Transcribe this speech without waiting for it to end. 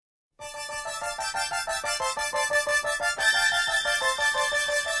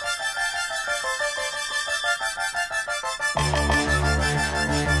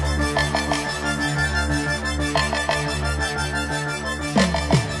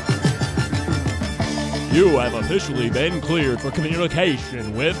You have officially been cleared for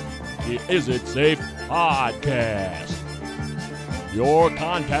communication with the Is It Safe podcast. Your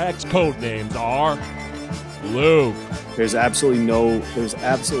contact's code names are Luke. There's absolutely no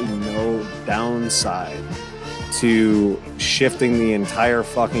downside to shifting the entire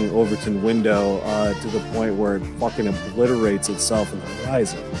fucking Overton window to the point where it fucking obliterates itself in the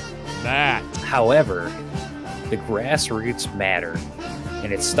horizon. Matt. However, the grassroots matter.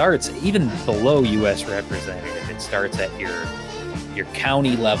 And it starts even below U.S. representative. It starts at your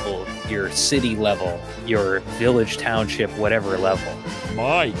county level, your city level, your village, township, whatever level.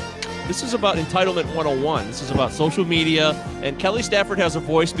 Mike. This is about Entitlement 101. This is about social media. And Kelly Stafford has a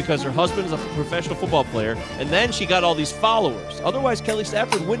voice because her husband is a professional football player. And then she got all these followers. Otherwise, Kelly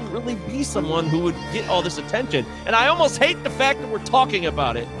Stafford wouldn't really be someone who would get all this attention. And I almost hate the fact that we're talking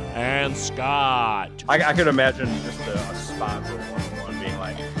about it. And Scott. I could imagine just a spot for 101 being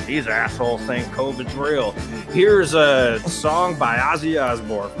like, these assholes think COVID's real. Here's a song by Ozzy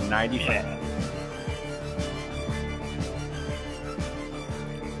Osbourne from 95.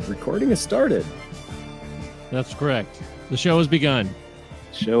 Recording has started. That's correct. The show has begun.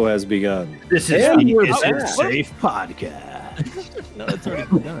 Show has begun. This is And the we're Is It back. Safe podcast. No, it's already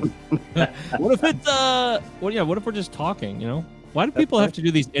been done. What if it's what if we're just talking, you know? Why do people have to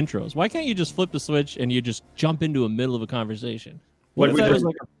do these intros? Why can't you just flip the switch and you just jump into a middle of a conversation? What if that was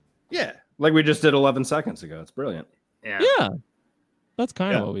Like we just did 11 seconds ago. It's brilliant. Yeah. That's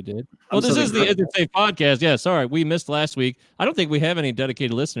kind of what we did. Well, this is the Is It Safe podcast. Yeah, sorry. We missed last week. I don't think we have any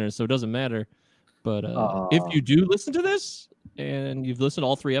dedicated listeners, so it doesn't matter. But if you do listen to this and you've listened to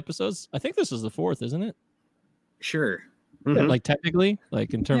all 3 episodes, I think this is the 4th, isn't it? Sure. Mm-hmm. Like technically,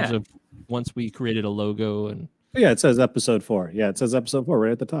 like in terms of once we created a logo and Yeah, it says episode 4. Yeah, it says episode 4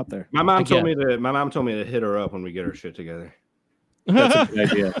 right at the top there. My mom told me to hit her up when we get our shit together. That's a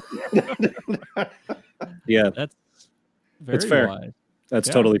good idea. Yeah, that's very it's fair. wise. That's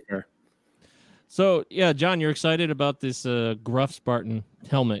totally fair. So, yeah, John, you're excited about this Gruff Spartan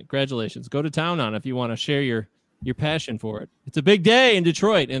helmet. Congratulations. Go to town on it if you want to share your passion for it. It's a big day in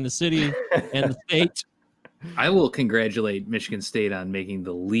Detroit and the city and the state. I will congratulate Michigan State on making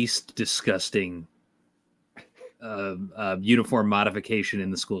the least disgusting uniform modification in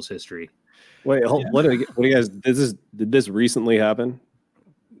the school's history. Wait, what do you guys? Did this recently happen?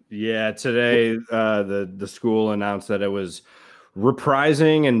 Yeah, today the school announced that it was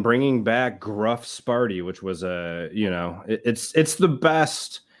reprising and bringing back Gruff Sparty, which was it's the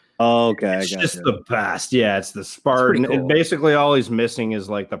best. Oh, okay, it's just the best. Yeah, it's the Spartan. Cool. And basically, all he's missing is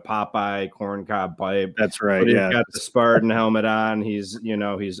like the Popeye corncob pipe. That's right. But he's Yeah, got the Spartan helmet on. He's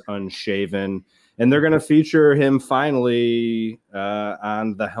unshaven, and they're going to feature him finally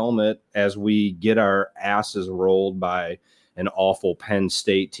on the helmet as we get our asses rolled by an awful Penn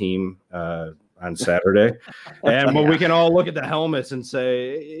State team on Saturday. And when we can all look at the helmets and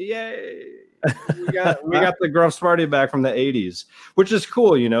say, yay, we got the Gruff Sparty back from the 80s, which is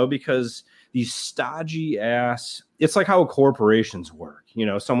cool, because these stodgy ass, it's like how corporations work.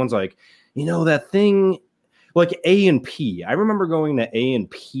 Someone's like, that thing like A&P. I remember going to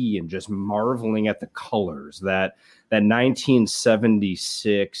A&P and just marveling at the colors, that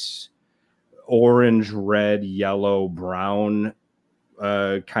 1976 orange, red, yellow, brown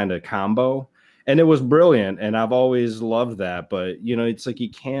kind of combo. And it was brilliant. And I've always loved that. But, it's like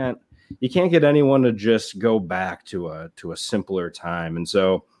you can't get anyone to just go back to a simpler time. And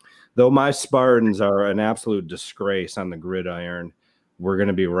so though my Spartans are an absolute disgrace on the gridiron, we're going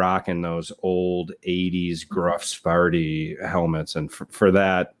to be rocking those old 80s Gruff Sparty helmets. And for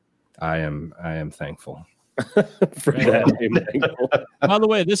that, I am thankful. For that. By the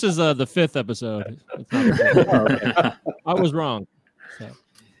way, this is the 5th episode. It's not the 5th. I was wrong. So.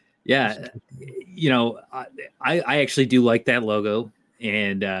 Yeah, I actually do like that logo,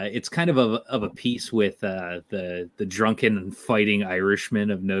 and it's kind of a piece with the drunken and fighting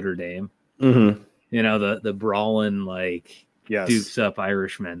Irishmen of Notre Dame. Mm-hmm. The brawling dukes up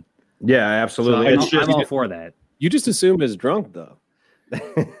Irishmen. Yeah, absolutely. So I'm all for that. You just assume he's drunk, though.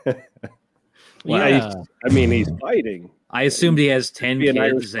 Well, yeah. I mean, he's fighting. I assumed he has 10 Be an kids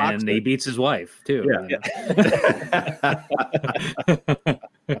Irish and boxer. he beats his wife too. Yeah.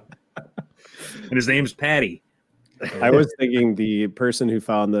 And his name's Patty. I was thinking the person who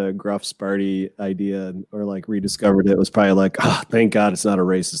found the Gruff Sparty idea or rediscovered it was probably like, oh, thank God it's not a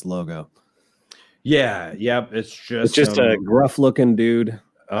racist logo. Yeah. Yep. It's Just a gruff looking dude.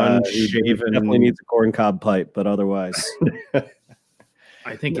 Unshaven. Definitely needs a corncob pipe, but otherwise.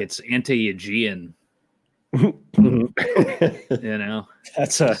 I think it's anti-Aegean. Mhm. You know,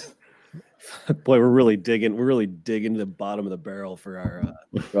 That's a Boy, we're really digging to the bottom of the barrel for our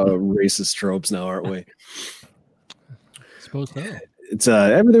racist tropes now, aren't we? Suppose so. It's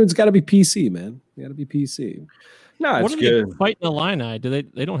everything's got to be PC, man. You got to be PC. No, it's what are good. They fight in Illini?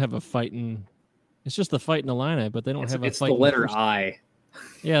 They don't have a fight in. It's just the fight in Illini, but they don't have a fight. It's the letter I.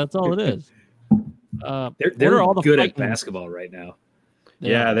 Yeah, that's all it is. They're all good at basketball right now.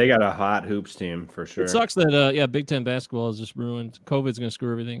 Yeah, they got a hot hoops team for sure. It sucks that Big Ten basketball is just ruined. COVID's going to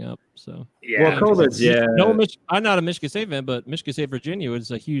screw everything up. So well, COVID's I'm not a Michigan State fan, but Michigan State Virginia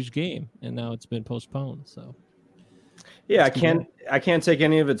was a huge game, and now it's been postponed. So yeah, I can't take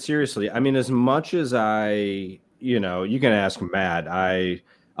any of it seriously. I mean, as much as you can ask Matt.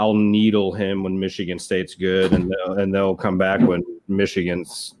 I'll needle him when Michigan State's good, and they'll come back when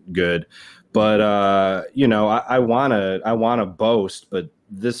Michigan's good. But I wanna boast, but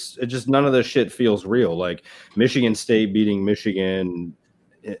none of this shit feels real. Like Michigan State beating Michigan,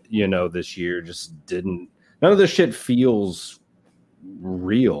 this year just didn't. None of this shit feels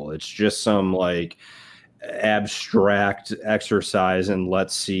real. It's just some like abstract exercise, and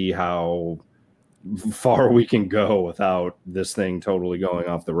let's see how far we can go without this thing totally going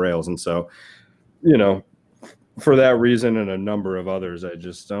off the rails. And so, for that reason and a number of others, I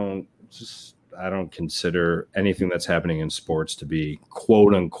don't consider anything that's happening in sports to be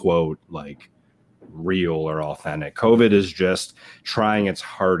quote unquote like real or authentic. COVID is just trying its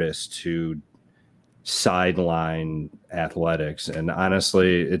hardest to sideline athletics. And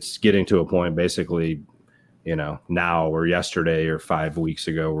honestly, it's getting to a point basically, now or yesterday or 5 weeks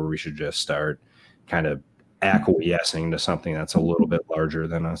ago where we should just start kind of acquiescing to something that's a little bit larger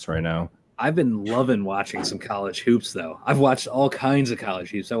than us right now. I've been loving watching some college hoops, though. I've watched all kinds of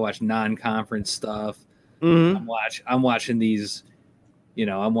college hoops. I watch non-conference stuff. Mm-hmm. I'm watching these,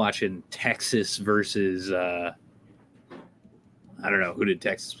 I'm watching Texas versus, I don't know, who did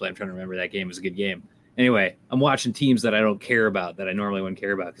Texas play? I'm trying to remember. That game was a good game. Anyway, I'm watching teams that I don't care about, that I normally wouldn't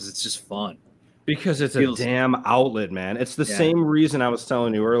care about, because it's just fun. Because it's a damn outlet, man. It's the same reason I was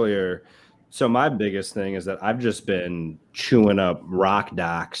telling you earlier. So my biggest thing is that I've just been chewing up rock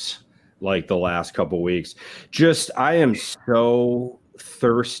docs like the last couple weeks. I am so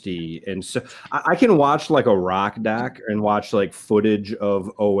thirsty, and so I can watch like a rock doc and watch like footage of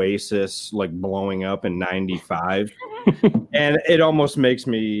Oasis like blowing up in '95, and it almost makes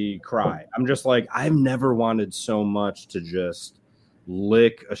me cry. I'm just like, I've never wanted so much to just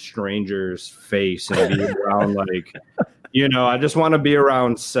lick a stranger's face and be around like. I just want to be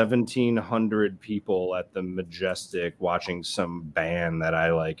around 1,700 people at the Majestic watching some band that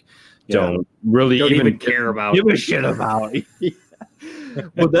I like don't even care about. Give a shit about.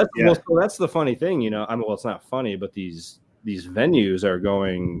 Well, that's the funny thing, it's not funny, but these venues are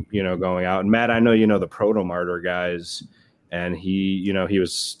going out. And Matt, I know the Proto Martyr guys, and I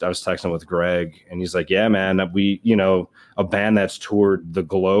was texting with Greg, and he's like, yeah, man, a band that's toured the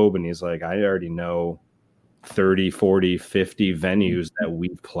globe, and he's like, I already know 30, 40, 50 venues that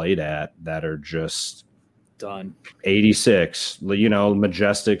we've played at that are just done. 86,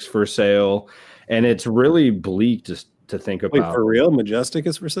 Majestic's for sale. And it's really bleak to think about. Wait, for real? Majestic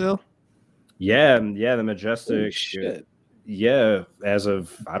is for sale? Yeah, the Majestic. Holy shit. Yeah, as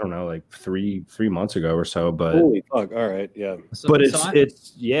of, I don't know, like three months ago or so. But holy fuck. All right. Yeah.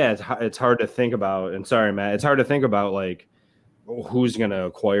 It's hard to think about. And sorry, Matt, it's hard to think about like who's going to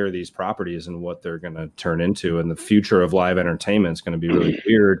acquire these properties and what they're going to turn into, and the future of live entertainment is going to be really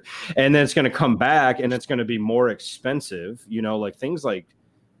weird. And then it's going to come back, and it's going to be more expensive, like things like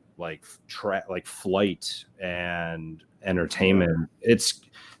flight and entertainment. It's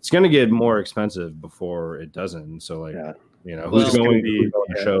going to get more expensive before it doesn't. So who's going to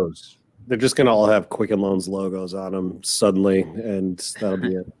shows? They're just going to all have Quicken Loans logos on them suddenly, and that'll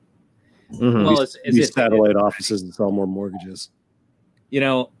be it. Mm-hmm. Well, these satellite offices and sell more mortgages.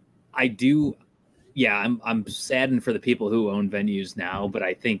 I do. Yeah, I'm saddened for the people who own venues now, but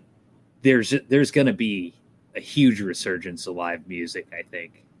I think there's going to be a huge resurgence of live music. I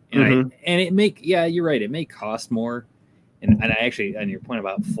think, and you're right. It may cost more, and I actually, on your point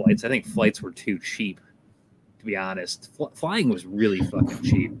about flights, I think flights were too cheap. To be honest, flying was really fucking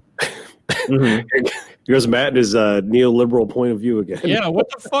cheap. Mm-hmm. Here's Matt and his neoliberal point of view again. Yeah, what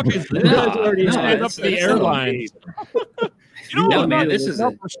the fuck is this? Up the airlines. This is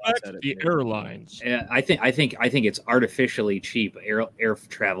the airlines. I think it's artificially cheap air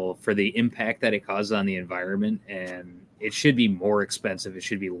travel for the impact that it causes on the environment, and it should be more expensive. It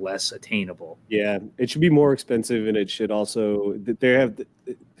should be less attainable. Yeah, it should be more expensive, and it should also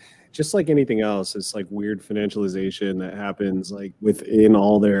just like anything else. It's like weird financialization that happens like within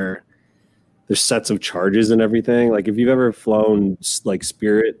all their sets of charges and everything. Like if you've ever flown like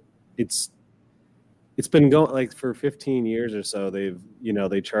Spirit, it's it's been going like for 15 years or so. They've,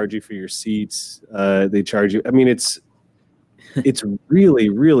 they charge you for your seats. They charge you. I mean, it's really,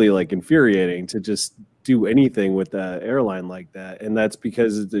 really like infuriating to just do anything with that airline like that. And that's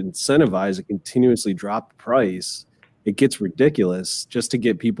because it's incentivized to continuously drop the price. It gets ridiculous just to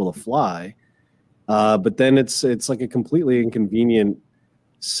get people to fly. But then it's like a completely inconvenient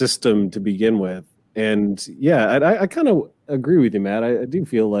system to begin with. And yeah, I kind of agree with you, Matt. I do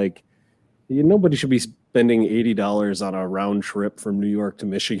feel like nobody should be spending $80 on a round trip from New York to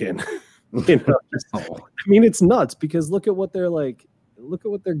Michigan. I mean, it's nuts because look at what they're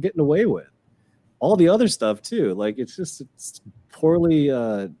getting away with. All the other stuff too. Like it's poorly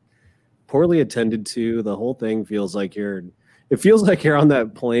attended to. The whole thing feels like you're on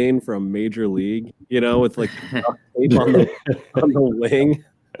that plane from Major League, with like tape on the wing.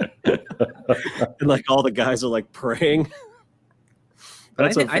 And like all the guys are like praying. But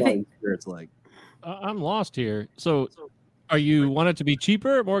I think it's like I'm lost here. So are you want it to be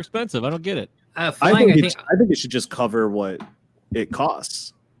cheaper or more expensive? I don't get it. I think it should just cover what it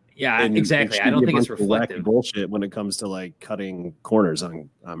costs. Yeah, exactly. I don't think it's reflective bullshit when it comes to like cutting corners on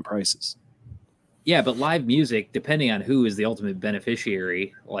prices. Yeah, but live music, depending on who is the ultimate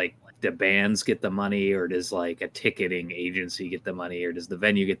beneficiary, like the bands get the money, or does like a ticketing agency get the money, or does the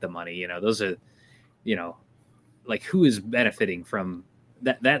venue get the money? Those are, like who is benefiting from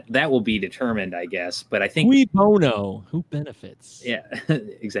that will be determined, I guess. But I think we bono who benefits. Yeah,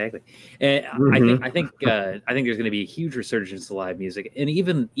 exactly. And I think there's going to be a huge resurgence to live music, and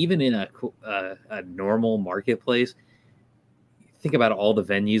even in a normal marketplace. Think about all the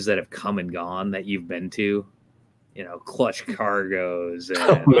venues that have come and gone that you've been to, Clutch Cargos,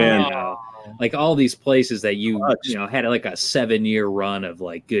 and, like all these places that you had like a 7-year run of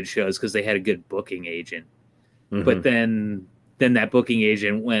like good shows because they had a good booking agent. Mm-hmm. But then that booking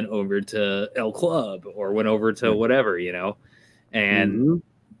agent went over to El Club or went over to whatever, and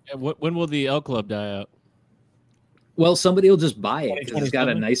when will the El Club die out? Well, somebody will just buy it because it's got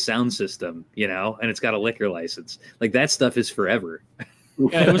a nice sound system, and it's got a liquor license. Like that stuff is forever.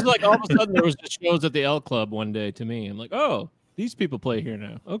 Yeah, it was like all of a sudden there was just shows at the El Club one day to me. I'm like, oh, these people play here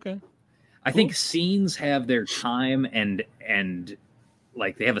now. Okay. I think scenes have their time and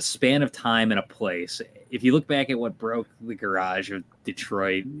like they have a span of time and a place. If you look back at what broke the garage of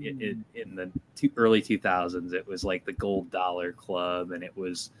Detroit in the early 2000s, it was like the Gold Dollar Club, and it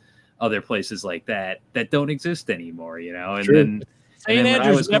was other places like that don't exist anymore, And True. Then St.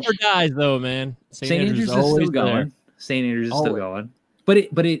 Andrews never dies, though, man. St. Andrews is still going. St. Andrews is still going, but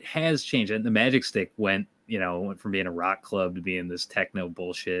it has changed. And the Magic Stick went from being a rock club to being this techno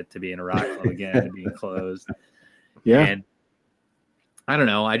bullshit to being a rock club again to being closed. Yeah, and I don't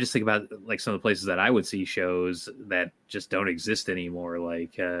know. I just think about like some of the places that I would see shows that just don't exist anymore,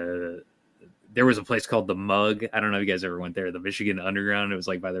 like. There was a place called The Mug. I don't know if you guys ever went there. The Michigan Underground. It was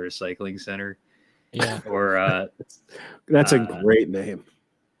like by the recycling center. Yeah. Or that's a great name.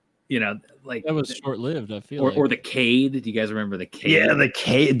 Like that was short lived. I feel. Or the Cade. Do you guys remember the Cade? Yeah, the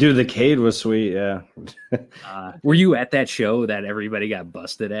Cade. Dude, the Cade was sweet. Yeah. Were you at that show that everybody got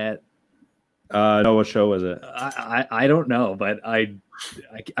busted at? No, what show was it? I don't know, but I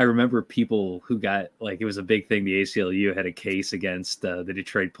remember people who got like it was a big thing. The ACLU had a case against the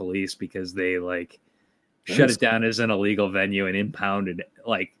Detroit police because they like shut it down as an illegal venue and impounded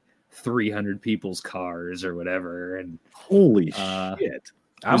like 300 people's cars or whatever. And holy shit!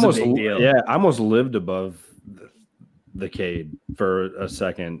 I almost lived above the Cade for a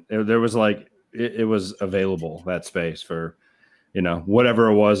second. There was like it was available, that space for. Whatever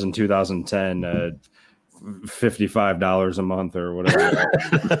it was in 2010, $55 a month or whatever.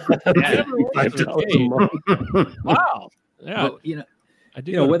 $55 a month. Wow. Yeah. Well, I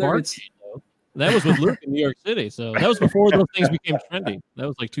do. Whether it's that was with Luke in New York City, so that was before those things became trendy. That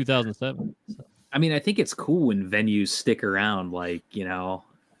was like 2007. So. I mean, I think it's cool when venues stick around. Like,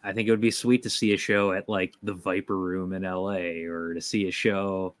 I think it would be sweet to see a show at like the Viper Room in LA, or to see a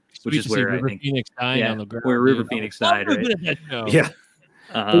show. Which is where River I think Phoenix died on the ground. Where River Phoenix died, right? Yeah.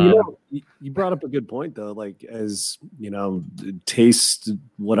 You brought up a good point though. Like as taste,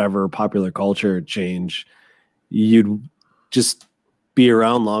 whatever popular culture change, you'd just be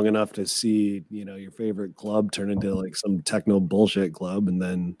around long enough to see your favorite club turn into like some techno bullshit club, and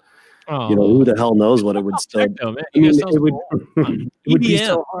then who the hell knows what it would still. It would be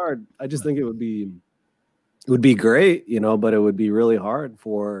so hard. I just think it would be great, but it would be really hard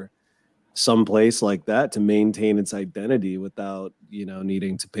for some place like that to maintain its identity without,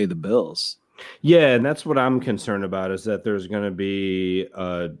 needing to pay the bills. Yeah. And that's what I'm concerned about, is that there's going to be,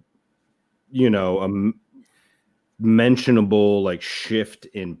 mentionable like shift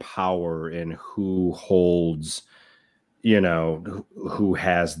in power in who holds, who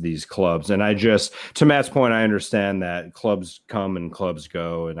has these clubs. And I just, to Matt's point, I understand that clubs come and clubs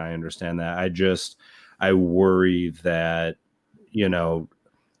go, and I understand that. I worry that,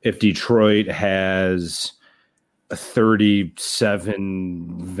 if Detroit has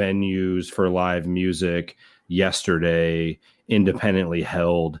 37 venues for live music yesterday, independently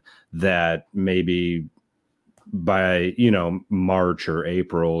held, that maybe by, March or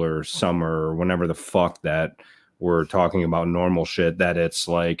April or summer or whenever the fuck that we're talking about normal shit, that it's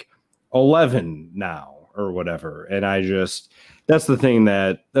like 11 now or whatever. And that's the thing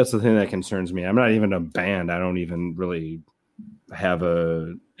that concerns me. I'm not even a band. I don't even really have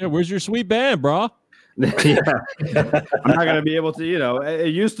a. Yeah, where's your sweet band, bro? Yeah. I'm not going to be able to,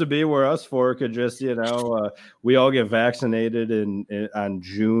 it used to be where us four could just, we all get vaccinated on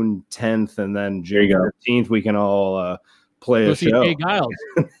June 10th, and then June 13th, we can all play a show. Jay Giles.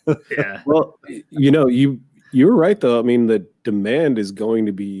 Yeah. Well, you're right, though. I mean, the demand is going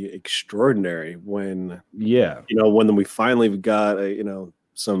to be extraordinary when we finally got,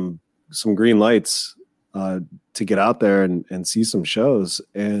 some green lights to get out there and see some shows.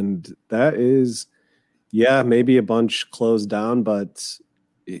 And that is, maybe a bunch closed down, but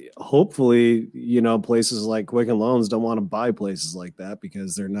hopefully, places like Quicken Loans don't want to buy places like that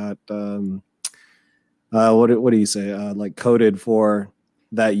because they're not, what do you say? Like coded for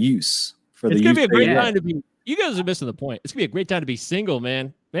that use. It's going to be a great time to be. You guys are missing the point. It's gonna be a great time to be single,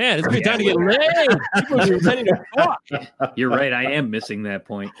 man. It's gonna be time to get laid. People are ready to fuck. You're right. I am missing that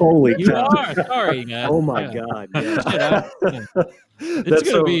point. Holy, you are. Sorry, guys. Oh my god. Yeah.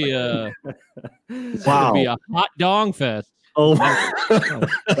 It's gonna be gonna be a hot dong fest. Oh,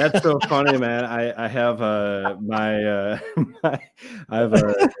 that's so funny, man. I have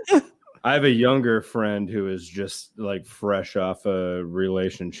I have a younger friend who is just like fresh off a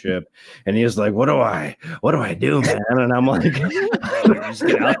relationship, and he's like, what do I do, man? And I'm like, just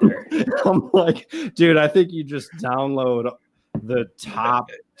get out there. I'm like, dude, I think you just download the top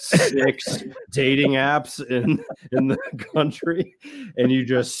 6 dating apps in the country, and you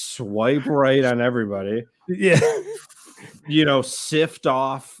just swipe right on everybody. Yeah. Sift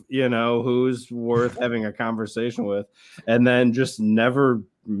off, who's worth having a conversation with, and then just never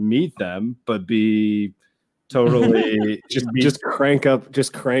meet them, but be totally just crank up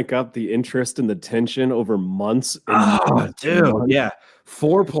the interest and the tension over months. Yeah.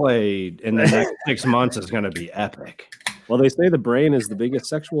 Foreplay in the next 6 months is going to be epic. Well, they say the brain is the biggest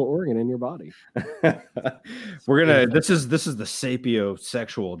sexual organ in your body. This is the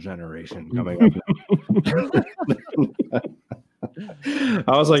sapiosexual generation coming up.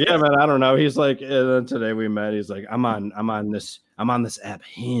 I was like, yeah, man, I don't know. He's like, and then today we met. He's like, I'm on this app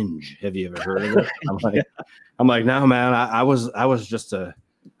Hinge. Have you ever heard of it? I'm like, no, man. I was just a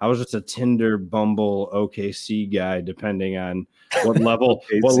Tinder, Bumble, OKC guy, depending on what level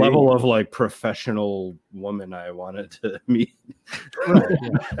of like professional woman I wanted to meet.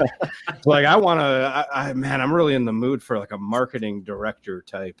 Like I'm really in the mood for like a marketing director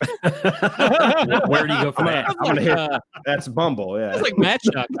type. Where do you go from that? I'm gonna hit that's Bumble. Yeah, it's like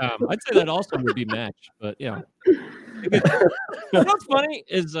Match.com. I'd say that also would be Match, but what's funny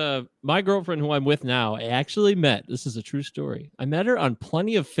is my girlfriend who I'm with now, I actually met. This is a true story. I met her on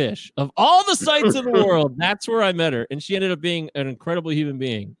Plenty of Fish. Of all the sites in the world, that's where I met her, and she ended up being an incredible human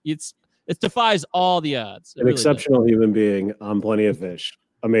being. It defies all the odds. An exceptional human being on Plenty of Fish.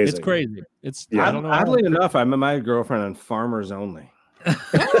 Amazing. It's crazy. It's I don't know. Oddly enough, I met my girlfriend on Farmers Only. Oh.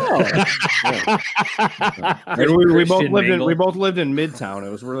 we both lived in Midtown. It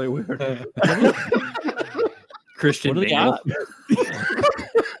was really weird. Christian Mingle.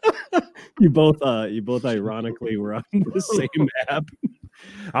 You both ironically were on the same app.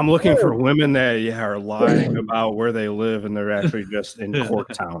 I'm looking for women that are lying about where they live, and they're actually just in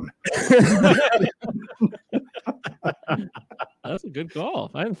Corktown. That's a good call.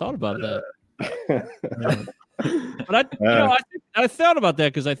 I hadn't thought about that. But I thought about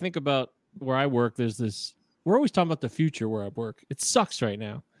that because I think about where I work. We're always talking about the future where I work. It sucks right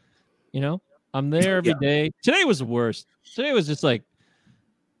now. I'm there every day. Today was the worst. Today was just like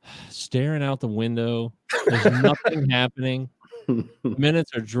staring out the window. There's nothing happening.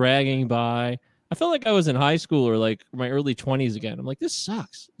 Minutes are dragging by. I felt like I was in high school or like my early 20s again. I'm like, this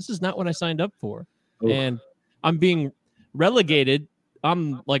sucks. This is not what I signed up for. Oof. And I'm being relegated.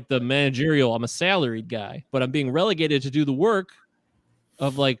 I'm like the managerial. I'm a salaried guy, but I'm being relegated to do the work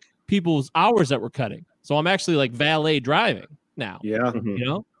of like people's hours that we're cutting. So I'm actually like valet driving now. Yeah.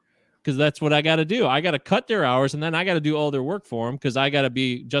 Because that's what I got to do. I got to cut their hours, and then I got to do all their work for them because I got to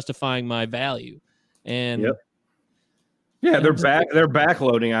be justifying my value. And Yeah, they're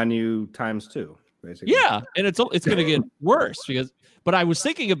backloading on you times 2, basically. Yeah, and it's going to get worse but I was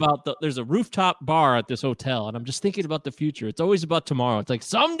thinking about there's a rooftop bar at this hotel, and I'm just thinking about the future. It's always about tomorrow. It's like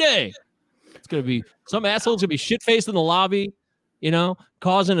someday it's going to be some asshole's going to be shit-faced in the lobby,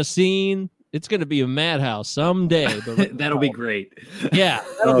 causing a scene. It's going to be a madhouse someday. But that'll be great. Yeah.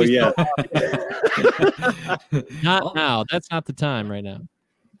 Yeah. Not now. That's not the time right now.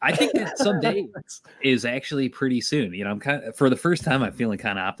 I think that someday is actually pretty soon. I'm for the first time, I'm feeling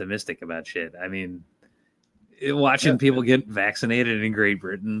kind of optimistic about shit. I mean, watching people get vaccinated in Great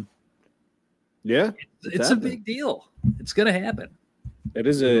Britain. Yeah. It's a big deal. It's going to happen. It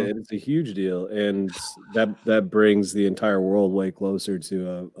is a huge deal, and that brings the entire world way closer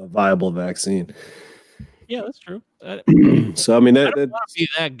to a viable vaccine. Yeah, that's true. So I mean, I don't want to be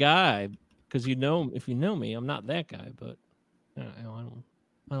that guy because if you know me, I'm not that guy. But I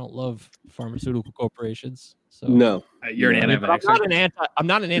don't love pharmaceutical corporations. So no, you're an anti-vaxxer. I'm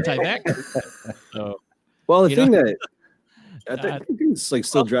not an anti-vaxxer. So, well, the thing that I think it's like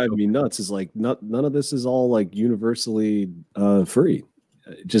still driving me nuts is like none of this is all like universally free.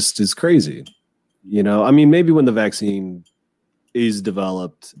 It just is crazy. I mean, maybe when the vaccine is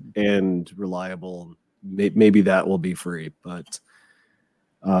developed and reliable, maybe that will be free. But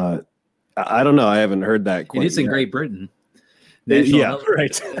I don't know. I haven't heard that quite It is in yet. Great Britain. Right.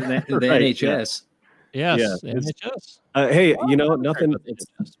 The NHS. Yes, Yeah. NHS. Hey, nothing.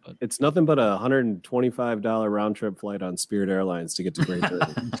 It's nothing but $125 round trip flight on Spirit Airlines to get to Great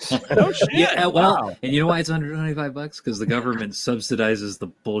Britain. No shit. Yeah, well, and you know why it's $125? Because the government subsidizes the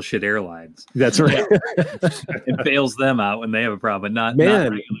bullshit airlines. That's right. It bails them out when they have a problem, not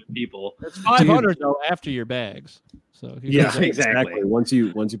regular people. It's $500 though after your bags. So exactly. Once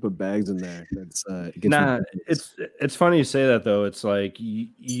you put bags in there, that's it gets it's funny you say that though. It's like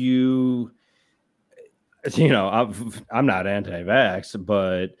I'm not anti-vax,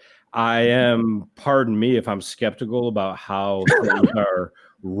 but I am. Pardon me if I'm skeptical about how things are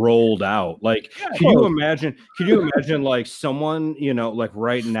rolled out. Like, can you imagine like someone, like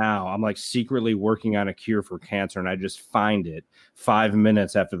right now, I'm like secretly working on a cure for cancer, and I just find it 5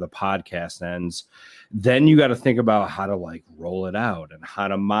 minutes after the podcast ends. Then you got to think about how to like roll it out and how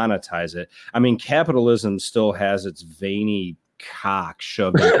to monetize it. I mean, capitalism still has its veiny cock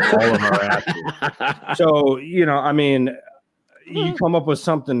shoved in all of our asses. So, I mean, you come up with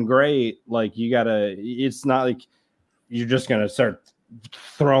something great, like it's not like you're just going to start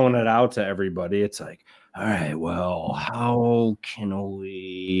throwing it out to everybody. It's like, all right, well, how can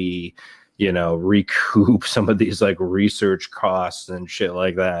we, recoup some of these like research costs and shit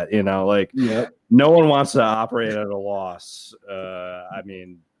like that, No one wants to operate at a loss. I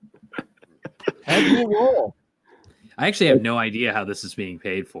mean, have you roll? I actually have no idea how this is being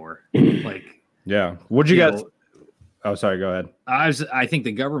paid for. Like, yeah. What'd you guys? Oh, sorry. Go ahead. I think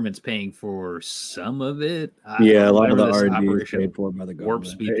the government's paying for some of it. Yeah, a lot of the R&D is paid for by the government. Warp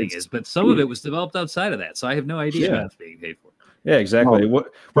speed thing is, but some of it was developed outside of that, so I have no idea how it's being paid for. Yeah, exactly.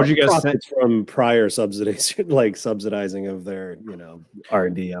 What you guys think from prior subsidizing of their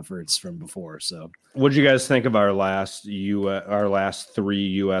R&D efforts from before? So, what did you guys think of our last 3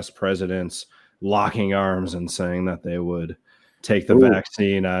 U.S. presidents locking arms and saying that they would take the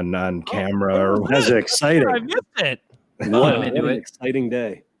vaccine on camera? That's exciting. I missed it. What an exciting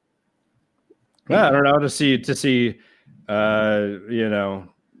day. Yeah, I don't know, to see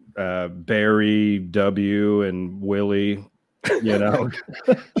Barry W and Willie,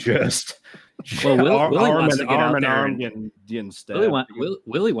 just Willie wants to get out there and getting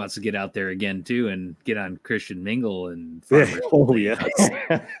Willie wants to get out there again too and get on Christian Mingle and Oh yes.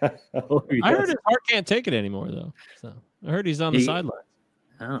 I heard his heart can't take it anymore though. So I heard he's on the sidelines.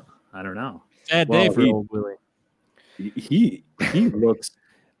 Oh, I don't know. Sad day for old Willie. He looks.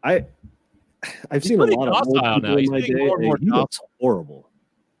 I've seen a lot of old people in my day. He looks horrible.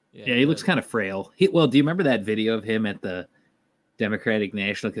 Yeah, he looks kind of frail. Do you remember that video of him at the Democratic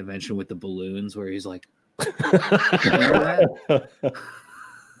National Convention with the balloons where he's like, well,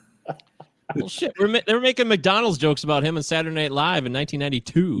 shit, they were making McDonald's jokes about him in Saturday Night Live in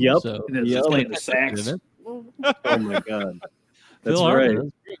 1992. Yep. So. Playing the sax. Oh my god, that's Phil right.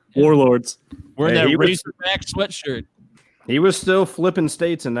 Hartman. Warlords Wearing that Razorback sweatshirt. He was still flipping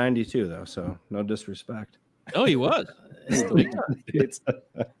states in '92 though, so no disrespect. Oh, he was.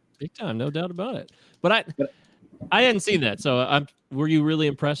 Big time, no doubt about it. But I hadn't seen that, so were you really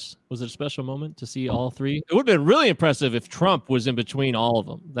impressed? Was it a special moment to see all three? It would have been really impressive if Trump was in between all of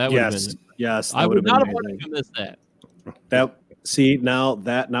them. That would have been. Yes. I would not have wanted to miss that.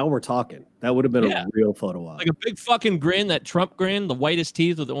 Now we're talking. That would have been a real photo op. Like a big fucking grin, that Trump grin, the whitest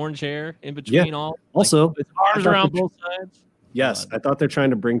teeth with the orange hair in between all. Also, with arms around both sides. Yes, I thought they're trying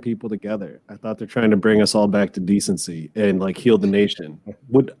to bring people together. I thought they're trying to bring us all back to decency and like heal the nation.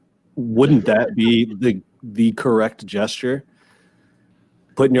 Wouldn't that be the correct gesture?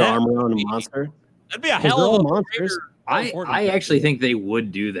 Putting your arm around a monster? That'd be a hell of a monsters. I actually think they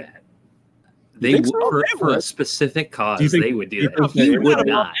would do that. They would for a specific cause. They would do that. He would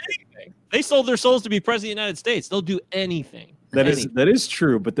not. They sold their souls to be president of the United States. They'll do anything. That is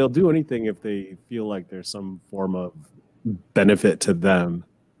true, but they'll do anything if they feel like there's some form of benefit to them.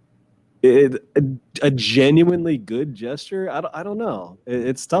 A genuinely good gesture, I don't know.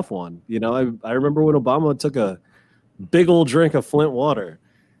 It's a tough one. You know, I remember when Obama took a big old drink of Flint water.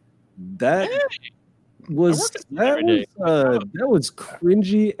 That was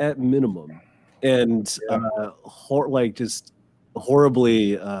cringy at minimum, and just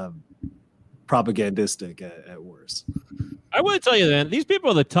horribly propagandistic at worst. I want to tell you, man, these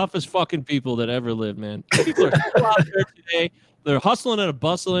people are the toughest fucking people that ever lived, man. People are still out there today. They're hustling and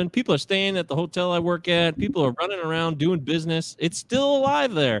bustling. People are staying at the hotel I work at. People are running around doing business. It's still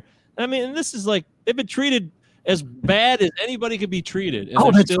alive there. I mean, and this is like, they've been treated as bad as anybody could be treated.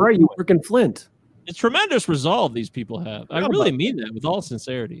 And that's right. You work in Flint. It's tremendous resolve these people have. I really mean that with all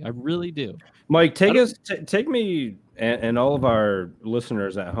sincerity. I really do. Mike, take me and all of our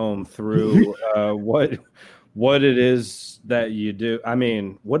listeners at home through what it is that you do. I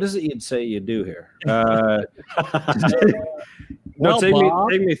mean, what is it you'd say you do here?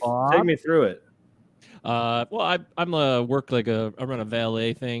 Take me through it. Well, I'm I run a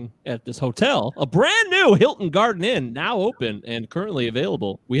valet thing at this hotel, a brand new Hilton Garden Inn, now open and currently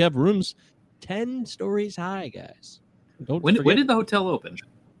available. We have rooms 10 stories high, guys. When did the hotel open?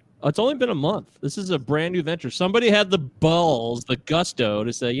 It's only been a month. This is a brand new venture. Somebody had the balls, the gusto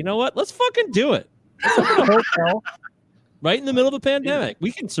to say, you know what? Let's fucking do it. Let's open a hotel right in the middle of a pandemic.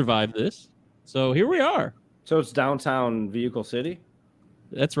 We can survive this. So here we are. So it's downtown Vehicle City?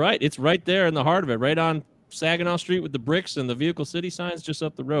 That's right. It's right there in the heart of it, right on Saginaw Street with the bricks and the Vehicle City signs just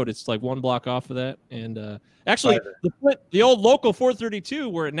up the road. It's like one block off of that. And actually, the old local 432,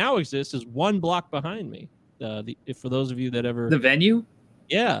 where it now exists, is one block behind me. For those of you that ever... The venue?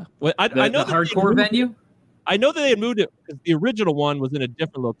 Yeah. Well, I know the hardcore venue? I know that they had moved it because the original one was in a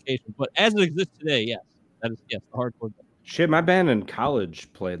different location. But as it exists today, yes. That is, yes, the hardcore venue. Shit, my band in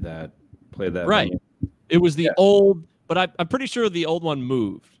college played that. Right. Venue. It was the old... But I'm pretty sure the old one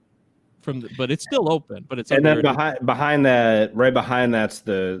moved but it's still open. But it's and then behind that, right behind that's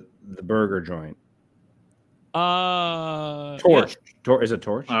the burger joint. Torch. Yeah. Is it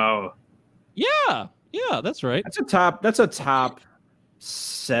Torch? Oh, yeah, that's right. That's a top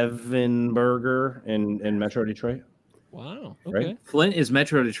 7 burger in Metro Detroit. Wow. Okay. Right? Flint is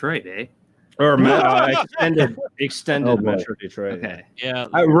Metro Detroit, eh? Or extended Metro Detroit. Okay. Yeah.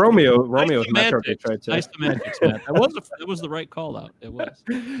 Romeo is Metro Detroit too. Nice semantics, Matt. It was the right call out. It was.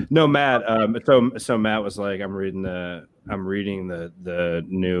 No, Matt. So Matt was like, I'm reading the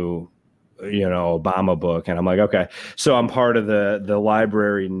new, Obama book, and I'm like, okay. So I'm part of the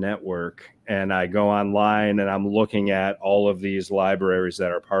library network, and I go online and I'm looking at all of these libraries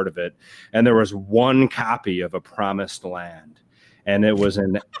that are part of it, and there was one copy of A Promised Land. And it was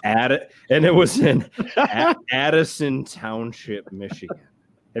in Addison Township, Michigan.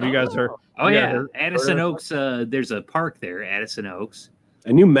 Have you guys heard? Oh yeah, Addison Oaks. There's a park there, Addison Oaks.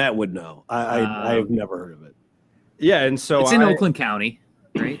 I knew Matt would know. I've never heard of it. Yeah, and so it's in Oakland County,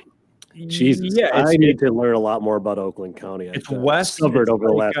 right? Jesus, yeah, I need to learn a lot more about Oakland County. It's west. Covered over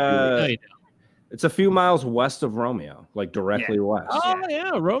the last few weeks. It's a few miles west of Romeo, like directly west. Oh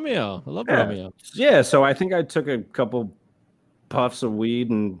yeah, Romeo. I love Romeo. Yeah, so I think I took a couple puffs of weed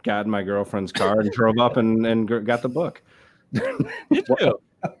and got in my girlfriend's car and drove up and got the book. Did you?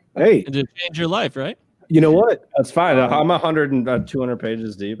 Hey, it did change your life, right? You know what? That's fine. I'm 100 and 200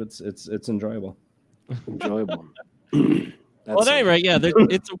 pages deep. It's enjoyable. Enjoyable. Well, at any rate, yeah,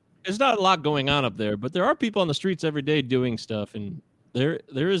 there's not a lot going on up there, but there are people on the streets every day doing stuff, and there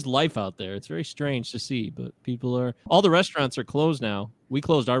is life out there. It's very strange to see, but all the restaurants are closed now. We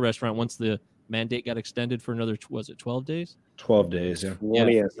closed our restaurant once the mandate got extended for another, was it 12 days? 12 days, yeah.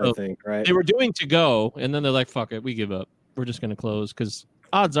 20th, I think, right? They were doing to go, and then they're like, fuck it, we give up. We're just going to close, because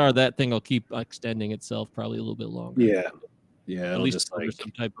odds are that thing will keep extending itself probably a little bit longer. Yeah. At least there's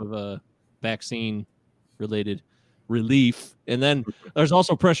some type of vaccine-related relief. And then there's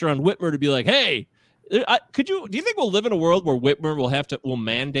also pressure on Whitmer to be like, hey, do you think we'll live in a world where Whitmer will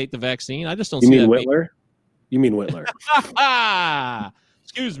mandate the vaccine? I just don't see that. You mean Whitler?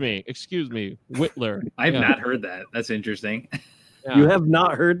 Excuse me, Whitler. I've not heard that. That's interesting. You have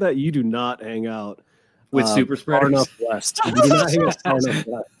not heard that? You do not hang out with super spreaders. Far enough west. You do not hang out far enough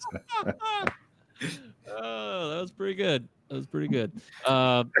west. Oh, that was pretty good.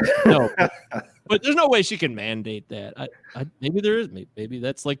 No, but there's no way she can mandate that. Maybe there is. Maybe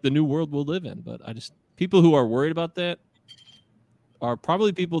that's like the new world we'll live in. But people who are worried about that are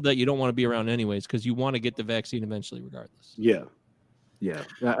probably people that you don't want to be around anyways, because you want to get the vaccine eventually, regardless. Yeah.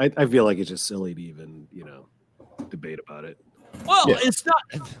 I feel like it's just silly to even debate about it. Well, it's not.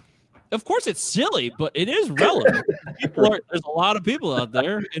 Of course, it's silly, but it is relevant. There's a lot of people out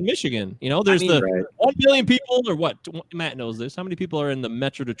there in Michigan. There's 1 million people, or what? Matt knows this. How many people are in the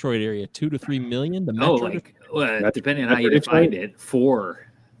Metro Detroit area? 2 to 3 million. The Metro. Depending on how you define it, 4.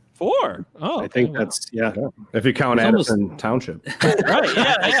 4. Oh, I think that's if you count Addison Township. Right.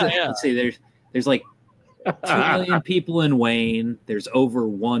 Yeah. Let's see. There's like 2 million people in Wayne. There's over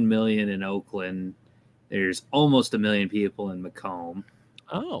 1 million in Oakland. There's almost 1 million people in Macomb.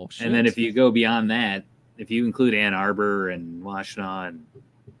 Oh, shit. And then if you go beyond that, if you include Ann Arbor and Washtenaw,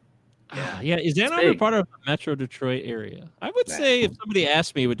 is Ann Arbor part of the Metro Detroit area? I would say if somebody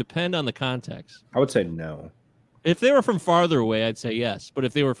asked me, it would depend on the context. I would say no. If they were from farther away, I'd say yes. But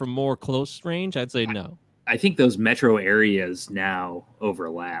if they were from more close range, I'd say no. I think those metro areas now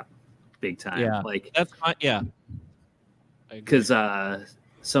overlap big time. Yeah, that's fine. Yeah, because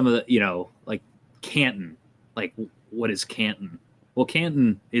some of the like Canton, like what is Canton? Well,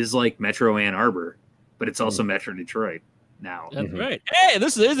 Canton is like Metro Ann Arbor, but it's also Metro Detroit now. That's right. Hey,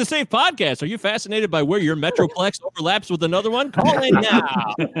 this is the same podcast. Are you fascinated by where your Metroplex overlaps with another one? Call in now.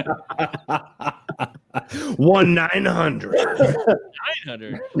 1-900.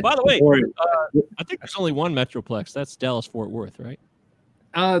 900. By the way, I think there's only one Metroplex. That's Dallas-Fort Worth, right?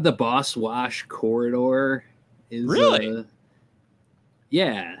 The Boss Wash corridor is really.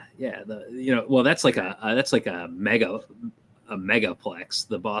 Yeah. That's like a megaplex.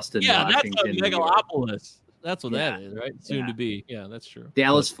 The Boston. Yeah, Washington, that's a megalopolis. That's what that is, right? Soon to be. Yeah, that's true.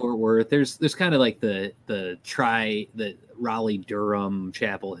 Dallas Fort Worth. There's kind of like the Raleigh Durham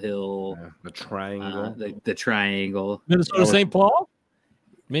Chapel Hill. The triangle. The triangle. Minnesota St. Paul.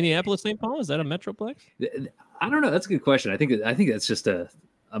 Minneapolis St. Paul. Is that a metroplex? I don't know. That's a good question. I think that's just a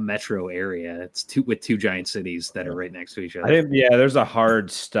metro area. It's with two giant cities that are right next to each other. There's a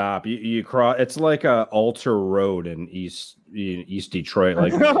hard stop. You cross. It's like a Alter Road in East Detroit.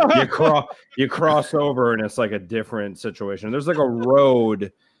 Like you cross over, and it's like a different situation. There's like a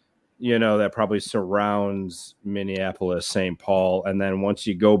road, that probably surrounds Minneapolis, St. Paul, and then once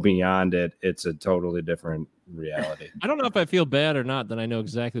you go beyond it, it's a totally different reality. I don't know if I feel bad or not that I know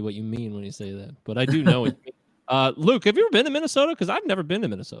exactly what you mean when you say that, but I do know it. Luke, have you ever been to Minnesota? Because I've never been to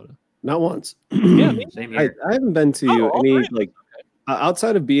Minnesota. Not once. Yeah, same here. I haven't been to any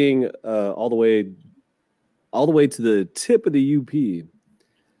outside of being all the way to the tip of the UP. In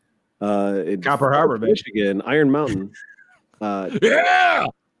Copper Harbor, Michigan, Iron Mountain. Yeah.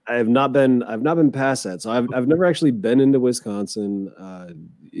 I've not been past that. So I've never actually been into Wisconsin.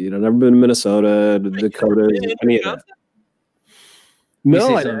 Never been to Minnesota, the Dakotas, any of that.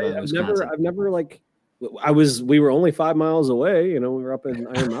 No, I've never like. We were only 5 miles away. We were up in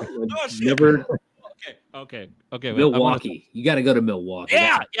Iron Mountain. Never. Okay. Milwaukee. You got to go to Milwaukee.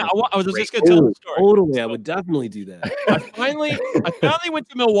 Yeah. I was just going to tell the story. Totally, I would definitely do that. I finally went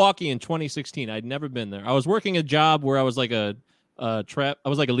to Milwaukee in 2016. I'd never been there. I was working a job where I was like I was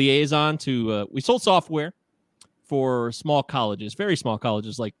like a liaison to. We sold software for small colleges, very small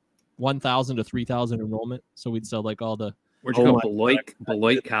colleges, like 1,000 to 3,000 enrollment. So we'd sell like all the. Where'd you go?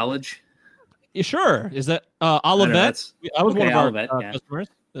 Beloit College. Yeah, sure. Is that Olivet? I was one of our customers.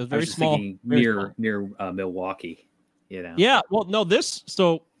 It was very small, near Milwaukee. Yeah. Well, no.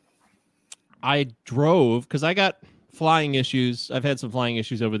 So I drove because I got flying issues. I've had some flying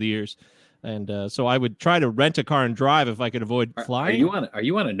issues over the years, and so I would try to rent a car and drive if I could avoid flying. Are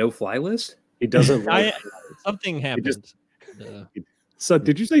you on a no-fly list? He doesn't. Something happened. So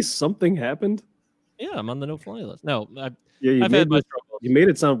did you say something happened? Yeah, I'm on the no-fly list. No, I've had my struggles. You made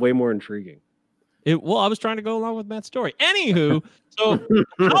it sound way more intriguing. I was trying to go along with Matt's story. Anywho, so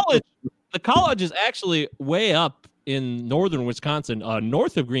the college is actually way up in northern Wisconsin,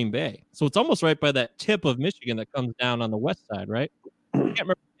 north of Green Bay. So it's almost right by that tip of Michigan that comes down on the west side, right? I can't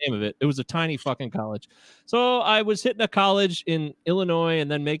remember the name of it. It was a tiny fucking college. So I was hitting a college in Illinois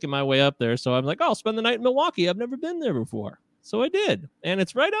and then making my way up there. So I'm like, I'll spend the night in Milwaukee. I've never been there before. So I did. And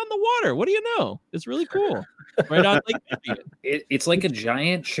it's right on the water. What do you know? It's really cool. Right on Lake Michigan. It's like a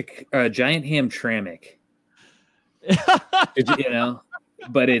giant Hamtramck.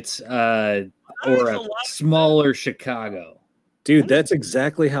 But it's or a smaller Chicago. Dude, that's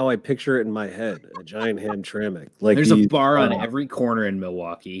exactly how I picture it in my head. A giant Hamtramck. Like there's a bar on every corner in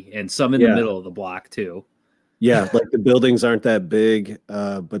Milwaukee, and some in the middle of the block too. Yeah, like the buildings aren't that big,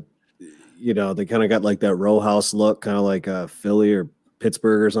 but you know they kind of got like that row house look, kind of like Philly or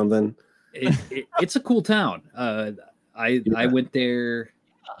Pittsburgh or something. It's a cool town. I went there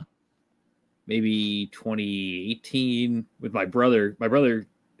maybe 2018 with my brother. My brother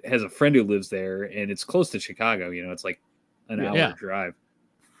has a friend who lives there, and it's close to Chicago. You know, it's like an hour drive.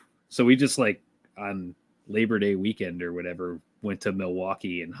 So we just like on Labor Day weekend or whatever went to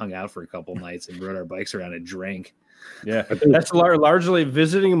Milwaukee and hung out for a couple nights and rode our bikes around and drank. Yeah, that's largely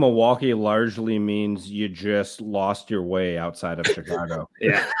visiting Milwaukee. Largely means you just lost your way outside of Chicago.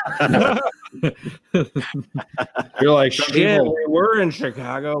 Yeah, you're like, shit, we were in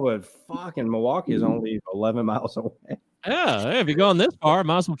Chicago, but fucking Milwaukee is only 11 miles away. Yeah, if you're going this far,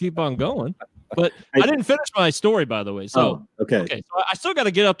 might as well keep on going. But I didn't finish my story, by the way. So okay. So I still got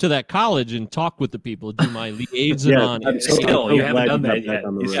to get up to that college and talk with the people, do my liaison on. You haven't done that yet.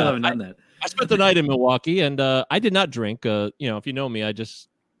 You still haven't done that. I spent the night in Milwaukee, and I did not drink. You know, if you know me,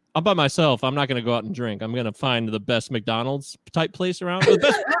 I'm by myself. I'm not going to go out and drink. I'm going to find the best McDonald's type place around. The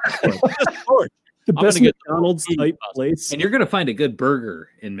best McDonald's type place. And you're going to find a good burger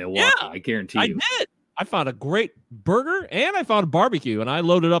in Milwaukee. Yeah, I guarantee you. I did. I found a great burger and I found a barbecue, and I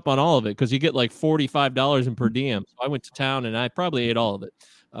loaded up on all of it because you get like $45 in per diem. So I went to town and I probably ate all of it.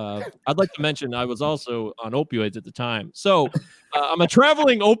 I'd like to mention I was also on opioids at the time. So I'm a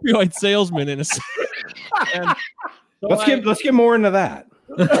traveling opioid salesman in a and so let's get more into that.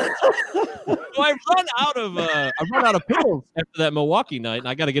 So I run out of pills after that Milwaukee night, and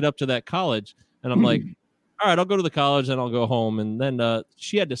I got to get up to that college, and I'm like, all right, I'll go to the college, then I'll go home. And then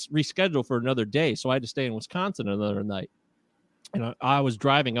she had to reschedule for another day, so I had to stay in Wisconsin another night. And I was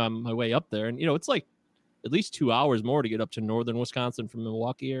driving on my way up there, and, you know, it's like at least 2 hours more to get up to northern Wisconsin from the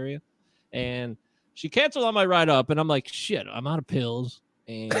Milwaukee area. And she canceled on my ride up, and I'm like, shit, I'm out of pills,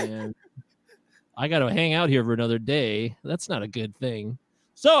 and I got to hang out here for another day. That's not a good thing.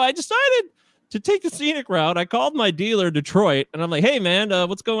 So I decided to take the scenic route. I called my dealer, Detroit, and I'm like, hey, man,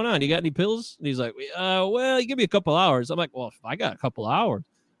 what's going on? You got any pills? And he's like, well, you give me a couple hours. I'm like, well, if I got a couple hours,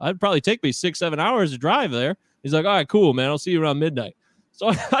 I'd probably take me 6-7 hours to drive there. He's like, all right, cool, man. I'll see you around midnight.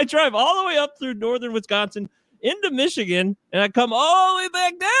 So I drive all the way up through northern Wisconsin into Michigan, and I come all the way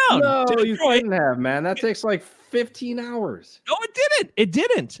back down. No, you couldn't have, man. That takes like 15 hours. No, it didn't. It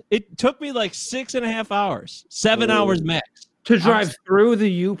didn't. It took me like 6.5 hours, 7 hours max. To drive through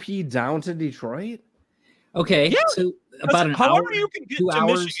the UP down to Detroit? Okay. Yeah. So about an however hour, you can get 2 to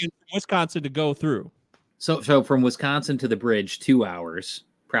hours. Michigan from Wisconsin to go through. So from Wisconsin to the bridge, 2 hours,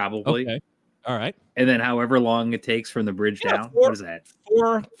 probably. Okay. All right. And then however long it takes from the bridge down. What is that?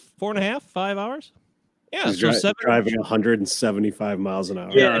 4.5, 5 hours? Yeah. He's driving 175 miles an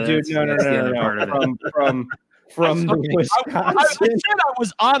hour. Yeah, dude. No. From Wisconsin. I said I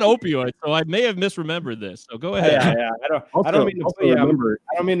was on opioids, so I may have misremembered this. So go ahead. Yeah. I don't mean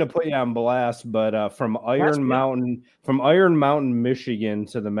to put you on blast, but from Iron Mountain, Michigan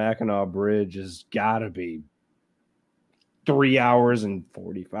to the Mackinac Bridge has got to be 3 hours and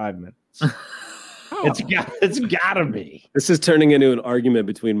 45 minutes. It's gotta be. This is turning into an argument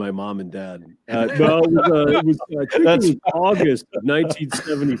between my mom and dad. No, it was August of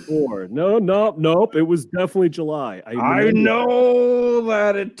 1974. Nope. It was definitely July. I know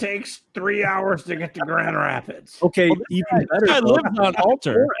that it takes 3 hours to get to Grand Rapids. Okay, even better. I lived on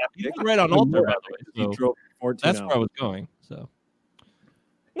Alter. Right on Alter, by the way. He drove 14 that's hours. where I was going. So,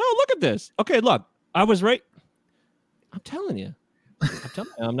 no, look at this. Okay, look, I was right. I'm telling you.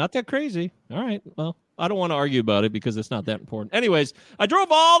 I'm not that crazy. All right. Well, I don't want to argue about it because it's not that important. Anyways, I drove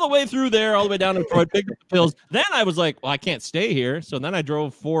all the way through there, all the way down to Detroit, picked up the pills. Then I was like, well, I can't stay here. So then I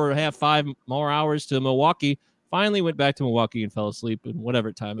drove 4.5, 5 more hours to Milwaukee. Finally went back to Milwaukee and fell asleep in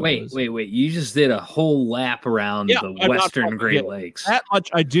whatever time it was. Wait. You just did a whole lap around the Western Great Lakes. That much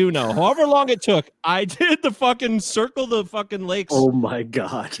I do know. However long it took, I did the fucking circle the fucking lakes. Oh, my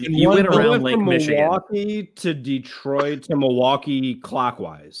God. You went around Lake from Michigan. Milwaukee to Detroit to Milwaukee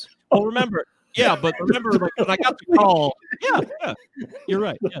clockwise. Oh, remember. Yeah, but remember like, when I got the call. Yeah. You're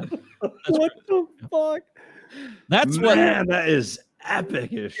right. Yeah. What the fuck? That's Man, that is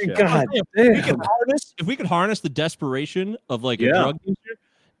epic as shit. God damn. If we could harness the desperation of like a drug user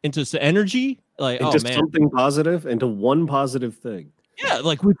into energy, like into something positive, into one positive thing. Yeah,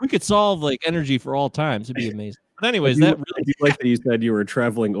 like if we could solve like energy for all times, it'd be amazing. But anyways, I do like that you said you were a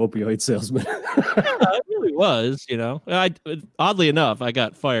traveling opioid salesman. It really was, you know. Oddly enough, I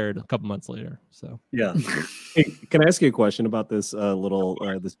got fired a couple months later. So yeah. Hey, can I ask you a question about this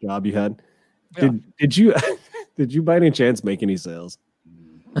this job you had? Did you Did you by any chance make any sales?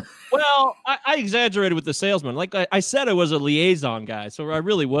 Well, I exaggerated with the salesman. Like I said, I was a liaison guy, so I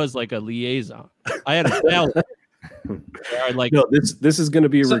really was like a liaison. I had a sales. Like no, this is going to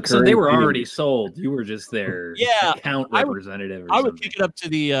be a recurring. So they were already sold. You were just their account representative. I would kick it up to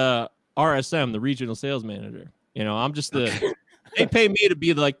the RSM, the regional sales manager. You know, I'm just the. They pay me to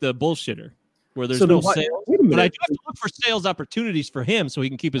be like the bullshitter, where there's no sales. But I do have to look for sales opportunities for him so he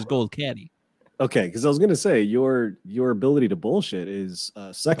can keep his gold caddy. Okay, because I was going to say your ability to bullshit is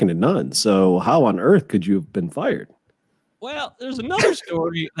second to none. So how on earth could you have been fired? Well, there's another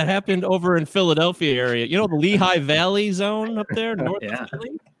story that happened over in Philadelphia area. You know the Lehigh Valley zone up there, north of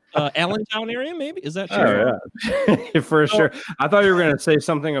Philly? Allentown area, maybe? Is that true? Oh, yeah. For sure. I thought you were going to say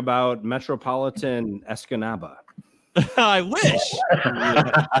something about Metropolitan Escanaba. I wish.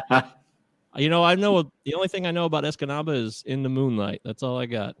 You know, I know the only thing I know about Escanaba is In the Moonlight. That's all I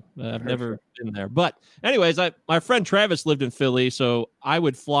got. I've never been there. But anyways, my friend Travis lived in Philly, so I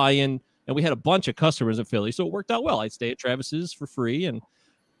would fly in, and we had a bunch of customers in Philly, so it worked out well. I'd stay at Travis's for free, and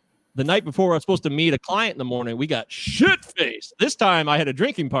the night before I was supposed to meet a client in the morning, we got shit-faced. This time I had a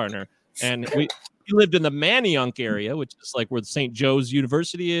drinking partner, and he lived in the Manayunk area, which is like where the St. Joe's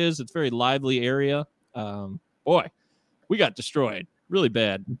University is. It's a very lively area. Boy, we got destroyed really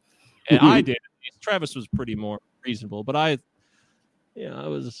bad. And I did. Travis was pretty more reasonable, but I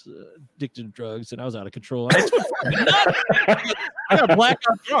was addicted to drugs and I was out of control. I got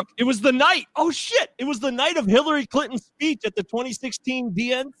blackout drunk. It was the night. Oh shit! It was the night of Hillary Clinton's speech at the 2016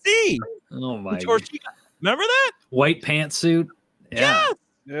 DNC. Oh my! Remember that white pantsuit? Yeah.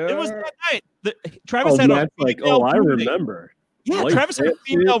 It was that night. Travis had I remember. Yeah, Travis had a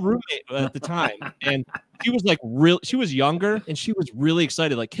female roommate at the time, and she was like she was younger, and she was really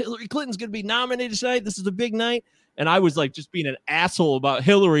excited. Like, Hillary Clinton's going to be nominated tonight. This is a big night. And I was like just being an asshole about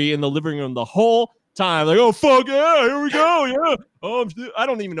Hillary in the living room the whole time. Like, oh, fuck yeah, here we go. Yeah. Oh, I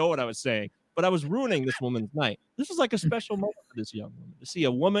don't even know what I was saying, but I was ruining this woman's night. This was like a special moment for this young woman to see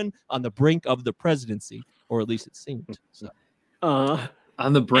a woman on the brink of the presidency, or at least it seemed. So.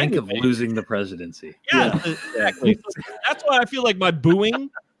 On the brink of losing the presidency. Yeah, exactly. That's why I feel like my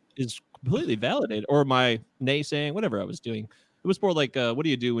booing is completely validated, or my naysaying, whatever I was doing. It was more like, what do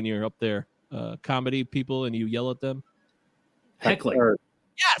you do when you're up there, comedy people, and you yell at them? Heckling.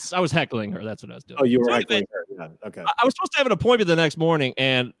 Yes, I was heckling her. That's what I was doing. Oh, you were heckling her. Yeah. Okay. I was supposed to have an appointment the next morning,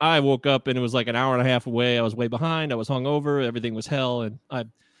 and I woke up, and it was like an hour and a half away. I was way behind. I was hungover. Everything was hell. And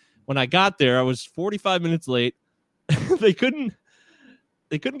when I got there, I was 45 minutes late. They couldn't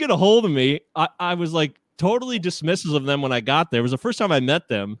get a hold of me. I was like totally dismissive of them when I got there. It was the first time I met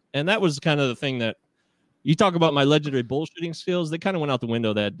them. And that was kind of the thing that you talk about my legendary bullshitting skills. They kind of went out the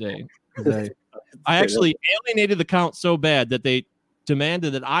window that day. I actually alienated the count so bad that they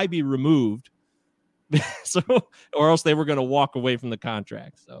demanded that I be removed. Or else they were going to walk away from the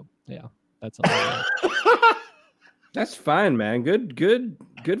contract. So yeah, that's all. That's fine, man. Good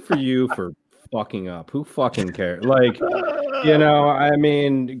for you for fucking up. Who fucking cares? Like, you know, I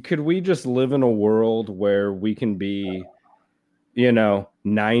mean, could we just live in a world where we can be,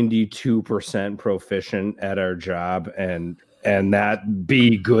 92% proficient at our job and that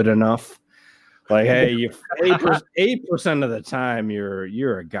be good enough? Like, hey, 8% of the time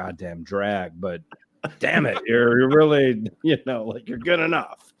you're a goddamn drag, but damn it, you're really, like you're good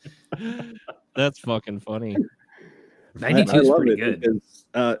enough. That's fucking funny. 92 is pretty good.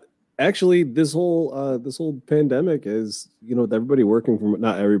 Because, actually, this whole pandemic is, with everybody working from,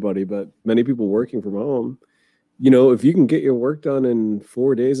 not everybody, but many people working from home. If you can get your work done in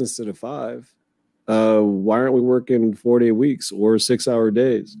 4 days instead of 5, why aren't we working 4-day weeks or 6-hour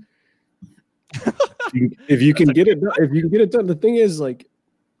days? If you can get it done, the thing is, like,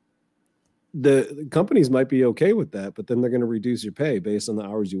 the companies might be okay with that, but then they're going to reduce your pay based on the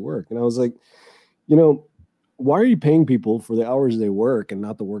hours you work. And I was like, why are you paying people for the hours they work and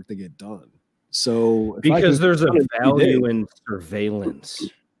not the work they get done? So because there's a value in surveillance.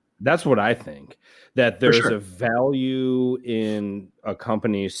 That's what I think. That there's a value in a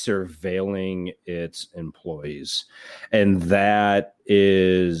company surveilling its employees. And that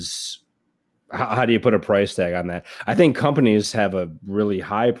is, how do you put a price tag on that? I think companies have a really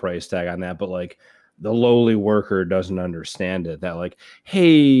high price tag on that, but like the lowly worker doesn't understand it. That like,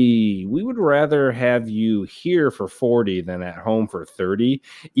 hey, we would rather have you here for 40 than at home for 30,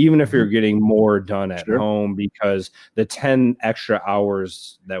 even if you're getting more done at home, because the 10 extra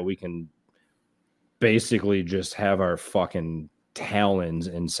hours that we can basically just have our fucking talons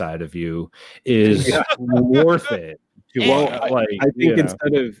inside of you is worth it I think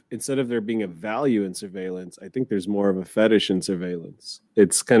instead of there being a value in surveillance, I think there's more of a fetish in surveillance.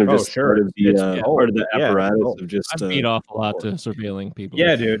 It's kind of just part of the apparatus of just. I beat off a lot to surveilling people.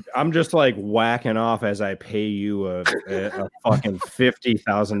 Yeah, dude, I'm just like whacking off as I pay you a fucking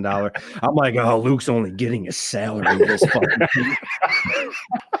 $50,000. I'm like, oh, Luke's only getting his salary this fucking.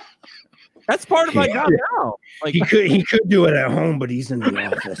 That's part of my job now. Like he could do it at home, but he's in the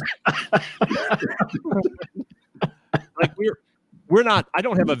office. Like we're not. I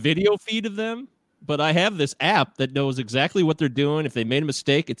don't have a video feed of them, but I have this app that knows exactly what they're doing. If they made a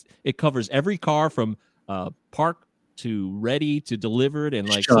mistake, it covers every car from park to ready to delivered, and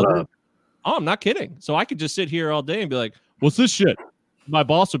like. Shut up. Oh, I'm not kidding. So I could just sit here all day and be like, "What's this shit?" My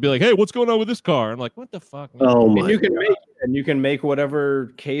boss would be like, "Hey, what's going on with this car?" I'm like, "What the fuck?" Man? Oh my! And you can make whatever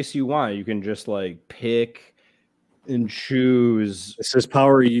case you want. You can just like pick and choose. This is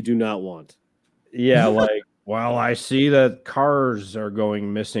power you do not want. Yeah, like, well, I see that cars are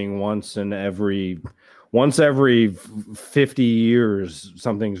going missing once every 50 years.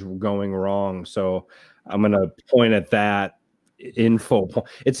 Something's going wrong. So I'm gonna point at that. Info point.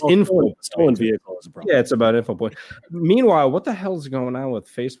 It's info. Stolen vehicle is a problem. Yeah, it's about info point. Meanwhile, what the hell is going on with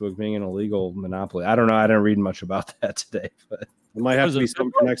Facebook being an illegal monopoly? I don't know. I didn't read much about that today, but it might have to be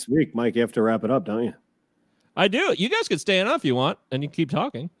something for next week. Mike, you have to wrap it up, don't you? I do. You guys could stay on if you want, and you keep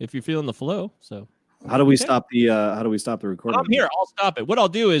talking if you're feeling the flow. So how do we stop the recording? I'm here. I'll stop it. What I'll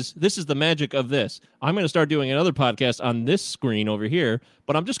do is, this is the magic of this. I'm going to start doing another podcast on this screen over here,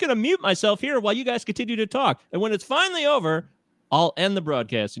 but I'm just going to mute myself here while you guys continue to talk. And when it's finally over, I'll end the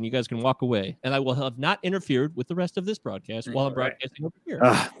broadcast and you guys can walk away. And I will have not interfered with the rest of this broadcast while I'm broadcasting over here.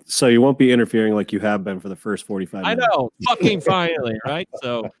 So you won't be interfering like you have been for the first 45 minutes. I know. Fucking finally, right?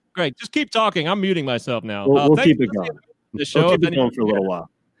 So, great. Just keep talking. I'm muting myself now. We'll keep it going. The show. We'll keep it going for a little while.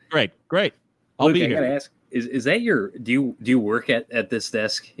 Great. I'll Luke, be I here. gotta ask, is that your, do you work at this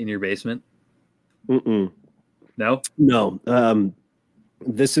desk in your basement? Mm-mm. No?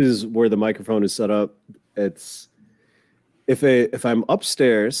 This is where the microphone is set up. It's if I'm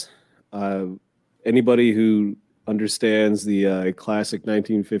upstairs, anybody who understands the classic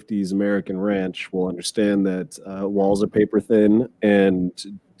 1950s American ranch will understand that walls are paper thin,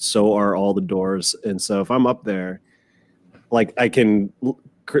 and so are all the doors. And so if I'm up there, like I can,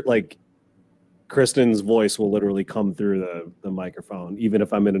 like Kristen's voice will literally come through the microphone, even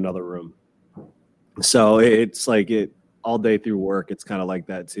if I'm in another room. So it's like it all day through work. It's kind of like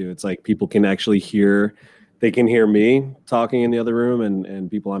that too. It's like people can actually hear. They can hear me talking in the other room, and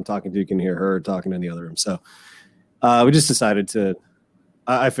people I'm talking to can hear her talking in the other room. So we just decided to.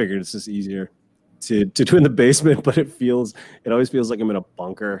 I figured it's just easier to do in the basement, but it always feels like I'm in a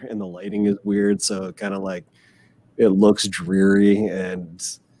bunker, and the lighting is weird. So it kind of like it looks dreary, and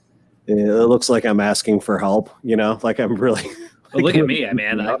it looks like I'm asking for help. You know, like I'm really. Well, look at me,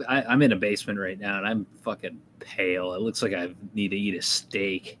 man. I'm in a basement right now, and I'm fucking pale. It looks like I need to eat a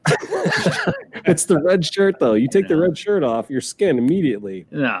steak. It's the red shirt, though. You take the red shirt off, your skin immediately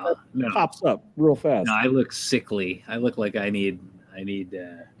pops up real fast. No, I look sickly. I look like I need.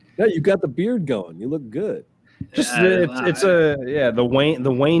 Yeah, you got the beard going. You look good. Just the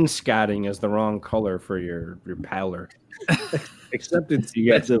wainscoting is the wrong color for your pallor. Except it's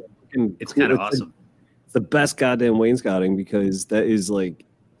kind of awesome. It's the best goddamn wainscoting because that is a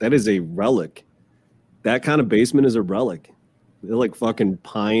relic. That kind of basement is a relic. They're like fucking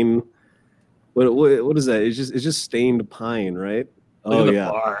pine. What is that? It's just stained pine, right? Look at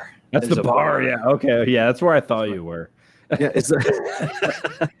the bar. That's the bar. Yeah. Okay. Yeah, that's where I thought you were. Yeah. It's Look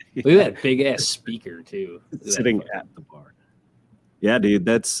at that big ass speaker too. Sitting at the bar. Yeah, dude.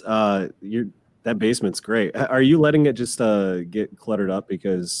 That's that basement's great. Are you letting it just get cluttered up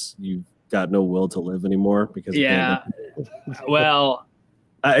because you've got no will to live anymore? Because well.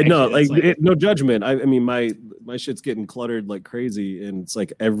 No, no judgment. I mean, my shit's getting cluttered like crazy, and it's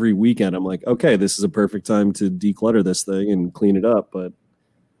like every weekend I'm like, okay, this is a perfect time to declutter this thing and clean it up, but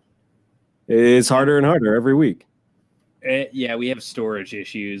it's harder and harder every week. Yeah, we have storage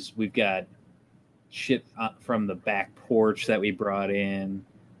issues. We've got shit from the back porch that we brought in.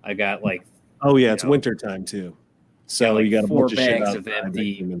 I got it's winter time too, so you got 4 bags of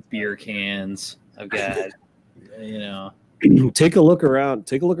empty beer cans. I've got Take a look around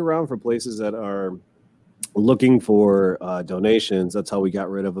for places that are looking for donations. That's how we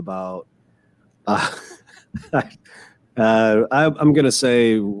got rid of about I'm going to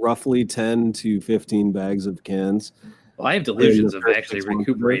say roughly 10 to 15 bags of cans. Well, I have delusions of actually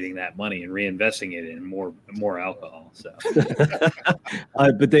recuperating that money and reinvesting it in more alcohol. So,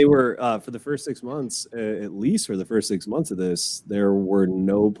 but they were for the first 6 months, at least for the first 6 months of this, there were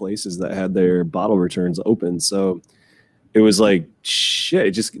no places that had their bottle returns open. So it was like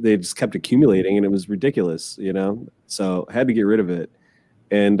shit. They just kept accumulating, and it was ridiculous, So I had to get rid of it,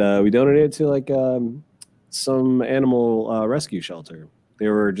 and we donated it to like some animal rescue shelter.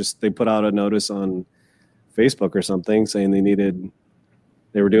 They put out a notice on Facebook or something saying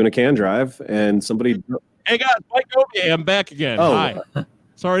they were doing a can drive, and somebody. Hey guys, Mike Gobier, I'm back again. Oh, hi.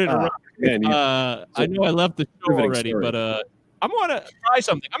 Sorry to interrupt. Man, I know I left the show already, but I'm going to try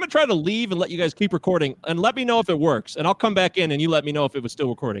something. I'm going to try to leave and let you guys keep recording, and let me know if it works. And I'll come back in, and you let me know if it was still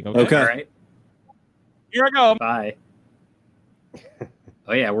recording. Okay. All right. Here I go. Bye.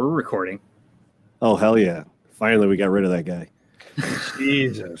 Oh yeah, we're recording. Oh hell yeah! Finally, we got rid of that guy.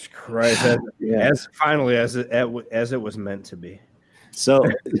 Jesus Christ! As it was meant to be. So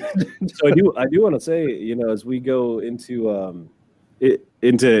I do want to say, as we go into it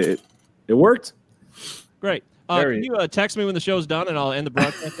worked. Great. Can you text me when the show's done, and I'll end the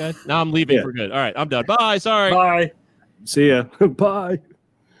broadcast, guys? Now I'm leaving for good. All right, I'm done. Bye. Sorry. Bye. See ya. Bye.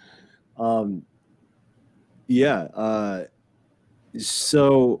 Yeah.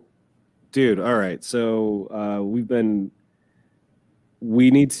 So, dude. All right. So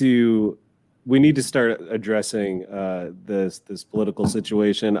we need to start addressing this political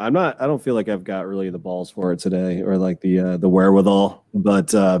situation. I don't feel like I've got really the balls for it today, or like the wherewithal.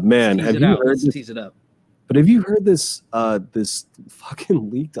 But man, have you heard this? Tease it up. But have you heard this this fucking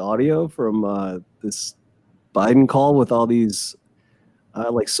leaked audio from this Biden call with all these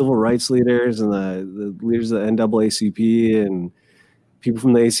like civil rights leaders and the leaders of the NAACP and people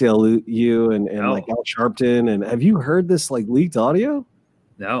from the ACLU and like Al Sharpton? And have you heard this like leaked audio?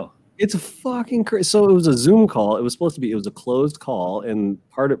 No. It's fucking crazy. So it was a Zoom call. It was a closed call, and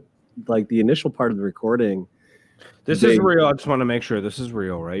part of like the initial part of the recording. This is real. I just want to make sure this is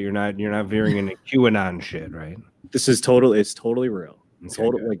real, right? You're not veering into QAnon shit, right? This is totally. It's totally real. It's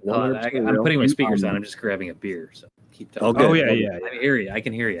totally like I'm putting my speakers on. I'm just grabbing a beer, so keep talking. Okay. Oh yeah. I hear you. I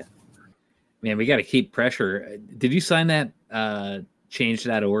can hear you. Man, we got to keep pressure. Did you sign that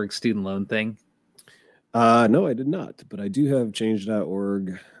change.org student loan thing? No, I did not, but I do have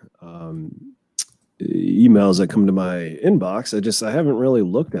change.org emails that come to my inbox. I haven't really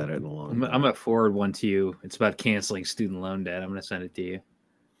looked at it in a long time. I'm going to forward one to you. It's about canceling student loan debt. I'm going to send it to you.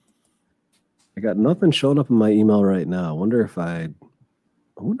 I got nothing showing up in my email right now. I wonder if I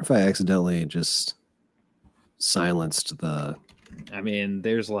accidentally just silenced the. I mean,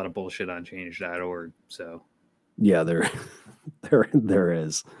 there's a lot of bullshit on change.org. So yeah, there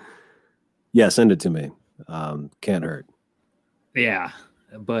is. Yeah, send it to me. Can't hurt. Yeah,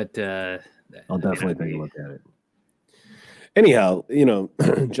 but I'll definitely take a look at it. Anyhow,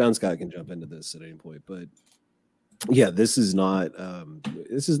 John Scott can jump into this at any point, but yeah, this is not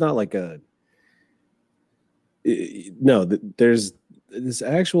like there's this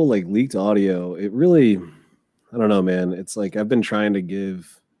actual like leaked audio. It really, I don't know, man. It's like I've been trying to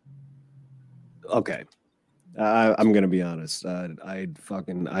give. Okay. I'm gonna be honest. I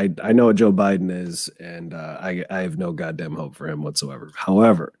know what Joe Biden is, and I have no goddamn hope for him whatsoever.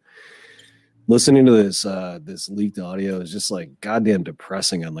 However, listening to this leaked audio is just like goddamn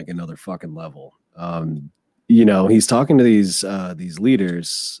depressing on like another fucking level. He's talking to these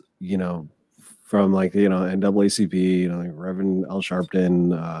leaders, from like NAACP, like Reverend Al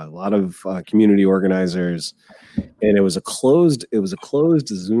Sharpton, a lot of community organizers, and it was a closed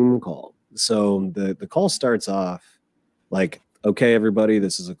Zoom call. So the call starts off like, okay, everybody,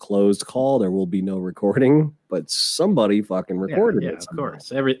 this is a closed call. There will be no recording, but somebody fucking recorded it. Of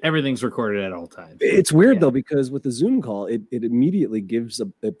course. Everything's recorded at all times. It's weird though, because with the Zoom call, it immediately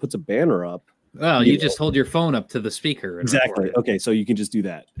puts a banner up. Well, you just hold your phone up to the speaker. And exactly. Okay. So you can just do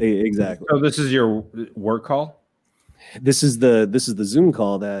that. Exactly. So this is your work call? This is the Zoom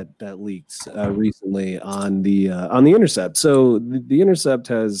call that leaked recently on the Intercept. So the Intercept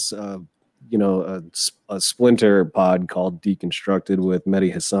has a splinter pod called Deconstructed with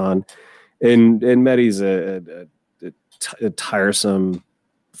Mehdi Hassan, and Mehdi's a tiresome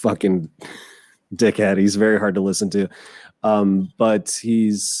fucking dickhead. He's very hard to listen to, but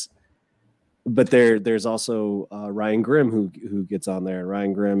there's also Ryan Grimm who gets on there.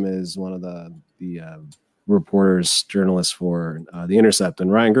 Ryan Grimm is one of the journalists for the Intercept,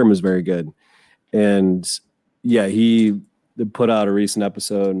 and Ryan Grimm is very good. And yeah, he put out a recent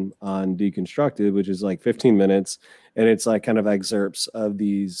episode on Deconstructed, which is like 15 minutes, and it's like kind of excerpts of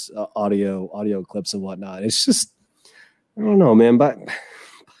these audio clips and whatnot. It's just, I don't know, man, but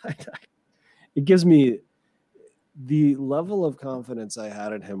it gives me the level of confidence I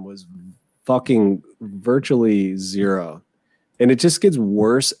had in him was fucking virtually zero. And it just gets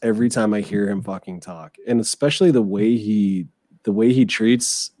worse every time I hear him fucking talk. And especially the way he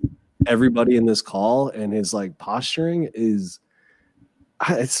treats everybody in this call and his like posturing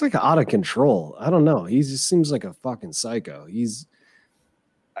it's like out of control. I don't know. He just seems like a fucking psycho. He's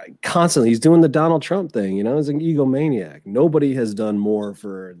doing the Donald Trump thing, he's an egomaniac. Nobody has done more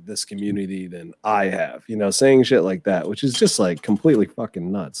for this community than I have, saying shit like that, which is just like completely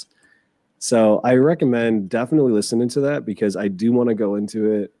fucking nuts. So I recommend definitely listening to that, because I do want to go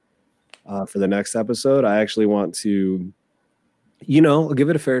into it for the next episode. I actually want to, give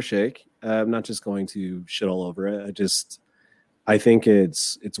it a fair shake. I'm not just going to shit all over it. I think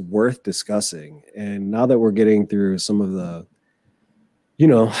it's worth discussing. And now that we're getting through some of the,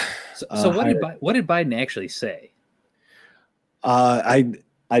 So what did Biden actually say? I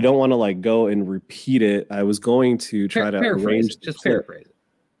don't want to like go and repeat it. I was going to try to arrange just paraphrase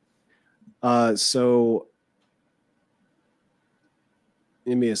it. So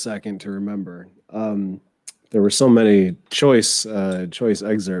give me a second to remember. There were so many choice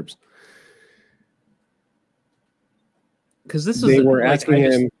excerpts. Because they were asking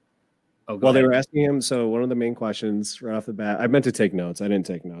him. They were asking him. So one of the main questions right off the bat, I meant to take notes. I didn't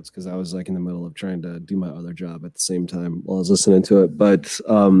take notes because I was like in the middle of trying to do my other job at the same time while I was listening to it. But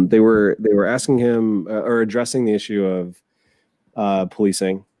they were asking him or addressing the issue of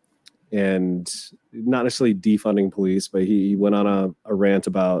policing, and not necessarily defunding police, but he went on a rant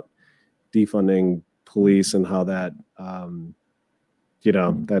about defunding police and how that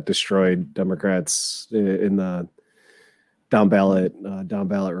that destroyed Democrats in the down ballot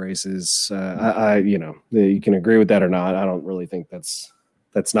races. You can agree with that or not. I don't really think that's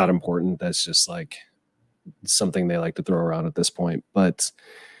not important. That's just like something they like to throw around at this point. But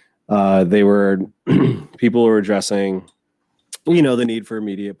people were addressing, the need for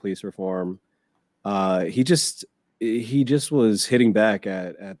immediate police reform. He just was hitting back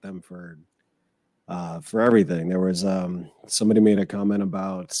at them for everything. There was somebody made a comment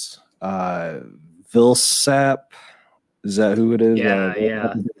about Vilsack. Is that who it is? Yeah. For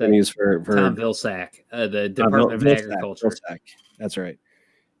Tom Vilsack, the Department of Agriculture. Vilsack. That's right.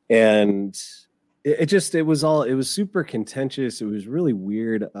 And it was super contentious. It was really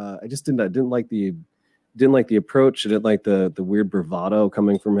weird. I just didn't like the approach. I didn't like the weird bravado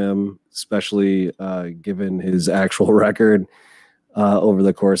coming from him, especially given his actual record over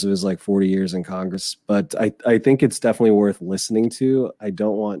the course of his like 40 years in Congress. But I think it's definitely worth listening to. I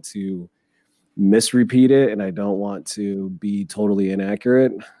don't want to misrepeat it, and I don't want to be totally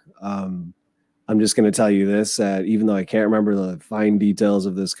inaccurate. I'm just going to tell you this, that even though I can't remember the fine details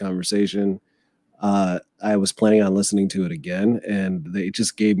of this conversation, I was planning on listening to it again, and it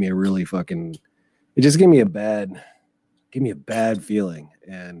just gave me a bad feeling.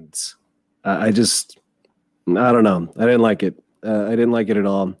 And I don't know. I didn't like it. I didn't like it at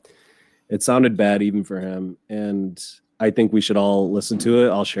all. It sounded bad even for him. And I think we should all listen to it.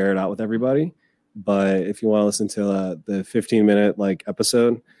 I'll share it out with everybody. But if you want to listen to the 15-minute like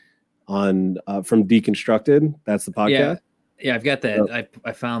episode on from Deconstructed, that's the podcast. Yeah, I've got that.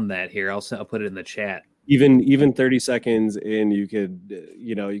 I found that here. I'll put it in the chat. Even 30 seconds in, you could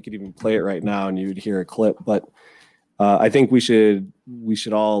even play it right now and you'd hear a clip. But I think we should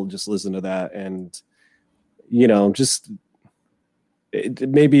all just listen to that and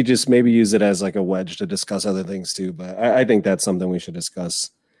maybe use it as like a wedge to discuss other things too. But I think that's something we should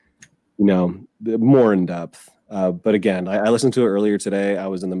discuss, more in depth. But again, I listened to it earlier today. I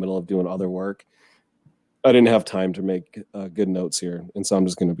was in the middle of doing other work. I didn't have time to make good notes here. And so I'm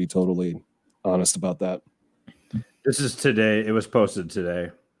just going to be totally honest about that. This is today. It was posted today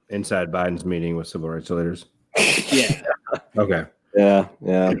inside Biden's meeting with civil rights leaders. Yeah. Okay. Yeah.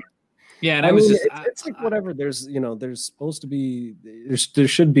 Yeah, and it's like whatever. There's supposed to be there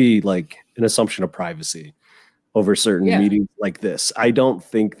should be like an assumption of privacy over certain meetings like this. I don't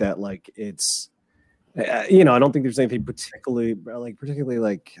think that like it's I don't think there's anything particularly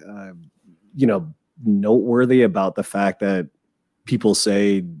noteworthy about the fact that people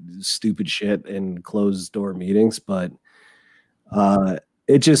say stupid shit in closed door meetings, but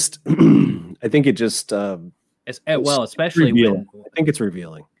it just I think it just especially when I think it's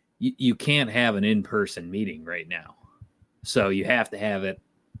revealing. You can't have an in-person meeting right now, so you have to have it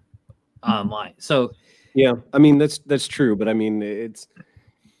online. So yeah, I mean that's true, but I mean that's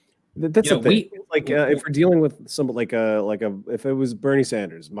the thing. If we're dealing with somebody like if it was Bernie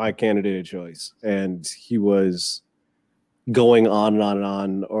Sanders, my candidate of choice, and he was going on and on and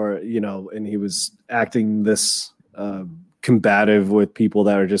on, or and he was acting this combative with people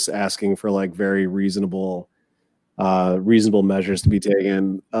that are just asking for like very reasonable measures to be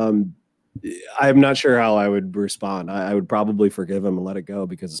taken. I'm not sure how I would respond. I would probably forgive him and let it go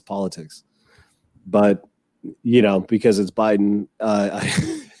because it's politics. But because it's Biden,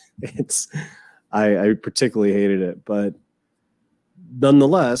 I particularly hated it, but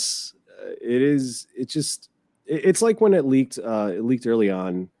nonetheless, it's like when it leaked early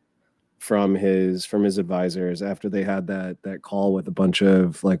on from his advisors after they had that call with a bunch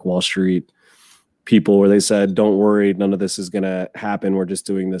of like Wall Street people where they said, don't worry, none of this is going to happen. We're just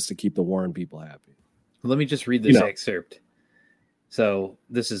doing this to keep the Warren people happy. Let me just read this excerpt. So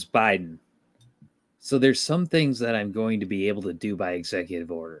this is Biden. So there's some things that I'm going to be able to do by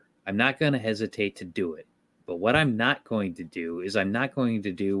executive order. I'm not going to hesitate to do it. But what I'm not going to do is I'm not going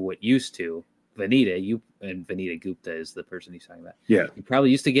to do what used to Vanita Gupta is the person he's talking about. Yeah. You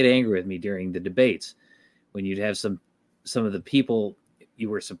probably used to get angry with me during the debates when you'd have some of the people you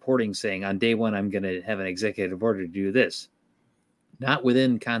were supporting saying on day one, I'm going to have an executive order to do this. Not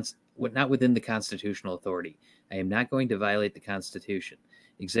within the constitutional authority. I am not going to violate the Constitution.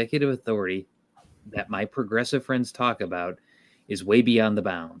 Executive authority that my progressive friends talk about is way beyond the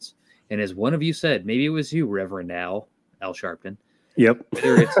bounds. And as one of you said, maybe it was you, Reverend Al Sharpton. Yep.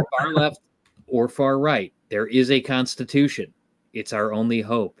 Whether it's far left or far right, there is a Constitution. It's our only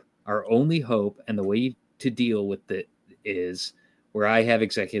hope. Our only hope, and the way to deal with it is where I have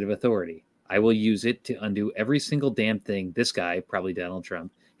executive authority. I will use it to undo every single damn thing this guy, probably Donald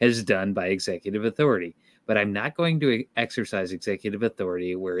Trump, has done by executive authority. But I'm not going to exercise executive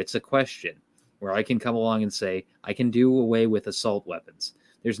authority where it's a question, where I can come along and say, I can do away with assault weapons.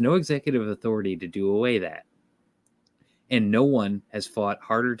 There's no executive authority to do away that. And no one has fought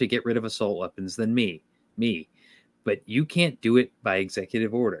harder to get rid of assault weapons than me. But you can't do it by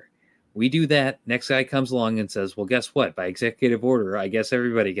executive order. We do that. Next guy comes along and says, well, guess what? By executive order, I guess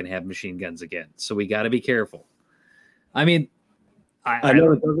everybody can have machine guns again. So we got to be careful. I mean, I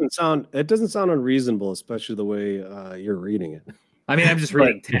know it doesn't sound unreasonable, especially the way you're reading it. I mean, I'm just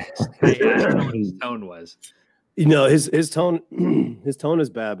reading text. I don't know what his tone was. You know, his tone is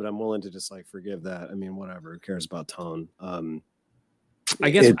bad, but I'm willing to just like forgive that. I mean, whatever. Who cares about tone? I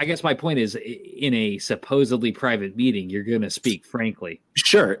guess my point is, in a supposedly private meeting, you're going to speak frankly.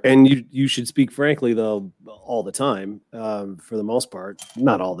 Sure, and you should speak frankly though all the time. For the most part,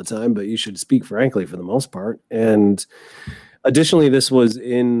 not all the time, but you should speak frankly for the most part. And additionally, this was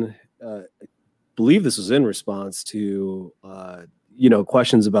I believe this was in response to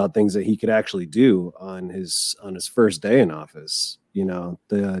questions about things that he could actually do on his first day in office.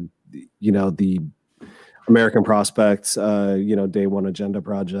 The American Prospects, Day One Agenda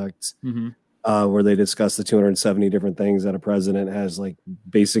Project, where they discuss the 270 different things that a president has like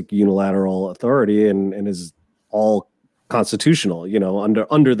basic unilateral authority and is all constitutional,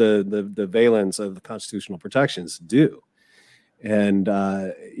 under the valence of the constitutional protections do. And,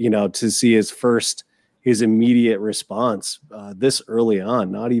 to see his immediate response this early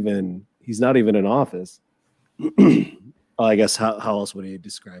on, he's not even in office. I guess how else would he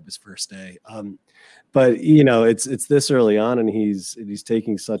describe his first day? But it's this early on, and he's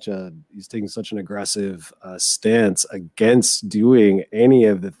taking such an aggressive stance against doing any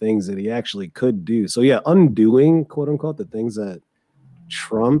of the things that he actually could do. So yeah, undoing quote unquote the things that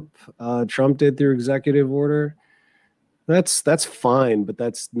Trump did through executive order. That's fine, but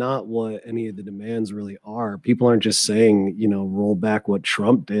that's not what any of the demands really are. People aren't just saying, roll back what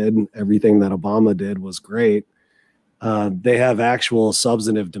Trump did and everything that Obama did was great. They have actual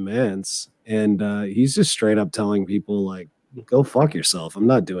substantive demands, and he's just straight up telling people like, go fuck yourself. I'm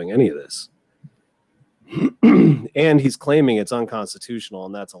not doing any of this. And he's claiming it's unconstitutional,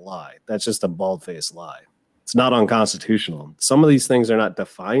 and that's a lie. That's just a bald-faced lie. It's not unconstitutional. Some of these things are not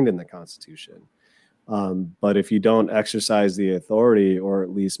defined in the Constitution. But if you don't exercise the authority or at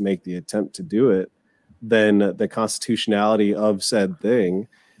least make the attempt to do it, then the constitutionality of said thing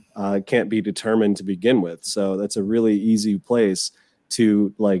can't be determined to begin with. So that's a really easy place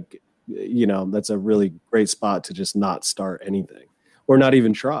to that's a really great spot to just not start anything or not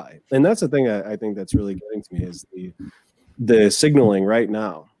even try. And that's the thing I think that's really getting to me is the signaling right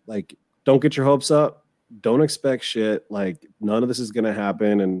now. Like, don't get your hopes up. Don't expect shit. Like, none of this is going to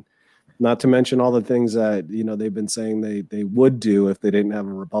happen. And not to mention all the things that, they've been saying they would do if they didn't have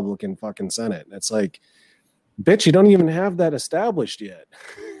a Republican fucking Senate. It's like, bitch, you don't even have that established yet.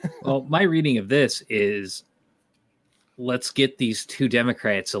 Well, my reading of this is, let's get these two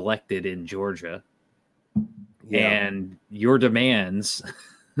Democrats elected in Georgia. Yeah. And your demands,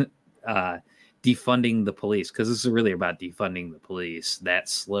 defunding the police, because this is really about defunding the police, that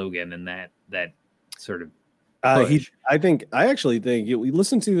slogan and that sort of I actually think we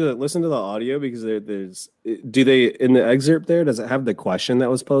listen to the audio, because there's in the excerpt there, does it have the question that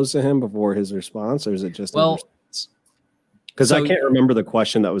was posed to him before his response, or is it just because I can't remember the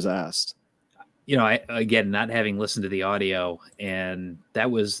question that was asked? again, not having listened to the audio, and that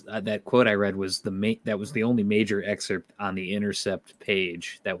was that quote I read was that was the only major excerpt on the Intercept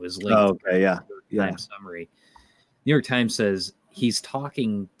page that was linked. Oh, okay, yeah, to the New York Times summary. New York Times says he's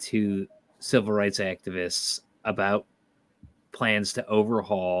talking to civil rights activists about plans to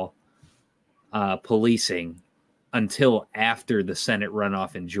overhaul policing until after the Senate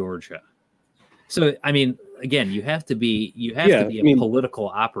runoff in Georgia. So, I mean, again, you have to be a political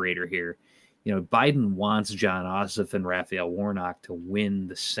operator here. Biden wants John Ossoff and Raphael Warnock to win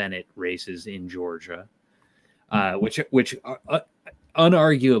the Senate races in Georgia, which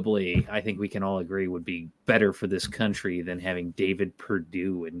unarguably, I think we can all agree would be better for this country than having David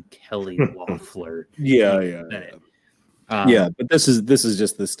Perdue and Kelly Loeffler. Yeah. But this is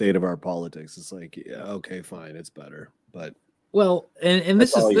just the state of our politics. It's like, yeah, okay, fine, it's better, but and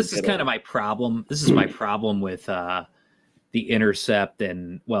this is kind of my problem. This is my problem with the Intercept,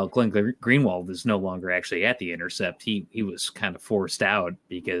 and Glenn Greenwald is no longer actually at the Intercept. He was kind of forced out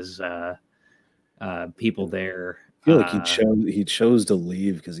because people there. I feel like he chose to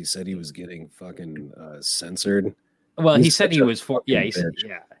leave because he said he was getting fucking censored. Well, he said he was for. Yeah, he said.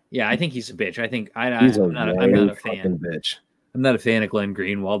 Yeah. I think he's a bitch. I think I'm not a fan. Bitch. I'm not a fan of Glenn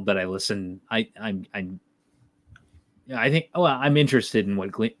Greenwald, but I listen. I'm interested in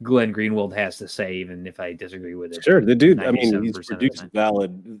what Glenn Greenwald has to say, even if I disagree with it. Sure, the dude. I mean, he's produced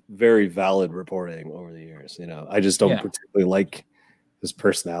very valid reporting over the years. I just don't particularly like his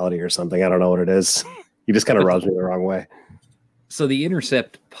personality or something. I don't know what it is. He just kind of rubs me the wrong way. So the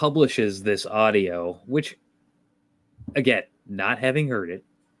Intercept publishes this audio, which, again, not having heard it,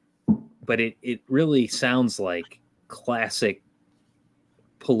 but it really sounds like classic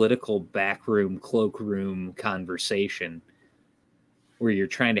political backroom, cloakroom conversation where you're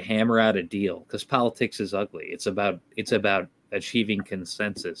trying to hammer out a deal, because politics is ugly. It's about achieving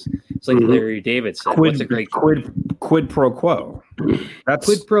consensus. It's like Larry David said. Quid pro quo. That's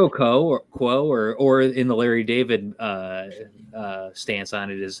quid pro quo, or in the Larry David stance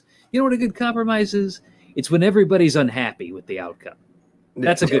on it is, what a good compromise is? It's when everybody's unhappy with the outcome.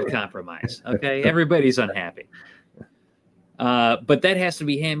 That's a good compromise. Okay, everybody's unhappy. But that has to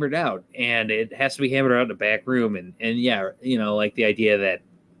be hammered out, and it has to be hammered out in a back room. And like the idea that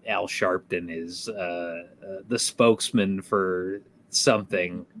Al Sharpton is the spokesman for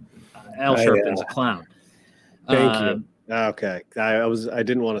something. Al Sharpton's a clown. Thank you. Okay, I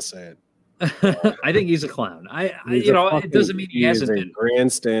didn't want to say it. I think he's a clown. It doesn't mean he hasn't been a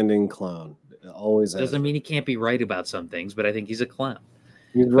grandstanding clown. Always doesn't mean he can't be right about some things, but I think he's a clown.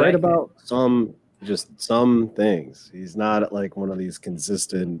 He's right about some things. He's not like one of these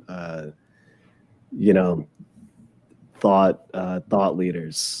consistent, thought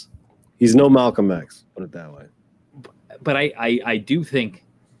leaders. He's no Malcolm X, put it that way. But I do think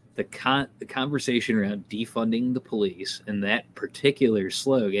the conversation around defunding the police and that particular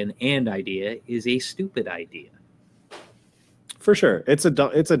slogan and idea is a stupid idea. For sure, it's a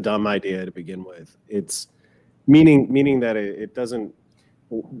dumb idea to begin with. It's meaning that it doesn't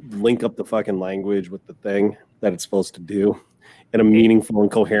link up the fucking language with the thing that it's supposed to do in a meaningful and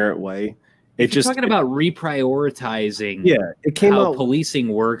coherent way. Talking about reprioritizing how policing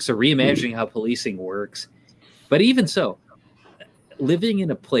works or reimagining how policing works. But even so, living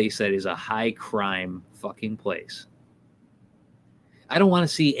in a place that is a high crime fucking place, I don't want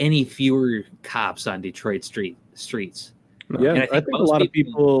to see any fewer cops on Detroit streets. Yeah, and I think a lot of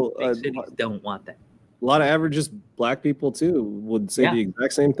people don't want that. A lot of average just black people too would say the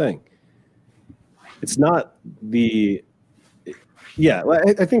exact same thing. It's not I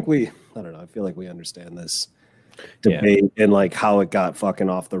think I don't know. I feel like we understand this debate and like how it got fucking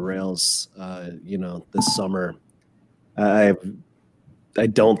off the rails, this summer. I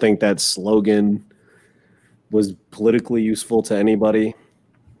don't think that slogan was politically useful to anybody.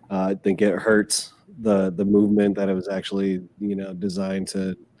 I think it hurts the movement that it was actually, designed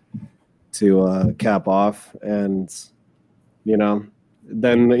to cap off. And,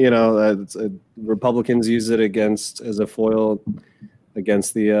 then, Republicans use it as a foil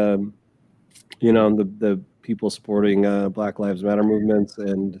against the people supporting Black Lives Matter movements,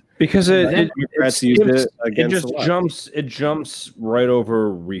 and because Democrats use it against it jumps right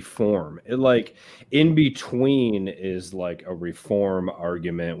over reform. It like in between is like a reform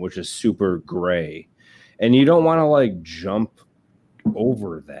argument, which is super gray, and you don't want to like jump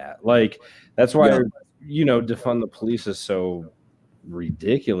over that. Like that's why defund the police is so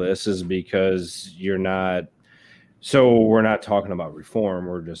ridiculous, is because you're not. So we're not talking about reform.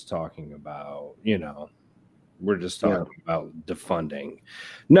 We're just talking about, about defunding.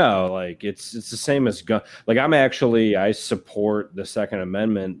 No, like it's the same as gun. Like I support the Second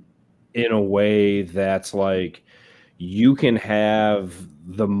Amendment in a way that's like you can have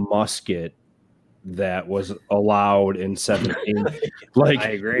the musket that was allowed in 17. Like, I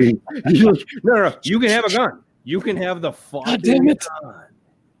agree. No. You can have a gun. You can have the fucking gun.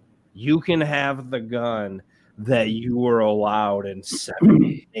 You can have the gun that you were allowed in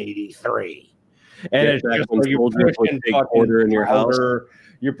 1783. And it's just like you're pushing powder in your house.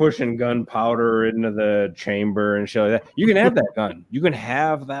 You're pushing gunpowder into the chamber and shit like that. You can have that gun. You can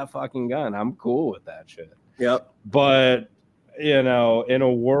have that fucking gun. I'm cool with that shit. Yep. But in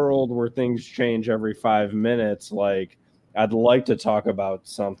a world where things change every 5 minutes, like I'd like to talk about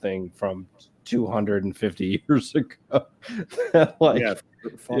something from 250 years ago.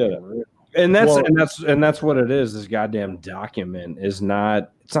 And that's what it is. This goddamn document is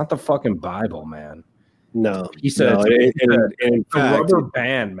not. It's not the fucking Bible, man. No, he said it's a rubber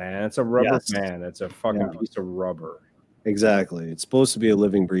band, man. It's a rubber Yes. band. It's a fucking piece of rubber. Exactly. It's supposed to be a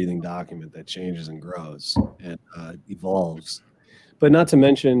living, breathing document that changes and grows and evolves. But not to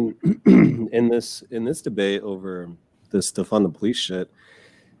mention, in this debate over this defund the police shit,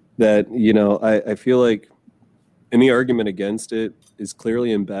 that I feel like any argument against it is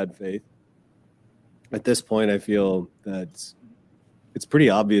clearly in bad faith. At this point, I feel that it's pretty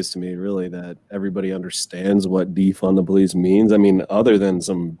obvious to me, really, that everybody understands what defund the police means. I mean, other than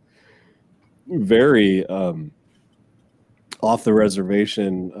some very off the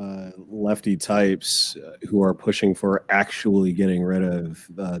reservation lefty types who are pushing for actually getting rid of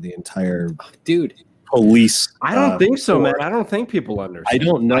the entire police. I don't think so, man. I don't think people understand. I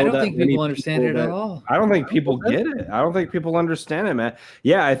don't know. I don't think people understand it at all. I don't think people get it. I don't think people understand it, man.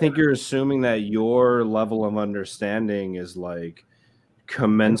 Yeah, I think you're assuming that your level of understanding is like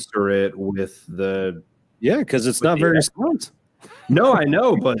commensurate with the. Yeah, because it's not very smart. No, I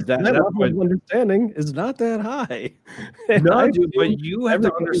know, but that level of understanding is not that high. No, dude, but you have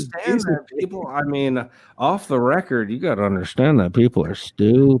to understand that people. I mean, off the record, you got to understand that people are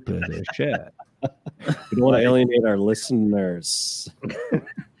stupid as shit. We don't want to alienate our listeners.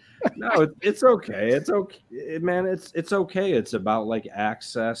 No, it's okay. It's okay, man. It's okay. It's about like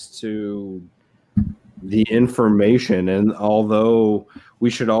access to the information, and although we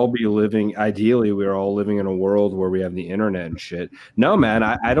should all be living, ideally, we're all living in a world where we have the internet and shit. No, man,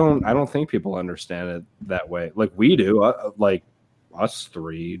 I don't think people understand it that way. Like we do, like us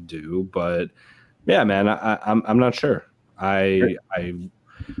three do, but yeah, man, I'm not sure. I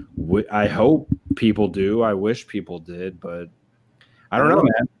hope people do. I wish people did, but I don't know,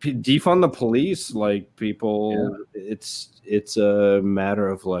 man. Defund the police, like people. Yeah. It's a matter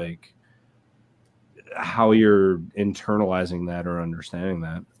of like how you're internalizing that or understanding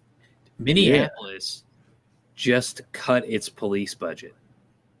that. Minneapolis just cut its police budget.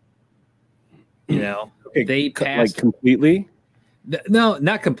 They passed like completely. No,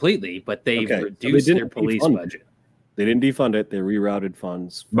 not completely, but they reduced their police budget. They didn't defund it. They rerouted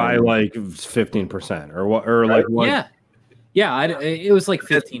funds by like 15% or what? Or like what? Yeah. It was like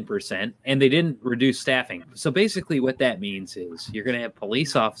 15%, and they didn't reduce staffing. So basically, what that means is you're going to have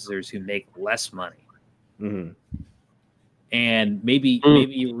police officers who make less money. Mm-hmm. And maybe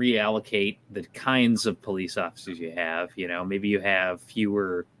you reallocate the kinds of police officers you have. Maybe you have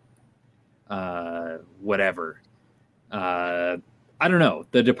fewer, whatever. I don't know.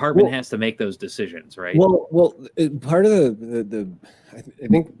 The department has to make those decisions, right? Well, part of the I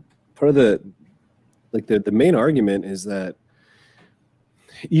think part of the main argument is that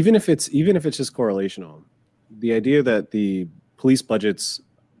even if it's just correlational, the idea that the police budgets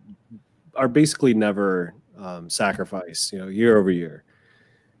are basically never sacrificed, year over year,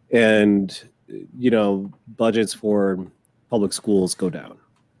 and budgets for public schools go down.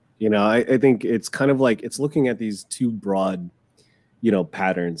 I think it's kind of like it's looking at these two broad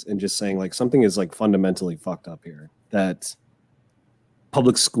patterns and just saying like something is like fundamentally fucked up here, that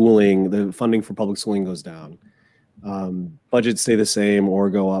public schooling, the funding for public schooling goes down, budgets stay the same or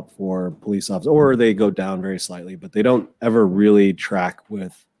go up for police officers, or they go down very slightly, but they don't ever really track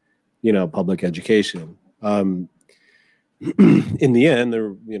with public education. In the end,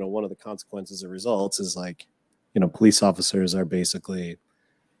 one of the consequences or results is like police officers are basically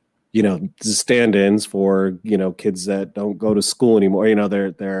stand-ins for kids that don't go to school anymore.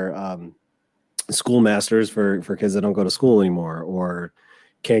 They're schoolmasters for kids that don't go to school anymore, or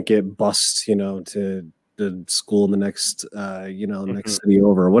can't get bused to the school in the next next city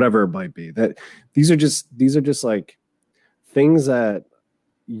over, or whatever it might be. That these are just like things that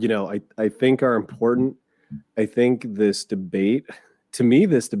I think are important. I think this debate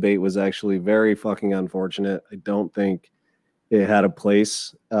was actually very fucking unfortunate. I don't think it had a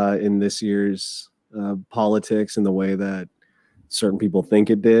place in this year's politics in the way that certain people think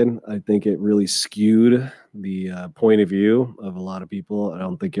it did. I think it really skewed the point of view of a lot of people. I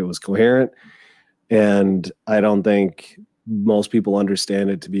don't think it was coherent, and I don't think most people understand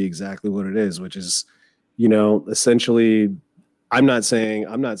it to be exactly what it is, which is, essentially, I'm not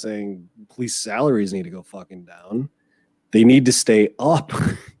saying police salaries need to go fucking down. They need to stay up.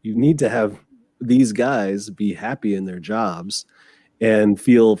 You need to have these guys be happy in their jobs and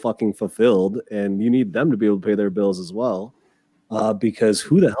feel fucking fulfilled, and you need them to be able to pay their bills as well. Because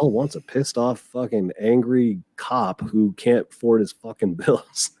who the hell wants a pissed off fucking angry cop who can't afford his fucking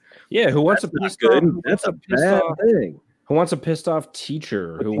bills? Yeah, who wants a pissed off? That's a bad thing. Who wants a pissed off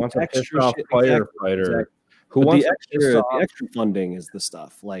teacher? Who wants a pissed extra off shit- firefighter? exactly. Who But wants the a pissed extra, off? the extra funding is the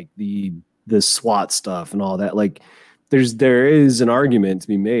stuff like the SWAT stuff and all that. Like, there is an argument to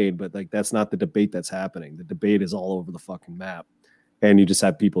be made, but like that's not the debate that's happening. The debate is all over the fucking map, and you just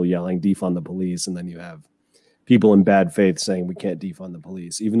have people yelling defund the police, and then you have people in bad faith saying we can't defund the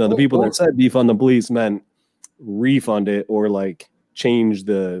police, even though the people that said defund the police meant refund it or like change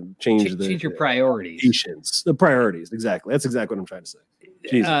your priorities. The priorities, exactly. That's exactly what I'm trying to say.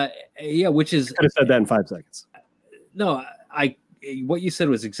 Yeah, which is Could have said that in 5 seconds. no, what you said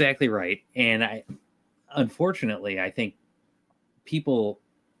was exactly right, and unfortunately, I think people,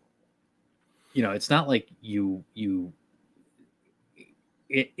 it's not like it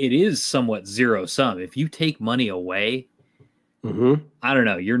is somewhat zero sum. If you take money away, I don't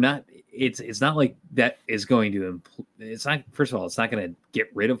know, you're not. It's not like that is going to. It's not. First of all, it's not going to get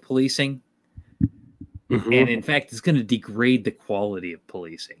rid of policing. And in fact, it's going to degrade the quality of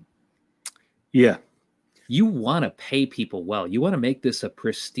policing. Yeah. You want to pay people well. You want to make this a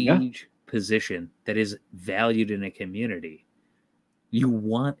prestige position that is valued in a community. You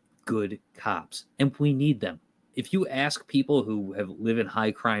want good cops, and we need them. If you ask people who live in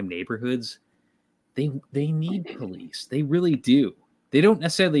high crime neighborhoods, they need police. They really do. They don't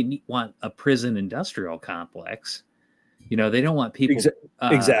necessarily want a prison industrial complex. They don't want people.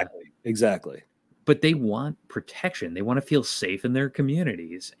 Exactly. But they want protection. They want to feel safe in their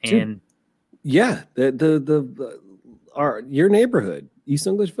communities. And yeah, your neighborhood, East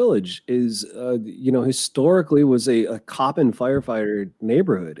English Village, is historically was a cop and firefighter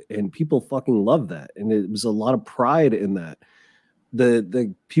neighborhood, and people fucking love that, and it was a lot of pride in that.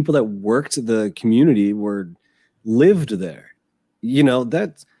 The people that worked the community lived there.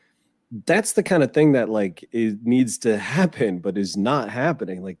 That's the kind of thing that like it needs to happen, but is not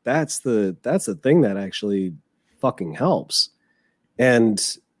happening. Like that's the thing that actually fucking helps. And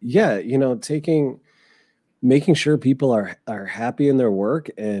yeah, making sure people are happy in their work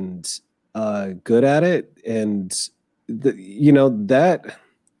and good at it, and that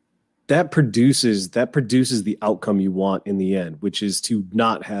produces the outcome you want in the end, which is to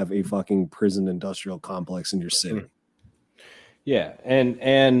not have a fucking prison industrial complex in your city. Yeah,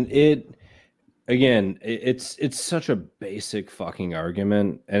 and it again, it's such a basic fucking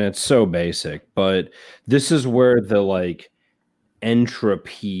argument, and it's so basic, but this is where the like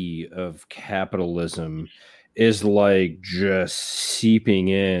entropy of capitalism is like just seeping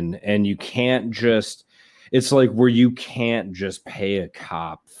in, and you can't just it's like where you can't just pay a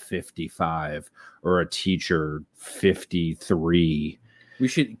cop 55 or a teacher 53. We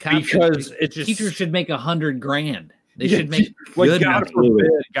should because teachers should make $100,000. They should make like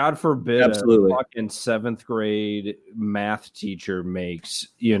God forbid absolutely. A fucking 7th grade math teacher makes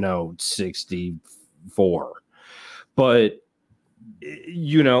 64. But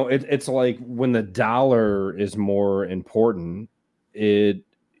it's like when the dollar is more important,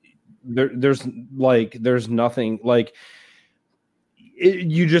 there's nothing like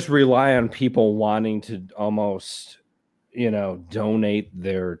you just rely on people wanting to almost donate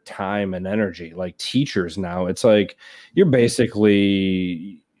their time and energy. Like teachers now, it's like you're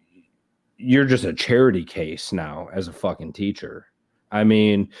just a charity case now as a fucking teacher. I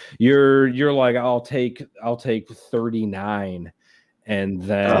mean, you're like, I'll take 39, and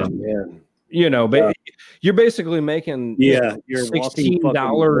then but you're basically making you're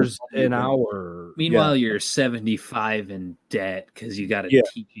 $16 an hour. Meanwhile, you're 75 in debt because you got a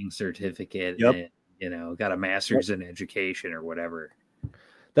teaching certificate. Yep. And, got a master's in education or whatever.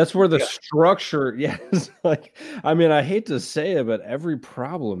 That's where the structure, like, I mean, I hate to say it, but every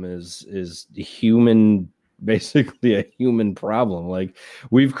problem is human, basically a human problem. Like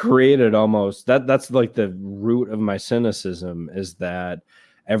we've created almost that's like the root of my cynicism is that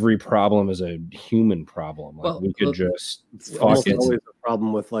every problem is a human problem. Like we could just always a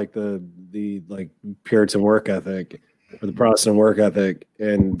problem with like the like Puritan work ethic or the Protestant work ethic.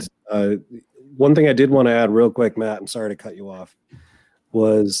 And one thing I did want to add real quick, Matt, I'm sorry to cut you off,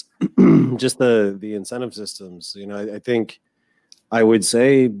 was just the incentive systems. I think I would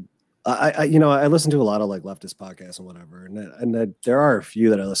say, I listen to a lot of like leftist podcasts and whatever, and there are a few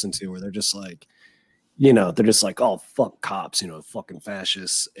that I listen to where they're just like, oh, fuck cops, fucking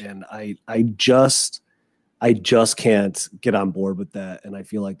fascists, and I just can't get on board with that, and I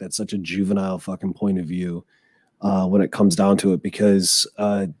feel like that's such a juvenile fucking point of view when it comes down to it, because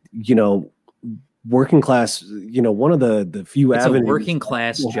working class, one of the few it's avenues a working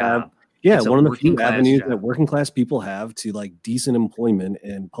class job. It's one of the few avenues that working class people have to like decent employment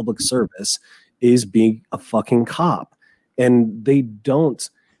and public service is being a fucking cop. And they don't,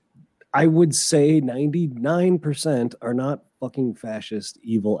 I would say 99% are not fucking fascist,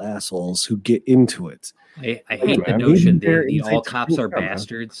 evil assholes who get into it. I hate the notion that all cops are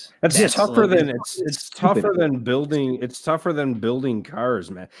bastards. That's tougher than it's tougher than building. It's tougher than building cars,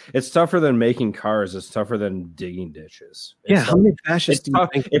 man. It's tougher than making cars. It's tougher than digging ditches. How many fascists do you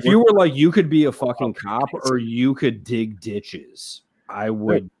think? If you were like, you could be a fucking cop or you could dig ditches,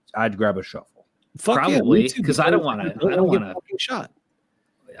 I'd grab a shovel. Probably, because I don't want to. I don't want to get shot.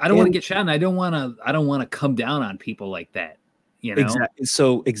 I don't want to get shot, and I don't want to come down on people like that.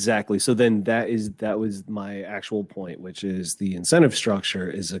 Exactly. So then that was my actual point, which is the incentive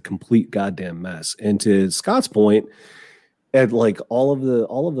structure is a complete goddamn mess. And to Scott's point, and like all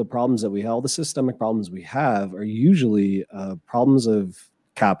of the problems that we have, all the systemic problems we have are usually problems of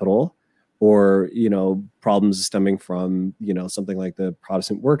capital, or problems stemming from something like the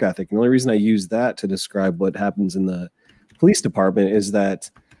Protestant work ethic. And the only reason I use that to describe what happens in the police department is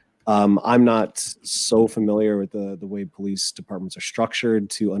that I'm not so familiar with the way police departments are structured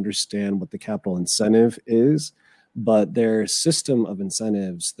to understand what the capital incentive is, but their system of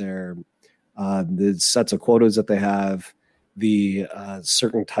incentives, the sets of quotas that they have, the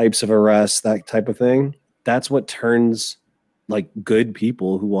certain types of arrests, that type of thing, that's what turns like good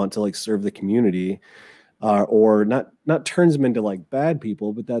people who want to like serve the community, or not turns them into like bad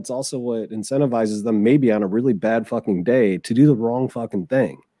people, but that's also what incentivizes them maybe on a really bad fucking day to do the wrong fucking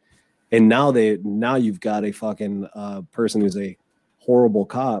thing. And now you've got a fucking person who's a horrible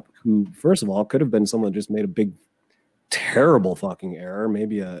cop who, first of all, could have been someone that just made a big, terrible fucking error.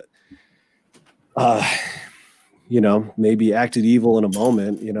 Maybe maybe acted evil in a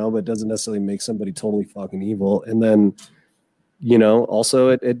moment, but doesn't necessarily make somebody totally fucking evil. And then, also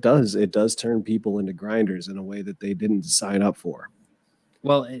it does turn people into grinders in a way that they didn't sign up for.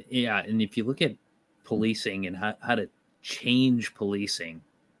 Well, yeah. And if you look at policing and how to change policing,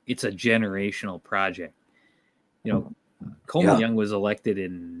 it's a generational project. Coleman Young was elected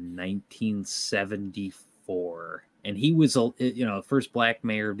in 1974, and he was, first black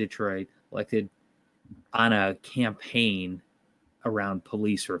mayor of Detroit, elected on a campaign around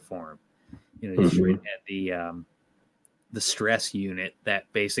police reform. Detroit had the stress unit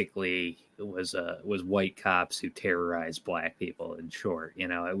that basically was white cops who terrorized black people. In short,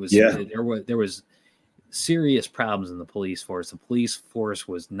 there was serious problems in the police force. The police force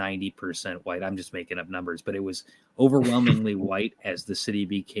was 90% white. I'm just making up numbers, but it was overwhelmingly white as the city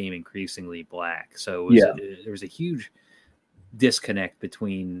became increasingly black. So there was a huge disconnect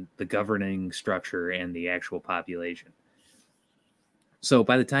between the governing structure and the actual population. So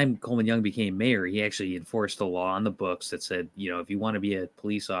by the time Coleman Young became mayor, he actually enforced a law on the books that said, if you want to be a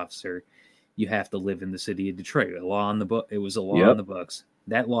police officer, you have to live in the city of Detroit. A law on the book. It was a law on the books.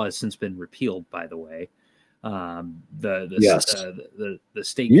 That law has since been repealed, by the way. The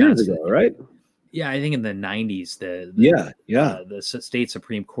state years ago, right? Yeah, I think in the 90s, the state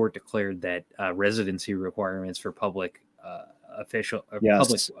Supreme Court declared that residency requirements for public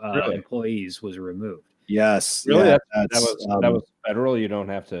employees was removed. Yes, really. That was federal. You don't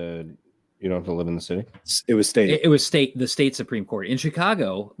have to live in the city. It was state. It was state. The state Supreme Court in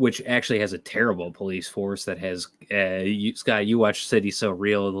Chicago, which actually has a terrible police force that has. Scott, you watch City So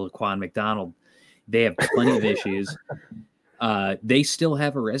Real, Laquan McDonald. They have plenty of issues. They still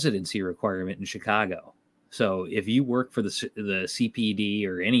have a residency requirement in Chicago. So if you work for the CPD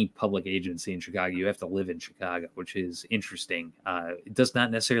or any public agency in Chicago, you have to live in Chicago, which is interesting. It does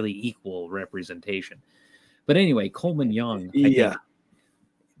not necessarily equal representation. But anyway, Coleman Young, I think,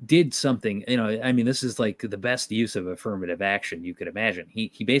 did something. This is like the best use of affirmative action you could imagine.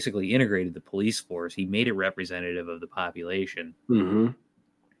 He basically integrated the police force. He made it representative of the population. Mm-hmm.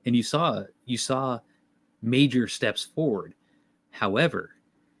 And you saw major steps forward. However,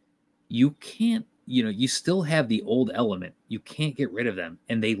 you can't, you still have the old element. You can't get rid of them.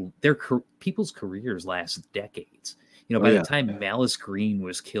 And people's careers last decades. By the time Malice Green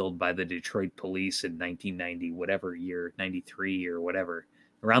was killed by the Detroit police in 1990, whatever year, 93 or whatever,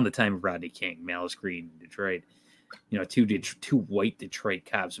 around the time of Rodney King, Malice Green in Detroit, two white Detroit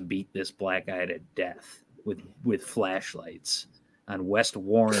cops beat this black guy to death with flashlights. on West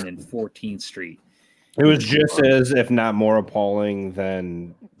Warren and 14th Street. It was just as, if not more appalling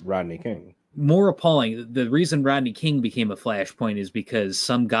than Rodney King. More appalling. The reason Rodney King became a flashpoint is because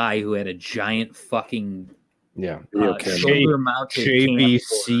some guy who had a giant fucking shoulder-mounted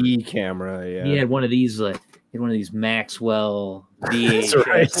JVC camera. Yeah, he had one of these Maxwell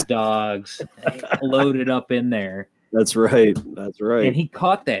VHS dogs loaded up in there. That's right. And he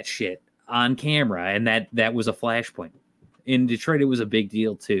caught that shit on camera, and that was a flashpoint. In Detroit, it was a big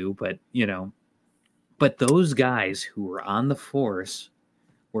deal too. But but those guys who were on the force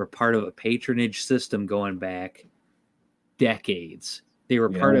were part of a patronage system going back decades. They were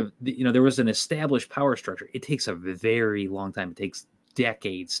part of, there was an established power structure. It takes a very long time. It takes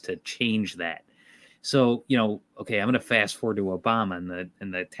decades to change that. So, okay, I'm going to fast forward to Obama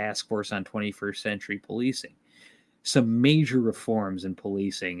and the task force on 21st century policing. Some major reforms in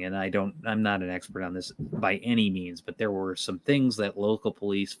policing, and I'm not an expert on this by any means, but there were some things that local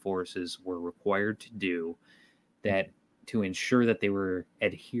police forces were required to do to ensure that they were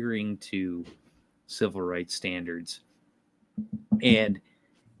adhering to civil rights standards. And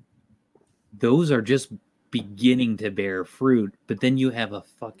those are just beginning to bear fruit. But then you have a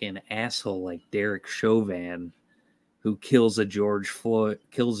fucking asshole like Derek Chauvin who kills George Floyd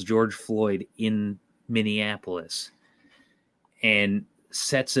in Minneapolis and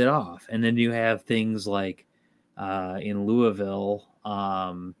sets it off. And then you have things like in Louisville,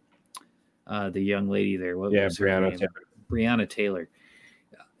 the young lady there, what was her name? Breonna Taylor,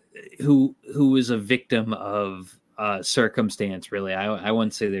 who was a victim of circumstance, really. I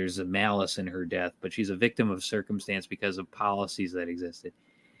wouldn't say there's a malice in her death, but she's a victim of circumstance because of policies that existed.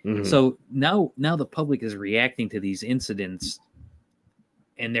 Mm-hmm. So now the public is reacting to these incidents,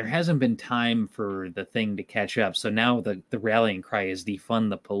 and there hasn't been time for the thing to catch up. So now the rallying cry is defund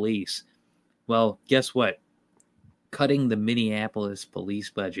the police. Well, guess what? Cutting the Minneapolis police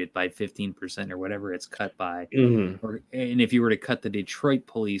budget by 15% or whatever it's cut by, and if you were to cut the Detroit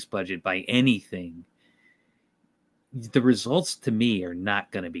police budget by anything, the results to me are not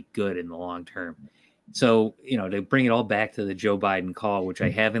going to be good in the long term. So, to bring it all back to the Joe Biden call, which I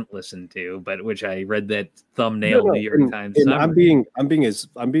haven't listened to, but which I read that thumbnail New York Times. And I'm being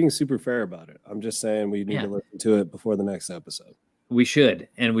super fair about it. I'm just saying we need to listen to it before the next episode. We should,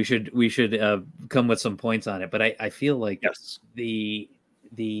 and we should come with some points on it. But I feel like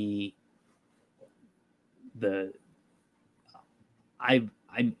I'm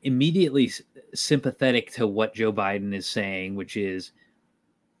immediately sympathetic to what Joe Biden is saying, which is,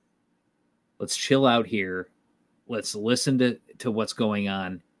 let's chill out here. Let's listen to what's going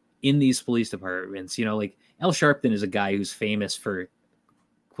on in these police departments. Like Al Sharpton is a guy who's famous for,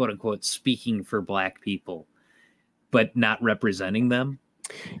 quote unquote, speaking for Black people, but not representing them.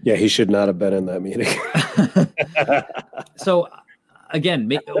 Yeah, he should not have been in that meeting. So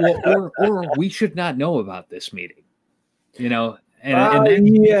again, or we should not know about this meeting, Yeah.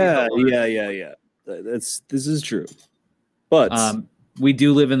 This is true, but we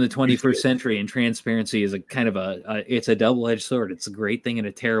do live in the 21st century, and transparency is a kind of it's a double-edged sword. It's a great thing and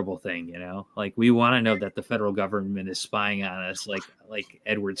a terrible thing, Like, we want to know that the federal government is spying on us, like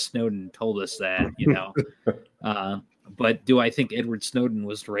Edward Snowden told us that, But do I think Edward Snowden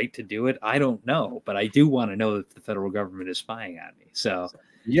was right to do it? I don't know, but I do want to know that the federal government is spying on me. So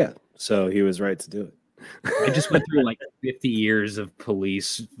so he was right to do it. I just went through 50 years of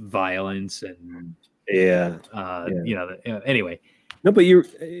police violence and anyway. No, but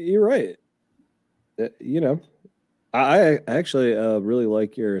you're right. I actually really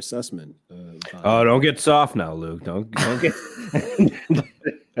like your assessment. Don't get soft now, Luke. Don't get.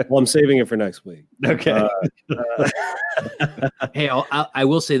 Well, I'm saving it for next week. Okay. Hey, I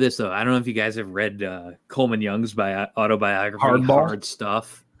will say this though. I don't know if you guys have read Coleman Young's autobiography, Hard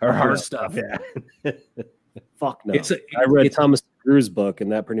Stuff. Hard Stuff. Yeah. Fuck no. I read Thomas Segur's book,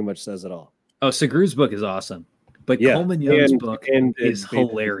 and that pretty much says it all. Oh, Segur's book is awesome, but Coleman Young's book is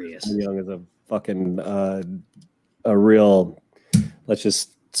hilarious. Coleman Young is a fucking a real, let's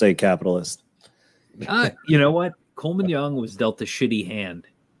just say, capitalist. You know what? Coleman Young was dealt a shitty hand,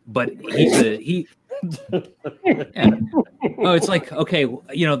 but he. Yeah. Oh, it's like, okay, So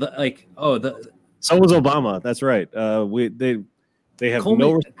was Obama. That's right. They have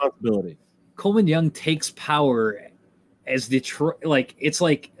no responsibility. Coleman Young takes power as Detroit. It's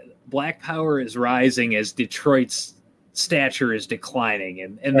like Black power is rising as Detroit's stature is declining,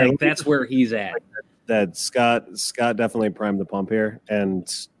 and that's where he's at. That Scott definitely primed the pump here, and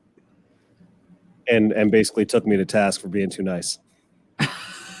basically took me to task for being too nice.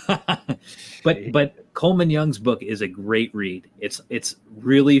 But Coleman Young's book is a great read. It's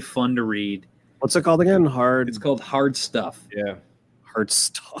really fun to read. What's it called again? It's called Hard Stuff. Yeah. Hard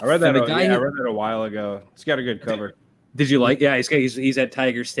Stuff. I read that. And the guy I read that a while ago. It's got a good cover. Did you like? Yeah, he's at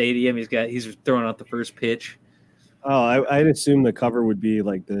Tiger Stadium. He's throwing out the first pitch. Oh, I'd assume the cover would be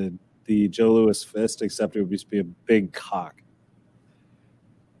like the Joe Louis fist, except it would just be a big cock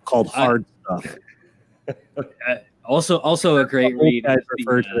called Hard Stuff. Also a great read. Guys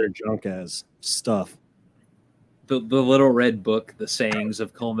refer to their junk as stuff. The Little Red Book, The Sayings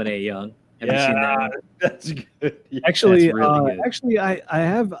of Coleman A. Young. Have you seen that one? That's good. Yeah. Actually, That's really good. actually, I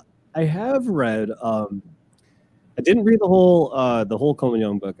have read. I didn't read the whole Coleman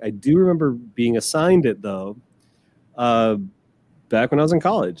Young book. I do remember being assigned it though, back when I was in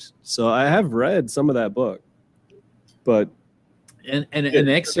college. So I have read some of that book, but and an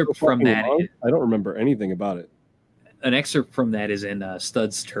excerpt from that. I don't remember anything about it. An excerpt from that is in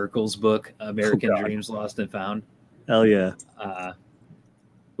Studs Terkel's book, American Dreams Lost and Found. Hell yeah.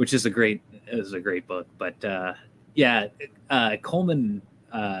 Which is a great book. But Coleman,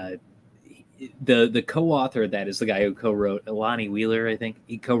 the co-author of that is the guy who co-wrote Lonnie Wheeler, I think.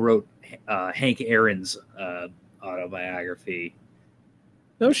 He co-wrote Hank Aaron's autobiography.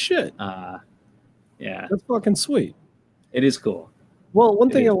 No shit. Yeah. That's fucking sweet. It is cool. Well,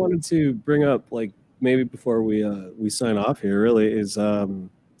 one thing I wanted to bring up, like maybe before we sign off here, really is,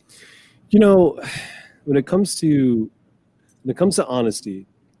 when it comes to honesty,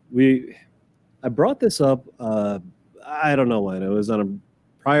 I brought this up. I don't know when it was on a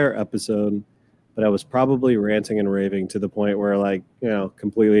prior episode, but I was probably ranting and raving to the point where, like,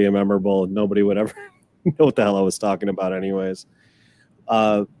 completely immemorable. Nobody would ever know what the hell I was talking about, anyways.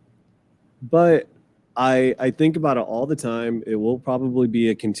 But I think about it all the time. It will probably be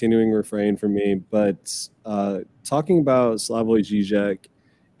a continuing refrain for me. But talking about Slavoj Žižek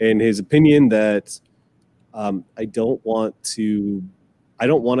and his opinion that I don't want to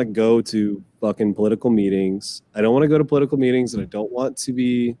go to fucking political meetings. I don't want to go to political meetings, and I don't want to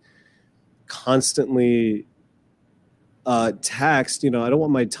be constantly taxed. I don't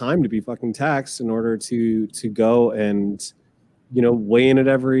want my time to be fucking taxed in order to go and weigh in at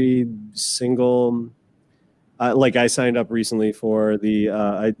every single. Like I signed up recently for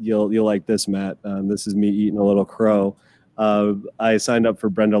the you'll like this, Matt. This is me eating a little crow. I signed up for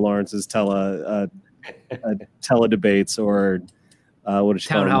Brenda Lawrence's tele debates, or what is she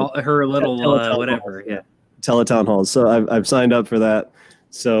town hall? Her little whatever, yeah. Teletown halls. So I've signed up for that.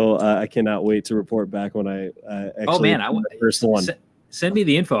 So I cannot wait to report back when I actually. Oh man, first one. Send me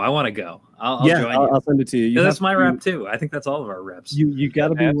the info. I want to go. I'll join you. I'll send it to you. That's my rep too. I think that's all of our reps. You got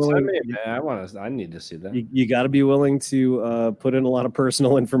to be willing. I need to see that. You got to be willing to put in a lot of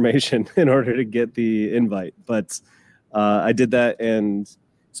personal information in order to get the invite. But I did that, and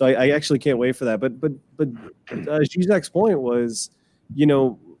so I actually can't wait for that. But Zizek's point was,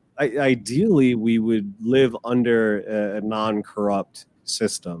 ideally we would live under a non-corrupt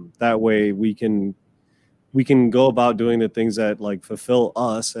system. That way we can go about doing the things that like fulfill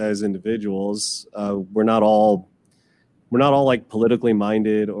us as individuals. We're not all like politically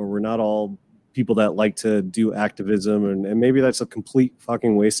minded, or we're not all people that like to do activism, and maybe that's a complete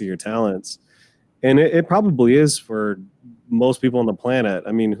fucking waste of your talents. And it probably is for most people on the planet.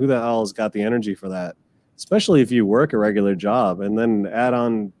 I mean, who the hell has got the energy for that? Especially if you work a regular job and then add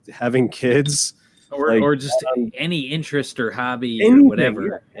on having kids. Or just any interest or hobby or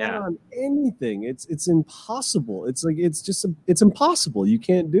whatever. Yeah. Anything. It's impossible. It's like it's impossible. You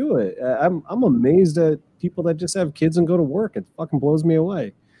can't do it. I'm amazed at people that just have kids and go to work. It fucking blows me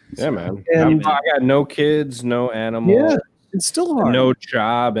away. Yeah, man. I got no kids, no animals. Yeah, it's still hard. No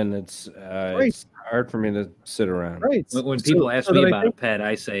job, and it's hard for me to sit around. Right. When people ask me about a pet,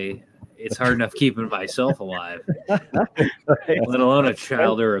 I say it's hard enough keeping myself alive, let alone a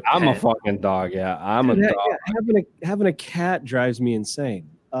child or a pet. I'm a fucking dog. Yeah, I'm a dog. Having a cat drives me insane.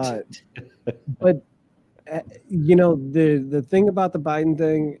 But the thing about the Biden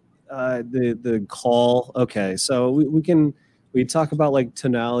thing, the call. Okay, so we talk about like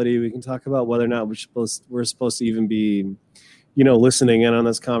tonality. We can talk about whether or not we're supposed to even be, listening in on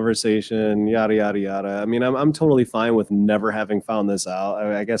this conversation. Yada yada yada. I mean, I'm totally fine with never having found this out.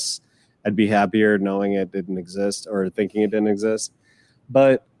 I guess I'd be happier knowing it didn't exist or thinking it didn't exist.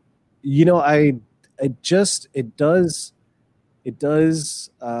 But it does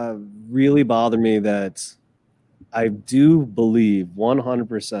really bother me that I do believe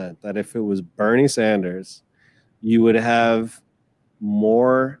 100% that if it was Bernie Sanders, you would have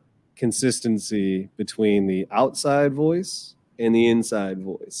more consistency between the outside voice and the inside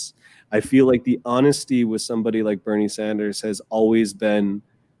voice. I feel like the honesty with somebody like Bernie Sanders has always been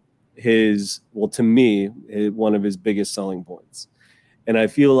to me, one of his biggest selling points. And I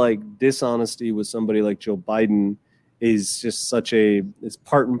feel like dishonesty with somebody like Joe Biden is just it's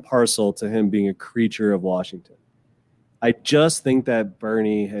part and parcel to him being a creature of Washington. I just think that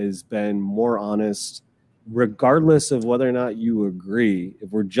Bernie has been more honest, regardless of whether or not you agree. If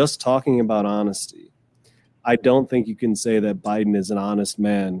we're just talking about honesty, I don't think you can say that Biden is an honest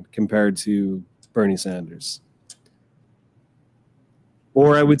man compared to Bernie Sanders.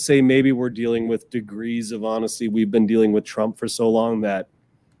 Or I would say maybe we're dealing with degrees of honesty. We've been dealing with Trump for so long that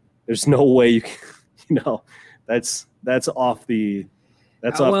there's no way you can, that's off the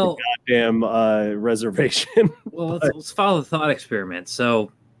goddamn reservation. Well, let's follow the thought experiment.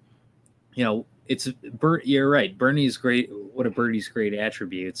 So, you're right. Bernie's great. One of Bernie's great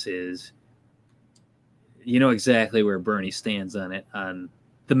attributes is, exactly where Bernie stands on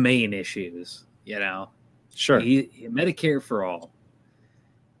the main issues. Sure. Medicare for all.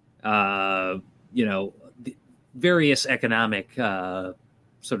 The various economic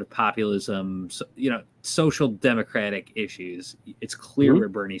sort of populism, social democratic issues. It's clear where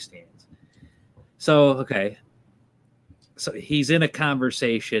Bernie stands. So, okay. So he's in a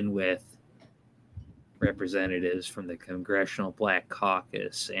conversation with representatives from the Congressional Black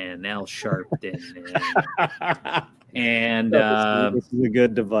Caucus and Al Sharpton. And this is a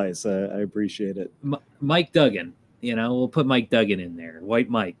good device. I appreciate it. Mike Duggan. We'll put Mike Duggan in there. White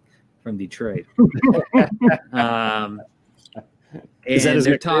Mike from Detroit. Is that his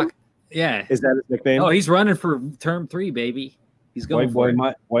nickname? Yeah. Is that his nickname? Oh, he's running for term 3, baby. He's going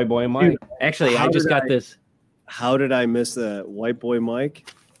White boy Mike. Actually, I just got this. How did I miss that? White boy Mike?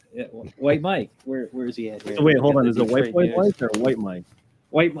 Yeah, White Mike. Where is he at? Here? So wait, hold on. Is it White boy Mike or White Mike?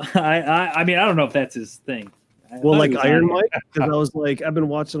 White. I mean, I don't know if that's his thing. Well, like Iron Mike, because I was like, I've been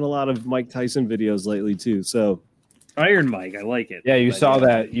watching a lot of Mike Tyson videos lately too. So Iron Mike, I like it. Yeah, you saw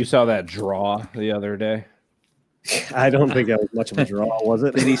that draw the other day. I don't think that was much of a draw, was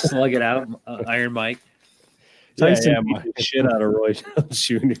it? Did he slug it out, Iron Mike? Tyson beat the shit out of Roy Jones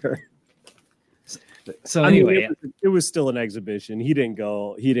Jr. So anyway, it was still an exhibition. He didn't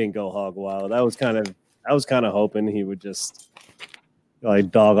go hog wild. I was kind of hoping he would just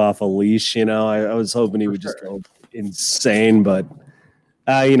like dog off a leash. I was hoping he would just go insane, but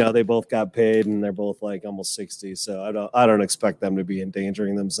they both got paid and they're both like almost 60, so I don't expect them to be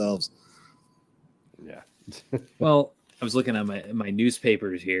endangering themselves. Yeah. Well, I was looking at my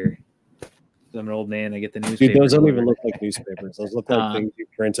newspapers here. I'm an old man. I get the newspapers. Dude, those don't even look like newspapers. Those look like things you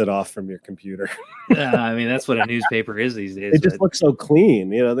printed off from your computer. I mean, that's what a newspaper is these days. They just look so clean.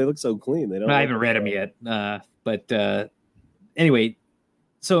 They look so clean. They don't. I haven't read them yet. But anyway,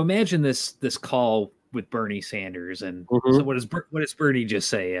 so imagine this call with Bernie Sanders, and so what does Bernie just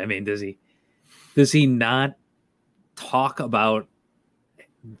say? I mean, does he not talk about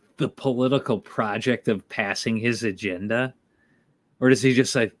the political project of passing his agenda, or does he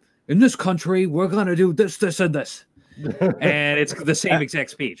just say, in this country, we're going to do this, this, and this. And it's the same exact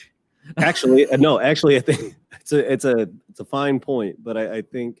speech. Actually, I think it's a fine point, but I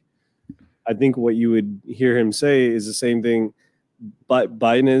think what you would hear him say is the same thing. But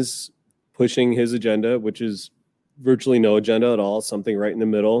Biden is pushing his agenda, which is virtually no agenda at all, something right in the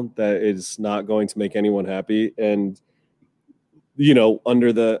middle that is not going to make anyone happy. And,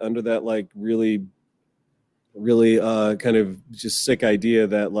 under that, like, really kind of just sick idea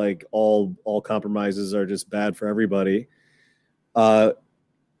that like all compromises are just bad for everybody. And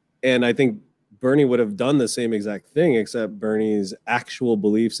I think Bernie would have done the same exact thing, except Bernie's actual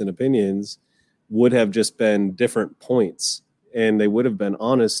beliefs and opinions would have just been different points, and they would have been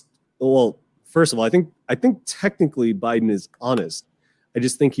honest. Well, first of all, I think technically Biden is honest. I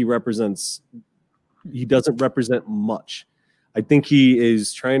just think he doesn't represent much. I think he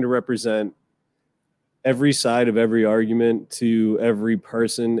is trying to represent every side of every argument to every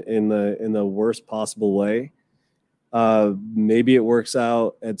person in the worst possible way. Maybe it works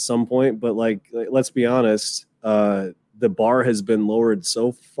out at some point, but like let's be honest, the bar has been lowered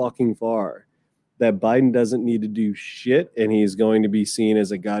so fucking far that Biden doesn't need to do shit, and he's going to be seen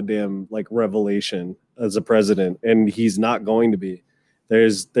as a goddamn like revelation as a president, and he's not going to be.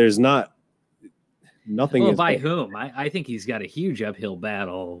 There's nothing. Well, by whom? I think he's got a huge uphill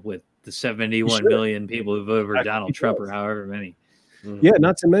battle with the 71 million people who voted for Donald Trump, or however many. Yeah,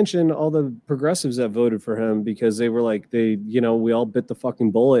 not to mention all the progressives that voted for him, because they were like, we all bit the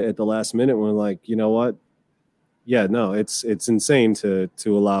fucking bullet at the last minute. We're like, you know what? Yeah, no, it's insane to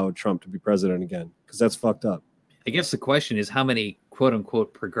allow Trump to be president again, because that's fucked up. I guess the question is how many quote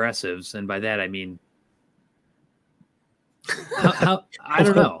unquote progressives, and by that I mean, how I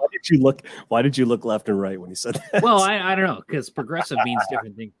don't know. Why did you look left and right when you said that? Well, I don't know, because progressive means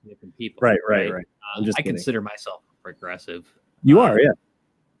different things to different people. Right. I consider myself progressive. You are, yeah.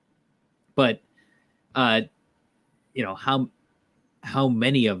 But how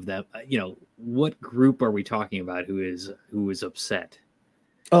many of them, what group are we talking about who is upset?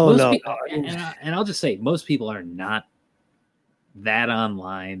 Oh, no. And I'll just say, most people are not that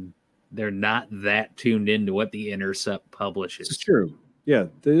online. They're not that tuned into what The Intercept publishes. It's true. Yeah,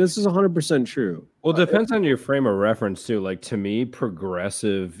 this is 100% true. Well, it depends on your frame of reference too. Like, to me,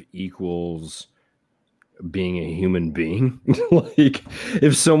 progressive equals being a human being. Like,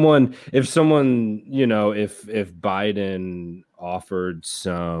 if someone, if Biden offered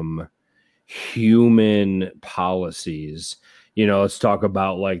some human policies, let's talk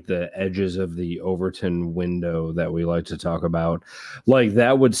about like the edges of the Overton window that we like to talk about, like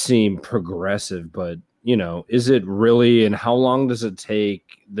that would seem progressive, but is it really? And how long does it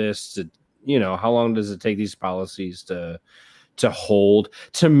take this to, how long does it take these policies to hold?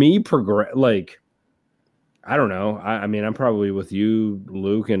 To me, like, I don't know. I mean, I'm probably with you,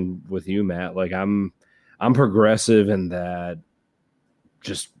 Luke, and with you, Matt. Like, I'm progressive in that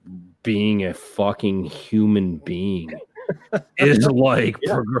just being a fucking human being is like,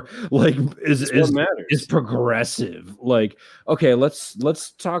 is progressive. Like, okay,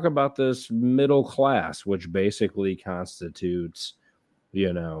 let's talk about this middle class, which basically constitutes,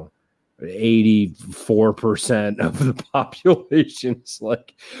 84% of the population's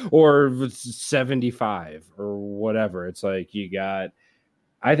like, or 75 or whatever. It's like, you got,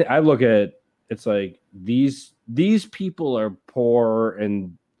 I look at, it's like these people are poor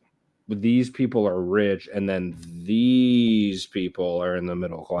and these people are rich, and then these people are in the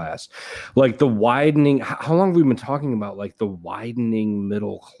middle class. Like the widening, how long have we been talking about like the widening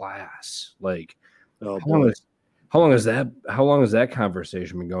middle class? Like, how long has that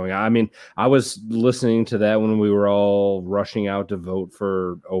conversation been going on? I mean, I was listening to that when we were all rushing out to vote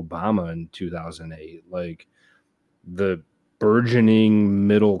for Obama in 2008. Like, the burgeoning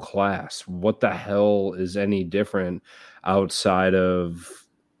middle class. What the hell is any different outside of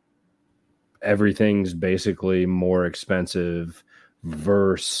everything's basically more expensive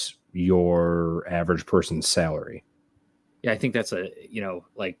versus your average person's salary? Yeah, I think that's like,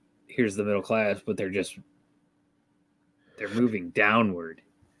 here's the middle class, but they're moving downward.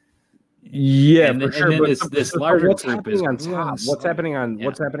 Yeah, for sure. But this larger group is on top. What's happening on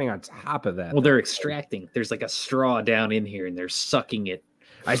top of that? Well, they're extracting. There's like a straw down in here, and they're sucking it.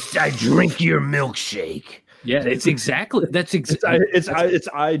 I drink your milkshake. Yeah, it's exactly. That's I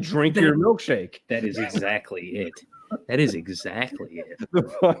drink your milkshake. That is exactly it. That is exactly it.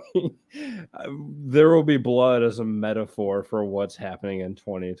 There will be blood as a metaphor for what's happening in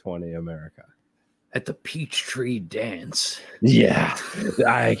 2020 America. At the Peachtree Dance. Yeah,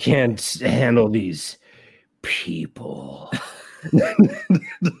 I can't handle these people.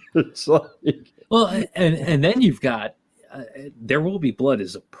 It's like, well, and then you've got There Will Be Blood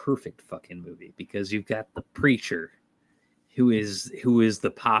is a perfect fucking movie because you've got the preacher who is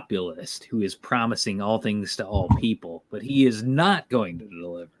the populist, who is promising all things to all people, but he is not going to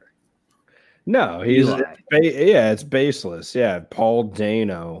deliver. No, it's baseless. Yeah, Paul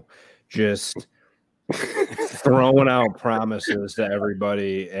Dano just throwing out promises to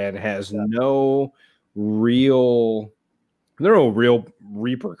everybody and has no real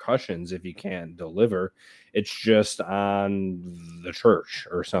repercussions if you can't deliver. It's just on the church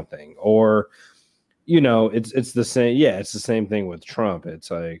or something, or it's the same. Yeah, it's the same thing with Trump.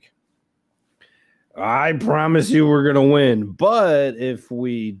 It's like, I promise you we're gonna win, but if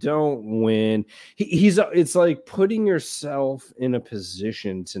we don't win, it's like putting yourself in a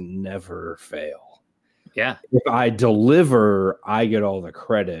position to never fail. Yeah. If I deliver, I get all the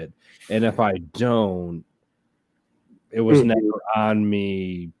credit. And if I don't, it was never on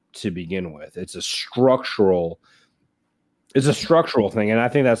me to begin with. It's a structural thing. And I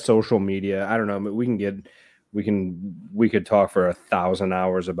think that's social media. I don't know. We could talk for 1,000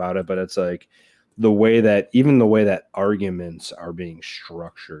 hours about it, but it's like the way that arguments are being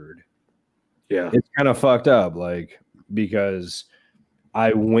structured. Yeah. It's kind of fucked up. Like, because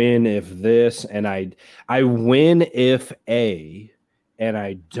I win if this, and I win if A, and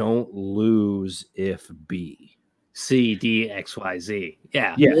I don't lose if B. C, D, X, Y, Z.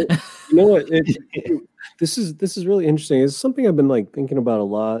 Yeah. Yeah. You know what? This is really interesting. It's something I've been like thinking about a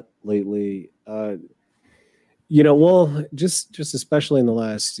lot lately. Just especially in the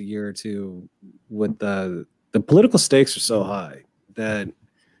last year or two, with the political stakes are so high that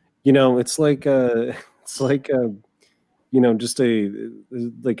it's like just a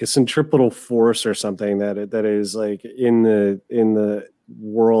centripetal force or something that is like in the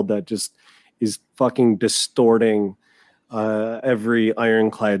world that just is fucking distorting every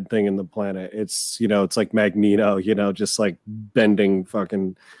ironclad thing in the planet. It's it's like Magneto, just like bending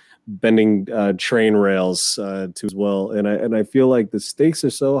fucking bending train rails to as well. And I feel like the stakes are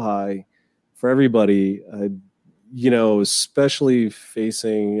so high for everybody, especially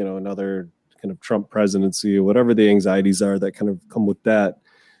facing, another kind of Trump presidency or whatever the anxieties are that kind of come with that.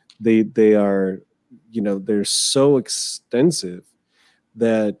 They are, they're so extensive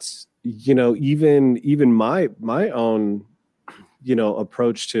that, even my own,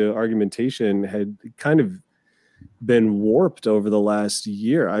 approach to argumentation had kind of been warped over the last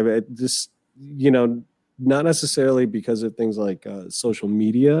year. I just, not necessarily because of things like social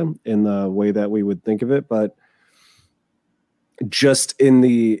media in the way that we would think of it, but just in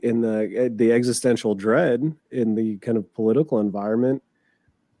the existential dread in the kind of political environment.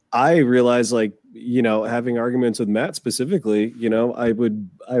 I realized, like, having arguments with Matt specifically, I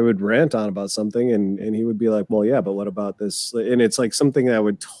would rant on about something and he would be like, well, yeah, but what about this? And it's like something that I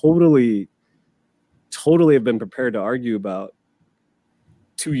would totally have been prepared to argue about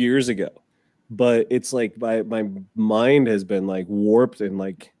 2 years ago. But it's like my mind has been like warped and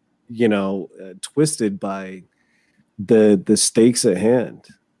like, twisted by the stakes at hand.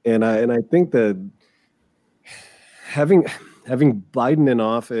 And I think that having Biden in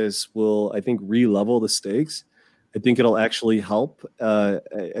office will, I think, re-level the stakes. I think it'll actually help.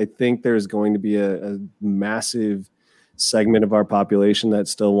 I think there's going to be a massive segment of our population that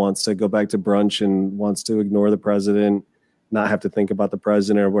still wants to go back to brunch and wants to ignore the president, not have to think about the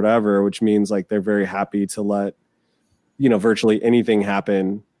president or whatever, which means like they're very happy to let, virtually anything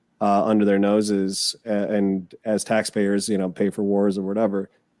happen under their noses. And as taxpayers, pay for wars or whatever,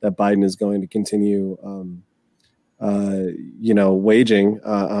 that Biden is going to continue, waging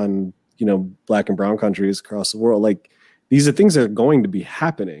on, Black and brown countries across the world. Like, these are things that are going to be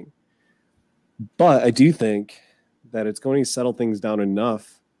happening. But I do think that it's going to settle things down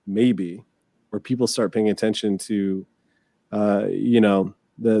enough, maybe, where people start paying attention to,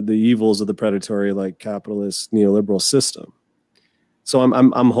 the evils of the predatory, like, capitalist neoliberal system. So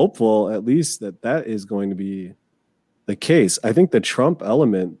I'm hopeful, at least, that is going to be the case. I think the Trump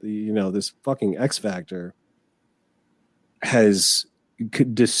element, this fucking X factor, has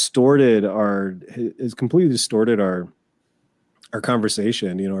completely distorted our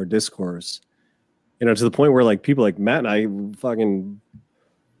conversation, our discourse, to the point where, like, people like Matt and I fucking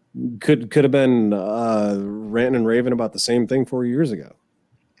could have been ranting and raving about the same thing 4 years ago.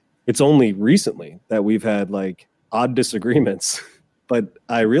 It's only recently that we've had like odd disagreements, but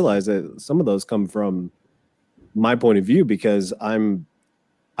I realize that some of those come from my point of view because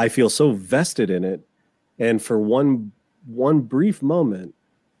I feel so vested in it, and for one brief moment,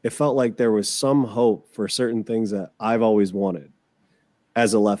 it felt like there was some hope for certain things that I've always wanted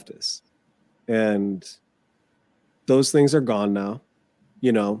as a leftist. And those things are gone now.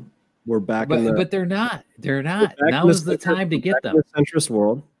 We're back but they're not. Now is the time to get them. In the centrist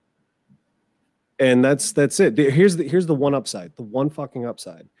world. And that's it. Here's the one upside. The one fucking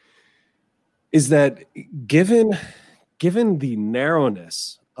upside is that given the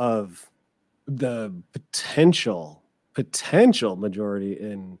narrowness of the potential majority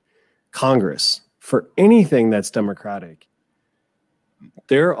in Congress for anything that's democratic,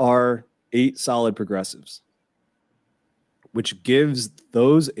 there are 8 solid progressives, which gives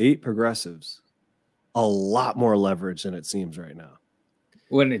those 8 progressives a lot more leverage than it seems right now.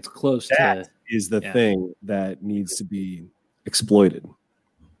 When it's close that is the thing that needs to be exploited.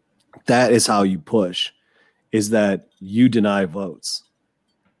 That is how you push, is that you deny votes.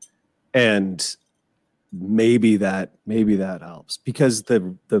 And maybe that helps because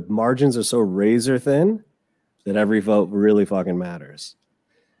the margins are so razor thin that every vote really fucking matters.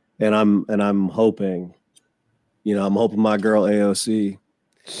 And I'm hoping, I'm hoping my girl AOC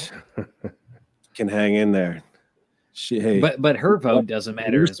can hang in there. But her vote doesn't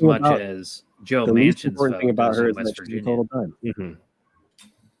matter as much as Joe Manchin's vote. The thing about her is West Virginia. Total time. Mm-hmm.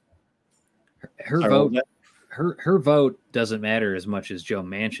 Her vote doesn't matter as much as Joe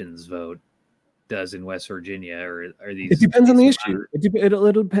Manchin's vote does in West Virginia. Or are these? It depends on the issue.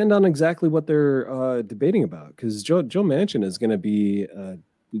 It'll depend on exactly what they're debating about. Because Joe Manchin is going to be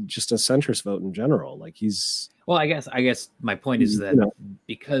just a centrist vote in general. Like he's. Well, I guess my point is that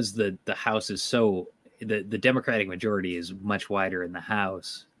because the House is so. The Democratic majority is much wider in the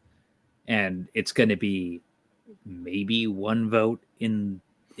House, and it's going to be maybe one vote in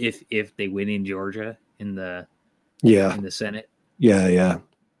if they win in Georgia in the Senate. Yeah.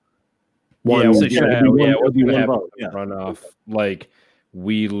 Runoff. Like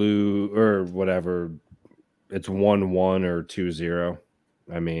we lose or whatever. It's 1-1 or 2-0.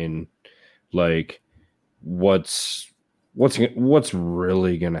 I mean, like what's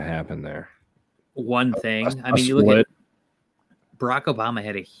really going to happen there? One thing. I mean, you look at Barack Obama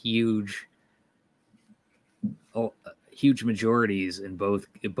had a huge majorities in both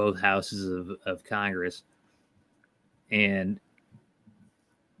houses of Congress or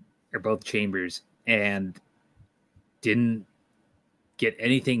both chambers, and didn't get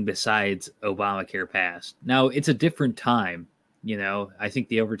anything besides Obamacare passed. Now it's a different time. I think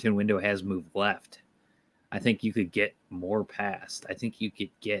the Overton window has moved left. I think you could get more passed. I think you could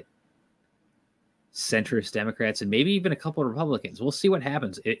get centrist Democrats and maybe even a couple of Republicans. We'll see what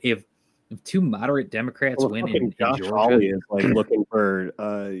happens. If two moderate Democrats win in Georgia, Hawley is like looking for,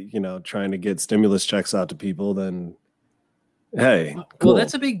 trying to get stimulus checks out to people, then hey, cool. Well,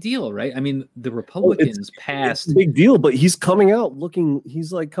 that's a big deal, right? I mean, the Republicans passed. It's a big deal, but he's coming out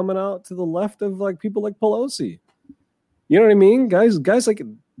he's like coming out to the left of like people like Pelosi. You know what I mean? Guys like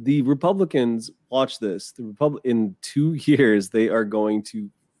the Republicans, watch this. In 2 years, they are going to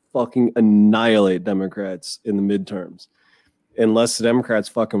fucking annihilate Democrats in the midterms. Unless the Democrats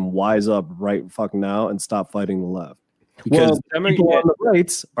fucking wise up right fucking now and stop fighting the left. Because people on the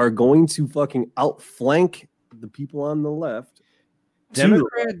right are going to fucking outflank the people on the left.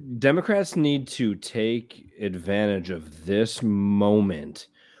 Democrats need to take advantage of this moment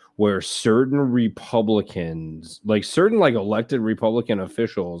where certain Republicans, like certain like elected Republican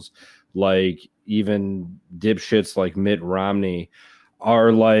officials, like even dipshits like Mitt Romney,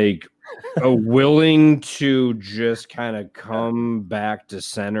 are like willing to just kind of come back to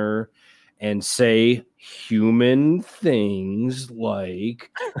center and say human things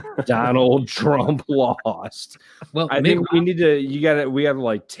like Donald Trump lost. Well, I think we gotta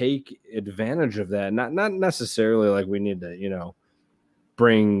like take advantage of that. Not necessarily like we need to,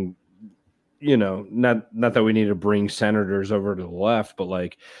 bring, not that we need to bring senators over to the left, but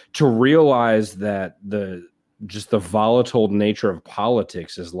like to realize that the volatile nature of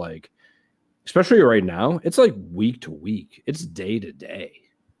politics is like, especially right now, it's like week to week. It's day to day.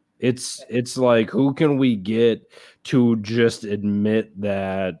 It's like, who can we get to just admit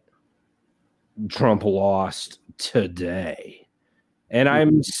that Trump lost today? And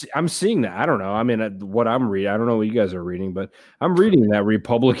I'm seeing that. I don't know. I mean, what I'm reading, I don't know what you guys are reading, but I'm reading that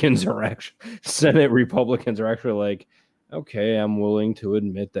Senate Republicans are actually like, okay, I'm willing to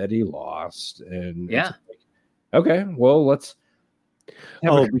admit that he lost. And yeah. Okay, well, let's.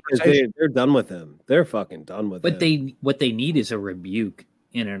 Because they're done with him. They're fucking done with him. But what they need is a rebuke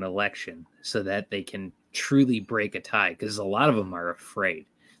in an election so that they can truly break a tie, because a lot of them are afraid.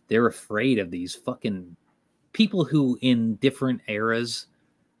 They're afraid of these fucking people who in different eras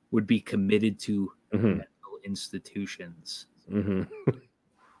would be committed to mental institutions. Mm-hmm.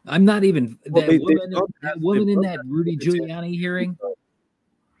 I'm not even that woman in that Rudy Giuliani hearing.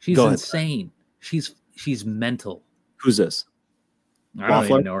 She's insane. She's mental. Who's this? I don't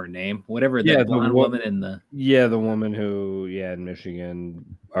even know her name. Whatever that blonde woman in the the woman who in Michigan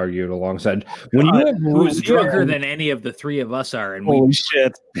argued alongside when you have who's drunker than any of the three of us are. And holy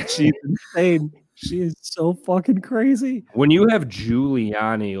shit, she's insane. She is so fucking crazy. When you have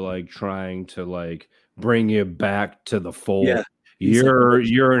Giuliani like trying to like bring you back to the fold, you're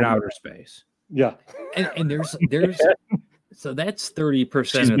in outer space. Yeah, and there's so that's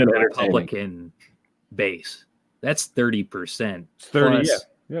 30% of the Republican base. That's 30%. 30,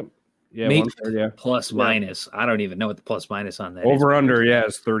 yep. Yeah, maybe plus minus. I don't even know what the plus minus on that over under,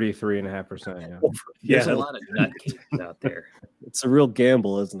 is 33.5%. Yeah. There's a lot of nutcases out there. It's a real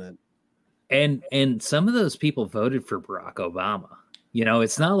gamble, isn't it? And some of those people voted for Barack Obama.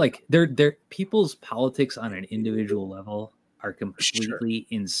 It's not like they're people's politics on an individual level are completely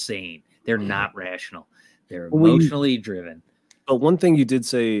insane. They're not rational. They're emotionally driven. But one thing you did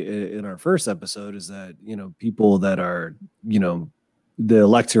say in our first episode is that, people that are, the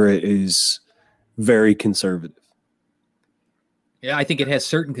electorate is very conservative. Yeah, I think it has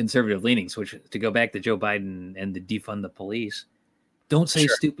certain conservative leanings, which, to go back to Joe Biden and the defund the police, don't say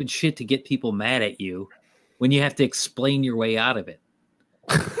stupid shit to get people mad at you when you have to explain your way out of it.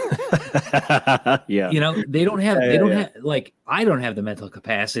 They don't have like, I don't have the mental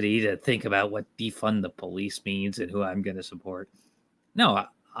capacity to think about what defund the police means and who I'm going to support. No,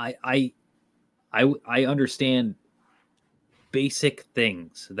 I understand basic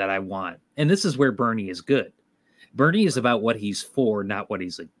things that I want. And this is where Bernie is good. Bernie is about what he's for, not what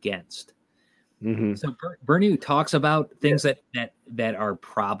he's against. Mm-hmm. So Bernie talks about things that are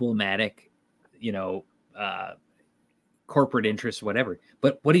problematic, corporate interests, whatever.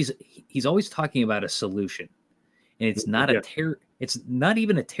 But what he's always talking about a solution, and it's not it's not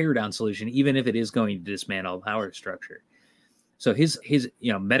even a tear down solution, even if it is going to dismantle power structure. So his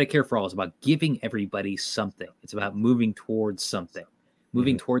Medicare for all is about giving everybody something. It's about moving towards something,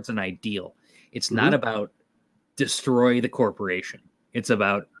 moving towards an ideal. It's not about destroy the corporation. It's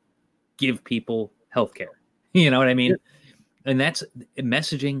about give people healthcare. You know what I mean? And that's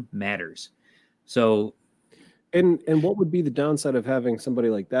messaging matters. So, and what would be the downside of having somebody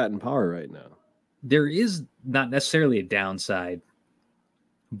like that in power right now? There is not necessarily a downside,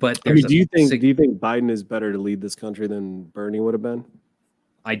 but do you think Biden is better to lead this country than Bernie would have been?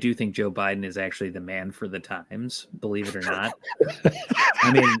 I do think Joe Biden is actually the man for the times, believe it or not.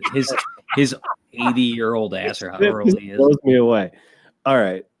 I mean, his 80-year-old ass, or however old he is, blows me away. All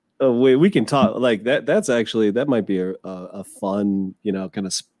right, we can talk like that. That might be a fun, kind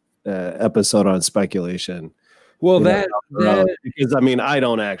of episode on speculation. Well, because I mean, I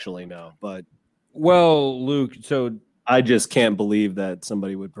don't actually know, but Luke, so I just can't believe that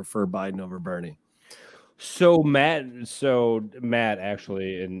somebody would prefer Biden over Bernie. So Matt,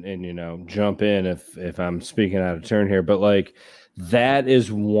 actually, and jump in if I'm speaking out of turn here, but like that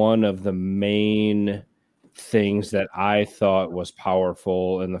is one of the main things that I thought was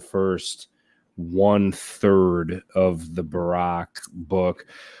powerful in the first 1/3 of the Barack book,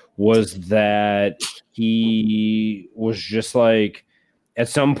 was that he was just like, at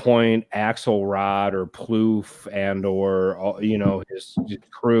some point, Axelrod or Plouffe and or his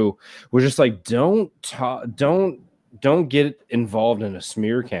crew was just like, don't get involved in a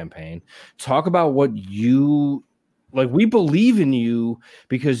smear campaign. Talk about what you like. We believe in you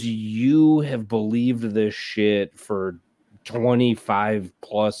because you have believed this shit for 25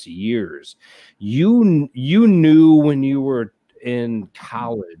 plus years. You knew when you were in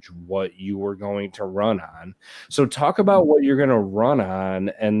college what you were going to run on. So talk about what you're going to run on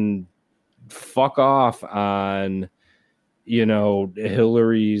and fuck off on,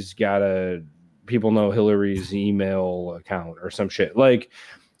 Hillary's people know Hillary's email account or some shit. Like,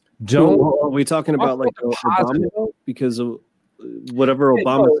 are we talking about like Obama? Because of whatever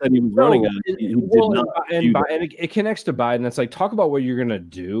Obama said he was running on, he did not. And it connects to Biden. It's like, talk about what you're going to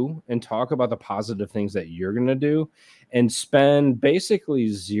do and talk about the positive things that you're going to do, and spend basically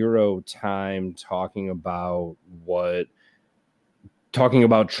zero time talking about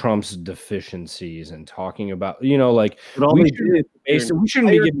Trump's deficiencies and talking about, we shouldn't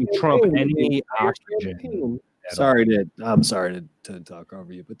be giving Trump any oxygen. I'm sorry to talk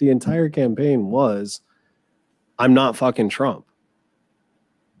over you, but the entire campaign was, I'm not fucking Trump.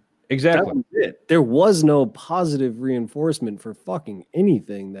 Exactly. That was it. There was no positive reinforcement for fucking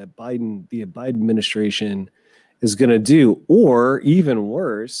anything that the Biden administration is going to do, or even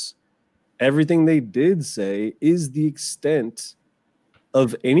worse, everything they did say is the extent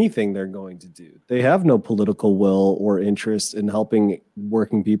of anything they're going to do. They have no political will or interest in helping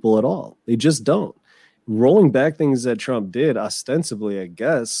working people at all. They just don't. Rolling back things that Trump did, ostensibly, I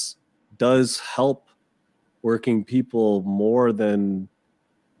guess, does help working people more than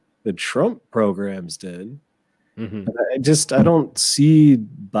the Trump programs did. Mm-hmm. I don't see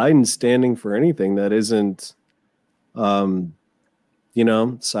Biden standing for anything that isn't, siding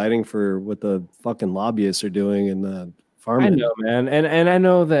for what the fucking lobbyists are doing in the farm. I know, man, and I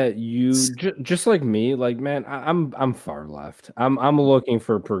know that you just like me, like, man, I'm far left. I'm looking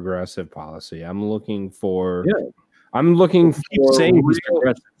for progressive policy. I'm looking for strides.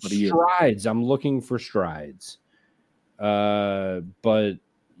 I'm looking for strides. But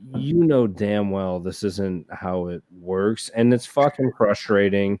damn well this isn't how it works, and it's fucking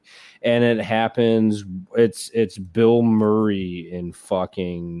frustrating, and it happens. It's Bill Murray in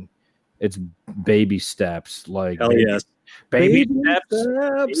fucking, it's baby steps, like baby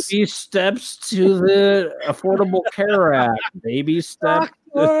steps to the Affordable Care Act, baby steps.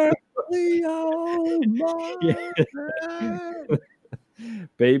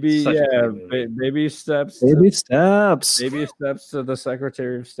 Baby steps to the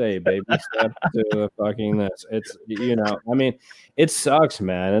Secretary of State, baby steps to the fucking this. It's it sucks,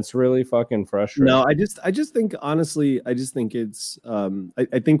 man. It's really fucking frustrating. No, I just think, honestly, it's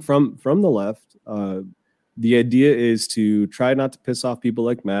I think from the left, the idea is to try not to piss off people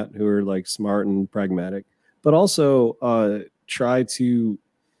like Matt, who are like smart and pragmatic, but also try to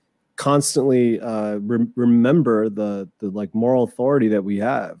constantly remember the like moral authority that we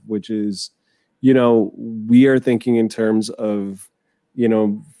have, which is, we are thinking in terms of,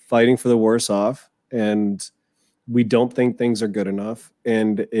 fighting for the worse off, and we don't think things are good enough.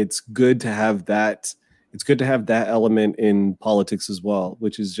 And it's good to have that. It's good to have that element in politics as well,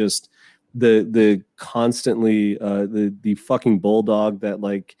 which is just the constantly the fucking bulldog that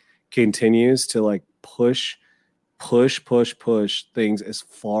like continues to like push things as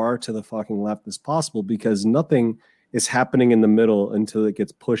far to the fucking left as possible, because nothing is happening in the middle until it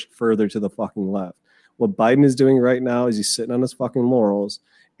gets pushed further to the fucking left. What Biden is doing right now is he's sitting on his fucking laurels,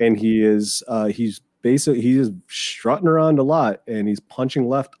 and he's basically he's just strutting around a lot and he's punching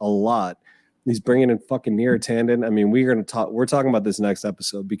left a lot. He's bringing in fucking Neera Tanden. I mean, we're talking about this next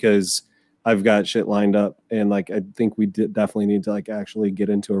episode because I've got shit lined up, and like I think we definitely need to like actually get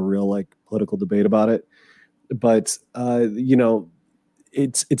into a real like political debate about it. But you know,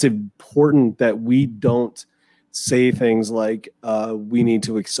 it's important that we don't say things like we need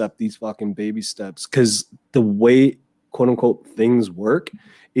to accept these fucking baby steps, because the way quote unquote things work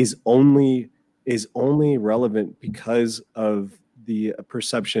is only relevant because of the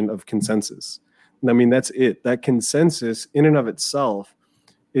perception of consensus. I mean, that's it. That consensus in and of itself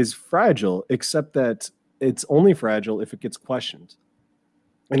is fragile, except that it's only fragile if it gets questioned.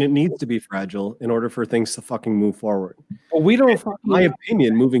 And it needs to be fragile in order for things to fucking move forward. Well, we don't. My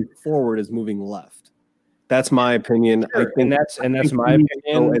opinion, moving forward is moving left. That's my opinion. Sure. I think that's my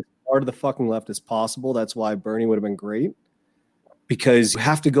opinion. As far to the fucking left as possible. That's why Bernie would have been great. Because you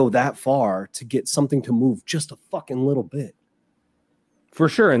have to go that far to get something to move just a fucking little bit. For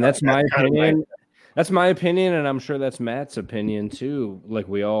sure, and that's my opinion. That's my opinion, and I'm sure that's Matt's opinion too. Like,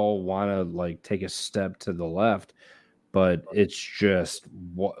 we all want to like take a step to the left, but it's just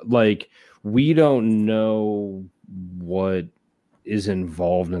like we don't know what is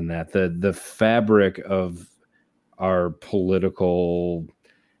involved in that. The fabric of our political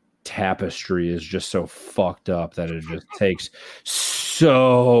tapestry is just so fucked up that it just takes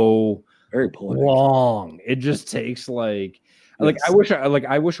so very political. long. It just takes like I wish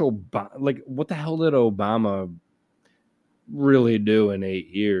Obama, like, what the hell did Obama really do in 8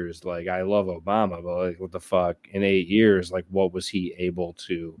 years? Like, I love Obama, but like, what the fuck in 8 years? Like, what was he able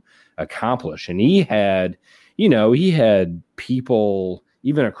to accomplish? And he had people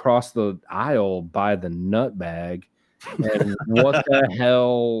even across the aisle by the nut bag. And what the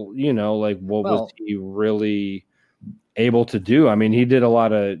hell, like, what was he really able to do? I mean, he did a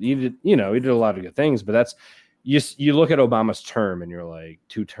lot of good things, but that's you look at Obama's term and you're like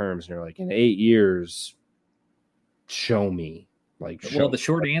 2 terms and you're like, in 8 years, show me. The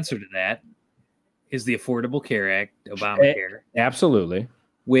short answer to that is the Affordable Care Act, Obamacare. Absolutely.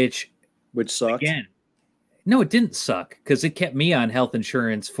 Which sucked. Again, no, it didn't suck, because it kept me on health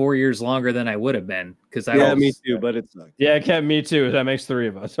insurance 4 years longer than I would have been. Me too, but it sucked. Yeah, it kept me too. That makes 3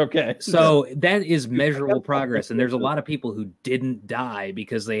 of us. Okay. So that is measurable progress. And there's a lot of people who didn't die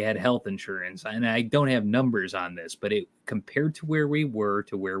because they had health insurance. And I don't have numbers on this, but it compared to where we were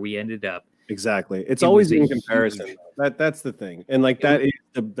to where we ended up. Exactly. It's always in comparison. That's the thing. And like that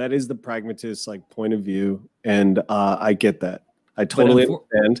is the pragmatist like point of view. And I get that. I totally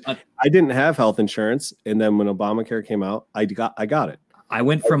understand. I didn't have health insurance, and then when Obamacare came out, I got it. I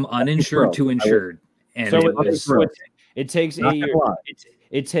went from uninsured to insured, and so it takes 8 years.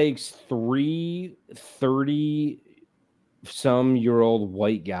 It takes 3 30-some-year-old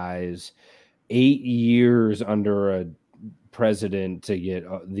white guys 8 years under a president to get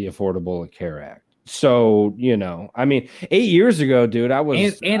the Affordable Care Act. So I mean, 8 years ago, dude, I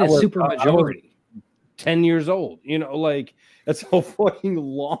was and a super majority. 10 years old. Like, that's how fucking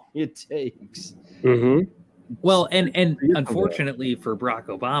long it takes. Mm-hmm. Well, and unfortunately for Barack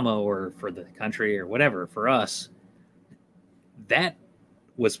Obama, or for the country or whatever, for us, that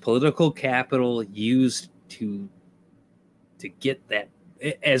was political capital used to get that.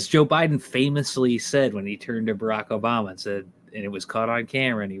 As Joe Biden famously said when he turned to Barack Obama and said, and it was caught on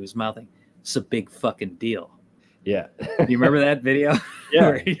camera, and he was mouthing, "It's a big fucking deal." Yeah. Do you remember that video?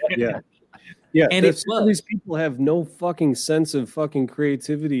 Yeah. Yeah, and these people have no fucking sense of fucking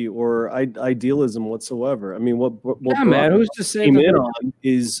creativity or idealism whatsoever. I mean, what man, who's to say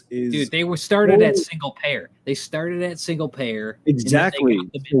is dude? They were started at single payer. They started at single payer. Exactly.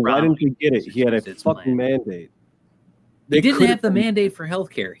 So why didn't he get it? He had a fucking mandate. He didn't have the mandate for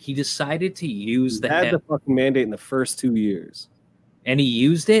healthcare. He decided to use the fucking mandate in the first 2 years, and he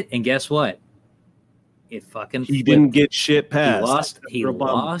used it. And guess what? It fucking he didn't get shit passed. He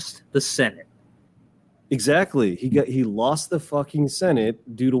lost the Senate. Exactly. He lost the fucking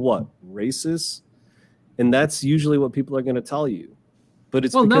Senate due to what? Racist. And that's usually what people are going to tell you. But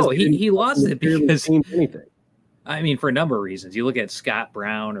it's he lost it because anything. I mean, for a number of reasons. You look at Scott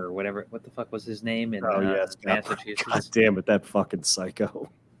Brown or whatever. What the fuck was his name in Massachusetts? God damn it, that fucking psycho.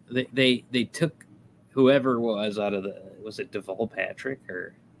 They took whoever was out of was it Deval Patrick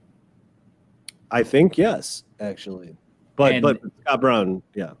or? I think yes, actually. But Scott Brown,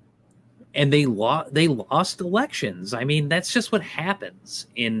 yeah. And they lost elections. I mean, that's just what happens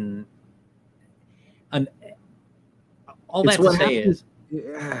in all that to say is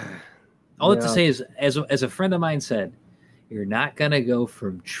all that to say is, as a friend of mine said, you're not going to go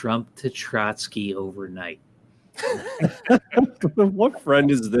from Trump to Trotsky overnight. What friend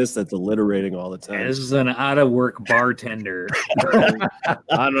is this that's alliterating all the time? This is an out-of-work bartender.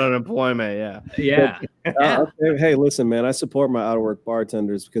 On unemployment, Yeah. Okay. Hey, listen, man. I support my out-of-work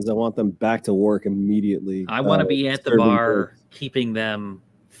bartenders because I want them back to work immediately. I want to be at the serving bar, drinks. keeping them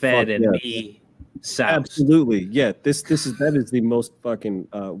fed Fuck and yes. me soused. Absolutely, yeah. That is the most fucking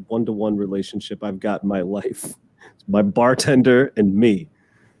one-to-one relationship I've got in my life. My bartender and me.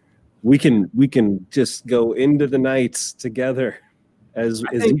 We can just go into the nights together as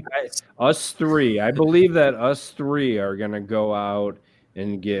us three. I believe that us three are gonna go out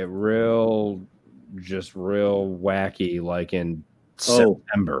and get real wacky, like in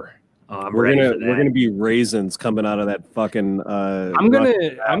September. we're gonna be raisins coming out of that fucking. I'm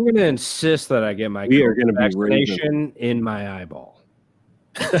gonna insist that I get my We are gonna be vaccination in my eyeball.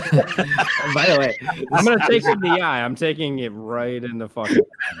 By the way, I'm gonna take it in the eye. I'm taking it right in the fucking.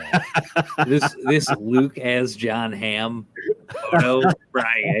 this Luke as John Hamm photo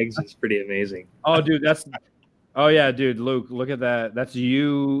frying eggs is pretty amazing. Oh, dude, dude, Luke, look at that. That's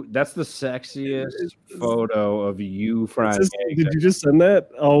you. That's the sexiest photo of you frying eggs. Did you just send that?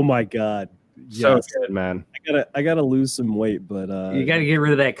 Oh my god, So yes. good, man. I gotta lose some weight, but You got to get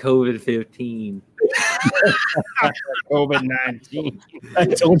rid of that COVID-15. COVID-19. I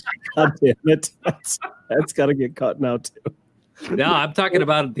told you, god damn it, that's got to get cut now too. No, I'm talking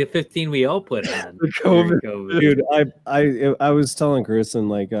about the 15 we all put on. COVID. Dude, I was telling Kristen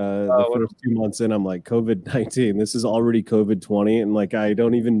like the first 2 months in, I'm like COVID-19. This is already COVID-20, and like I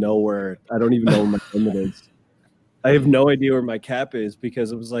don't even know where my limit is. I have no idea where my cap is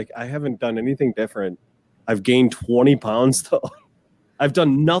because it was like I haven't done anything different. I've gained 20 pounds though. I've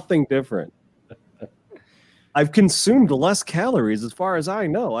done nothing different. I've consumed less calories as far as I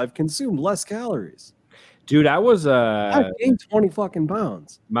know. I've consumed less calories. Dude, I've gained 20 fucking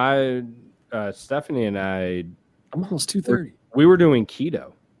pounds. My Stephanie and I, I'm almost 230. we were doing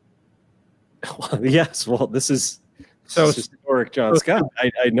keto. Yes, well, this is So historic, John Scott.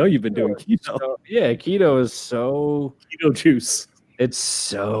 I know you've been doing keto. So, yeah, keto is so Keto juice. it's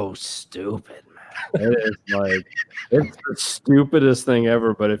so stupid, man. It is like it's the stupidest thing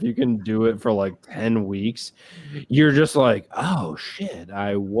ever. But if you can do it for like 10 weeks, you're just like, oh shit,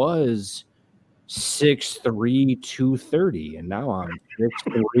 I was 6'3", 230, and now I'm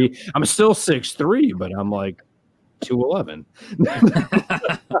 6'3". I'm still 6'3", but I'm like 211.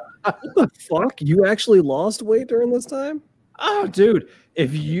 What the fuck? You actually lost weight during this time? Oh, dude,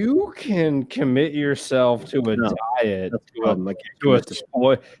 if you can commit yourself to a diet, to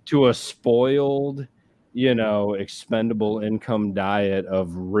a spoiled, expendable income diet of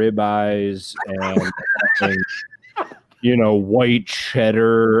ribeyes and white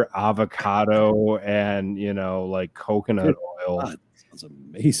cheddar, avocado, and like coconut oil. God, that sounds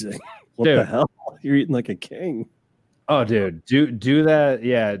amazing. What Dude. the hell? You're eating like a king. Oh, dude, do that.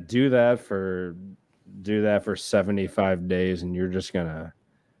 Yeah, do that for 75 days, and you're just gonna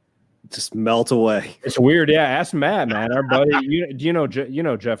Just melt away. It's weird. Yeah, ask Matt, man, our buddy. You know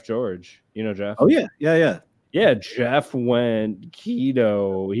Jeff George. You know Jeff. Oh yeah. Yeah, Jeff went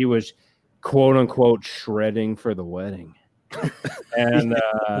keto. He was quote unquote shredding for the wedding, and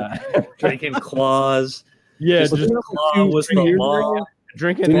Drinking claws. yeah, Just- just Claw was the law.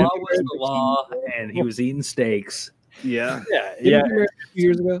 drinking. Law was the law, and he was eating steaks. Yeah. Yeah, Didn't you yeah. get married a few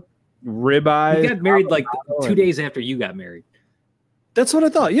years ago? Ribeye. He got married like 2 days after you got married. That's what I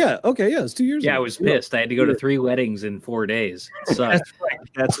thought. Yeah. Okay. Yeah. It's 2 years Yeah, I ago. was pissed. I had to go to 3 weddings in 4 days. It sucked. That's right.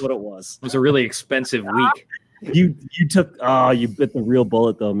 That's what it was. It was a really expensive week. You took you bit the real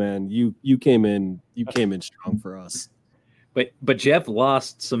bullet though, man. You came in strong for us. But Jeff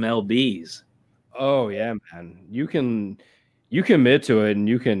lost some lbs. Oh yeah, man. You commit to it, and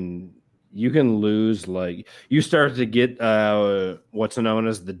you can lose, like, you start to get what's known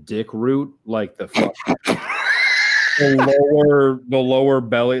as the dick root, like the lower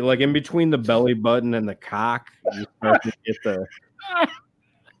belly, like in between the belly button and the cock.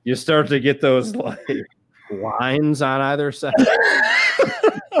 You start to get those like lines on either side.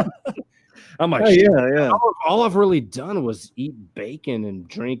 I'm like, shit, yeah. all I've really done was eat bacon and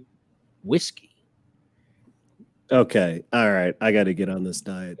drink whiskey. Okay. All right. I got to get on this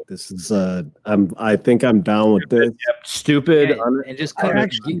diet. This is I think I'm down with this. Stupid. Yeah, and just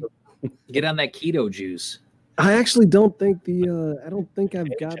get on that keto juice. I actually don't think I don't think I've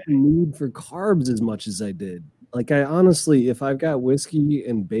got the need for carbs as much as I did. Like, I honestly, if I've got whiskey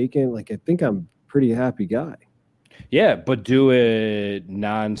and bacon, like, I think I'm a pretty happy guy. Yeah, but do it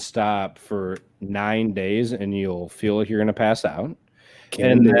nonstop for 9 days, and you'll feel like you're going to pass out.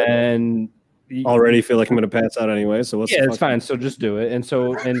 And then already feel like I'm going to pass out anyway. So what's it's fine. So just do it. And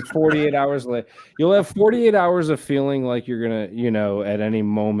so in 48 hours later, you'll have 48 hours of feeling like you're going to, at any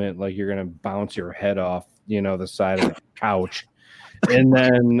moment, like you're going to bounce your head off, the side of the couch. And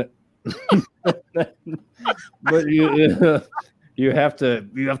then, but you have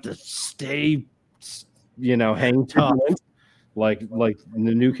to stay, hang tough, like the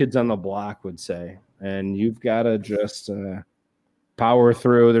New Kids on the Block would say. And you've got to just power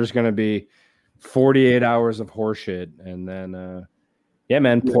through. There's going to be 48 hours of horseshit, and then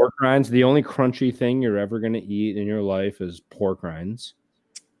pork rinds. The only crunchy thing you're ever going to eat in your life is pork rinds,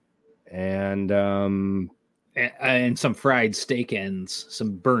 and some fried steak ends,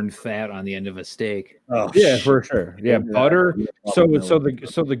 some burned fat on the end of a steak. Oh yeah, for sure. Yeah, butter. So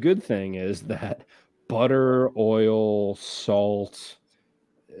the good thing is that butter, oil, salt,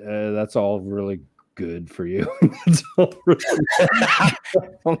 that's all really good for you. It's all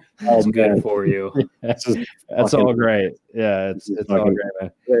good for you. That's all great. Yeah, it's all great,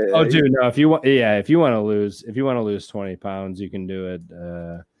 man. Oh, dude, no. If you want to lose 20 pounds, you can do it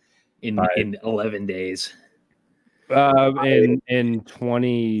in 11 days. In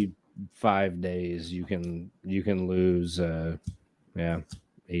 25 days, you can lose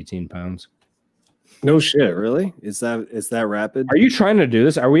 18 pounds. No shit, really? Is that rapid? Are you trying to do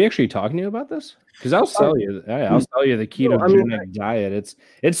this? Are we actually talking to you about this? Because I'll sell you. I'll sell you the ketogenic diet.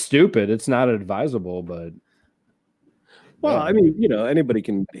 It's stupid. It's not advisable, but anybody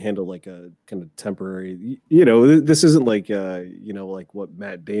can handle like a kind of temporary. This isn't like like what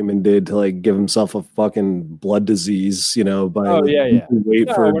Matt Damon did to like give himself a fucking blood disease. We're not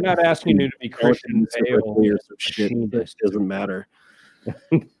asking you to be Christian Bale or some shit. It doesn't matter.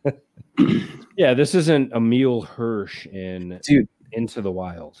 Yeah, this isn't Emil Hirsch in Into the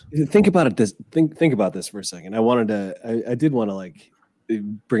Wild. Think about it. Think about this for a second. I did want to like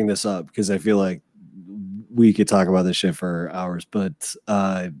bring this up because I feel like we could talk about this shit for hours, but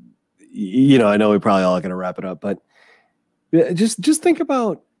I know we probably all going to wrap it up, but just think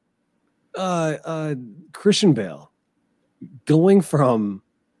about Christian Bale going from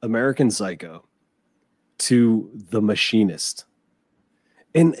American Psycho to The Machinist.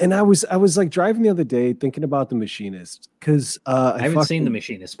 And I was like driving the other day thinking about The Machinist because I haven't seen The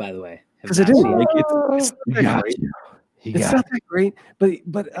Machinist, by the way. Because I didn't like it. It's not that great,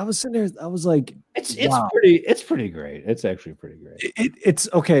 but I was sitting there. I was like, it's pretty great. It's actually pretty great. It's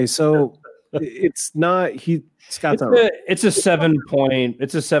okay. So it's not Scott's. It's a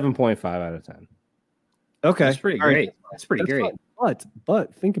 7.5 out of 10. Okay, that's pretty great. That's pretty great. Fine.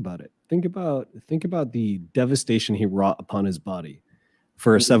 But think about it. Think about the devastation he wrought upon his body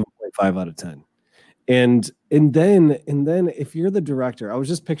for a 7.5 out of 10. And then if you're the director, I was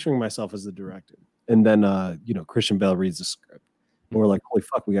just picturing myself as the director. And then Christian Bale reads the script. And we're like, holy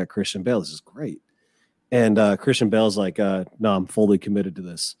fuck, we got Christian Bale. This is great. And Christian Bale's like, no, I'm fully committed to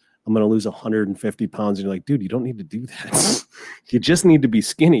this. I'm going to lose 150 pounds. And you're like, dude, you don't need to do that. You just need to be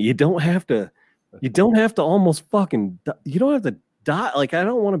skinny. You don't have to almost fucking, you don't have to die. Like, I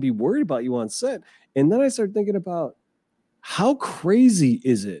don't want to be worried about you on set. And then I started thinking about how crazy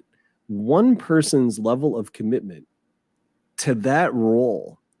is it? One person's level of commitment to that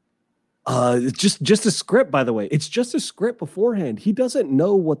role. Just a script, by the way. It's just a script beforehand. He doesn't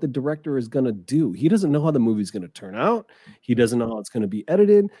know what the director is going to do. He doesn't know how the movie's going to turn out. He doesn't know how it's going to be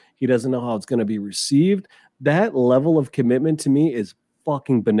edited. He doesn't know how it's going to be received. That level of commitment to me is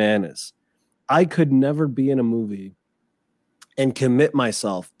fucking bananas. I could never be in a movie and commit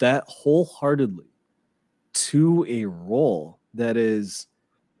myself that wholeheartedly to a role that is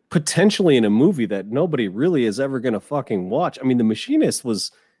potentially in a movie that nobody really is ever going to fucking watch. I mean, The Machinist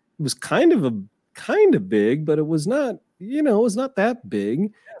was kind of big, but it was not, it was not that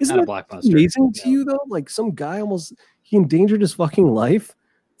big. Isn't it amazing to you though? Like some guy he endangered his fucking life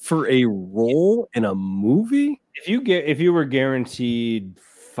for a role in a movie. If you were guaranteed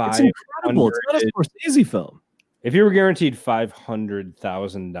it's incredible. It's not a Scorsese film. If you were guaranteed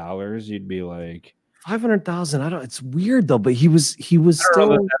 $500,000, you'd be like 500,000. It's weird though, but he was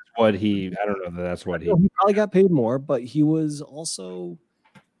still. I don't know that that's what he probably got paid more, but he was also.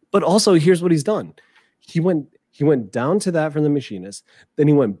 But also, here's what he's done. He went down to that from The Machinist. Then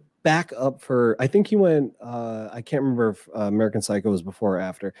he went back up for. I think he went. I can't remember if American Psycho was before or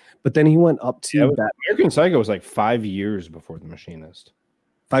after. But then he went up to that. American Psycho was like 5 years before The Machinist.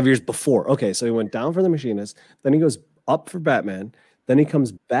 5 years before. Okay, so he went down for The Machinist. Then he goes up for Batman. Then he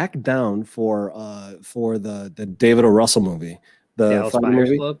comes back down for the David O. Russell movie, the Fighter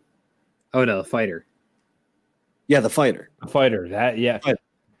movie. Club? Oh no, The Fighter. Yeah, The Fighter. The Fighter.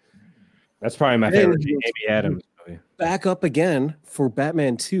 That's probably my favorite Amy Adams movie. Back up again for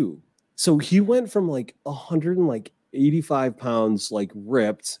Batman 2. So he went from like 185 pounds, like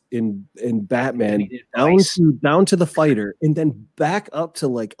ripped in Batman, down to the fighter, and then back up to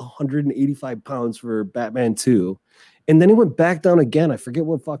like 185 pounds for Batman 2. And then he went back down again. I forget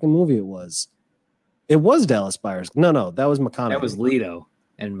what fucking movie it was. It was Dallas Buyers. No, that was McConaughey. That was Leto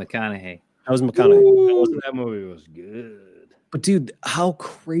and McConaughey. That was McConaughey. That movie was good. But dude, how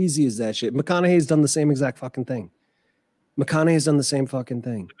crazy is that shit? McConaughey's done the same exact fucking thing. McConaughey's done the same fucking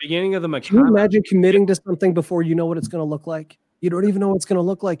thing. The beginning of the Can you imagine committing to something before you know what it's going to look like? You don't even know what it's going to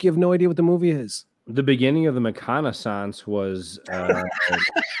look like. You have no idea what the movie is. The beginning of the McConaissance was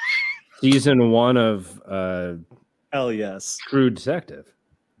season 1 of Hell yes, True Detective.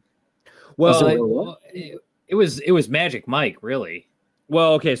 Well, it was Magic Mike, really.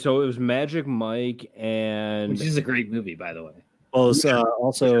 Well, okay, so it was Magic Mike, and Which is a great movie, by the way. well, it was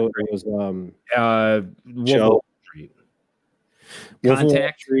Joe Street.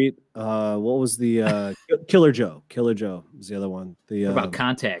 Contact. Street. What was the Killer Joe? Killer Joe was the other one. The What about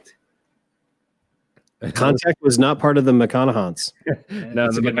Contact? Contact was not part of the McConaughey's. No,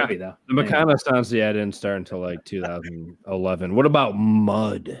 It's the a good movie, though. The McConaissance, didn't start until like 2011. What about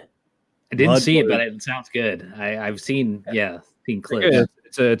Mud? I didn't Mud see it, Boy. but it sounds good. I've seen clips.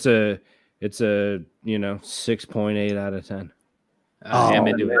 It's a 6.8 out of 10. I am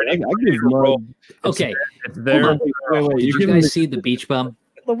into it. I give Mud. Okay, It's there. hold on. Wait, Did you give guys see The Beach Bum?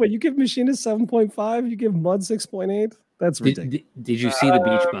 Wait, you give Machinist 7.5. You give Mud 6.8. That's ridiculous. Did you see The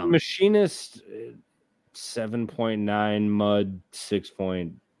Beach Bum? Machinist 7.9, Mud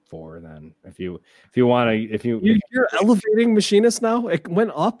 6.4. Then if you want to, You're elevating Machinist now. It went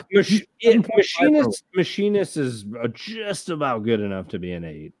up. Machinist is just about good enough to be an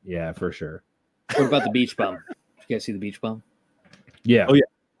 8. Yeah, for sure. What about The Beach Bum? Did you guys see The Beach Bum? Yeah. Oh, yeah.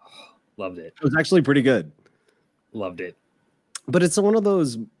 Loved it. It was actually pretty good. Loved it. But it's one of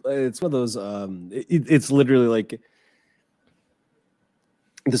those. It's one of those. It's literally like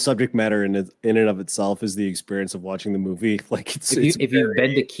the subject matter in and of itself is the experience of watching the movie. Like If you've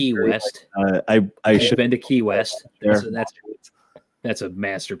been to Key West, I should have been to Key West. there. That's a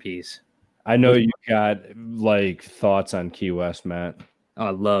masterpiece. I know you got like thoughts on Key West, Matt. Oh,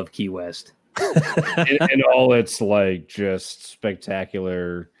 I love Key West. and all its like just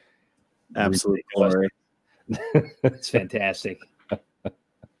spectacular, absolute glory. It's fantastic. It's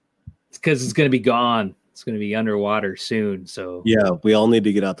because it's going to be gone. It's going to be underwater soon. So Yeah, we all need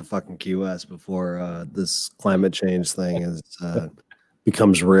to get out to fucking Key West before this climate change thing is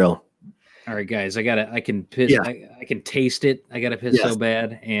becomes real. all right, guys, I can piss. Yeah. I can taste it. I got to piss so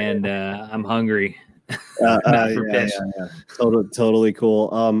bad, and I'm hungry. Yeah. Totally cool.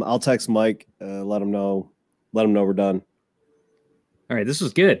 I'll text Mike, let him know we're done. All right, this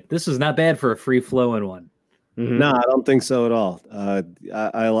was good. This is not bad for a free flowing one. Mm-hmm. No, I don't think so at all.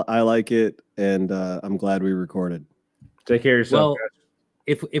 I like it, and I'm glad we recorded. Take care of yourself.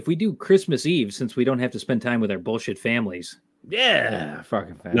 Well, if we do Christmas Eve, since we don't have to spend time with our bullshit families. Yeah,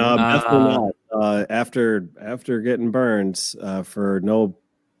 fucking fan. No, definitely not. After getting burned for no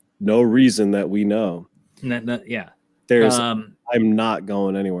reason that we know. Yeah. There's I'm not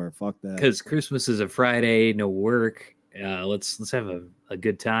going anywhere. Fuck that. Because Christmas is a Friday, no work. Let's have a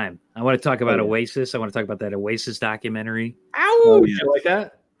good time. I want to talk about Oasis. I want to talk about that Oasis documentary. Ow! You like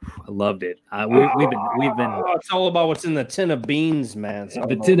that? I loved it. We've been. Oh, it's all about what's in the tin of beans, man.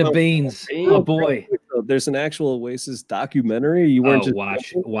 The tin of beans. Oh boy! There's an actual Oasis documentary. You weren't just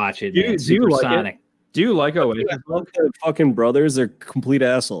watch it. Do you Supersonic. like it? Do you like Oasis? I love the fucking brothers. They're complete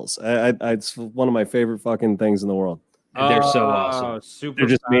assholes. It's one of my favorite fucking things in the world. They're so awesome. They're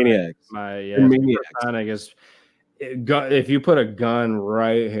just maniacs. They're maniacs. Supersonic is. If you put a gun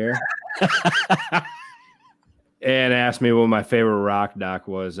right here and ask me what my favorite rock doc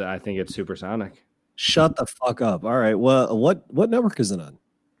was, I think it's Supersonic. Shut the fuck up. All right. Well, what network is it on?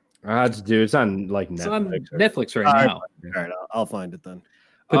 It's on like Netflix. It's on Netflix right now. All right, I'll find it then.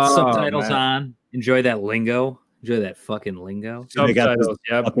 Put subtitles on. Enjoy that lingo. Enjoy that fucking lingo. They got this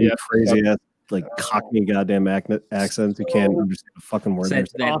Subtitles. fucking crazy ass, like Cockney goddamn accents. You can't understand the fucking word.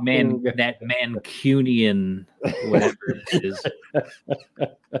 It's that Mancunian, whatever it is.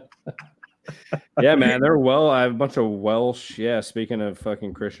 Yeah, man, they're I have a bunch of Welsh. Yeah, speaking of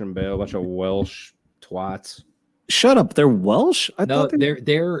fucking Christian Bale, a bunch of Welsh twats. Shut up! They're Welsh. No,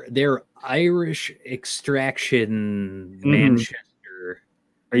 they're Irish extraction. Mm-hmm. Manchester.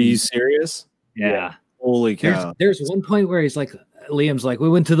 Are you serious? Yeah. Holy cow! There's one point where Liam's like, we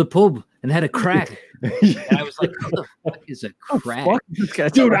went to the pub and had a crack. And I was like, what the fuck is a crack?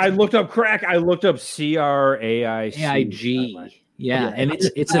 Dude, I looked up crack. I looked up CRAIC. AIG. Yeah, and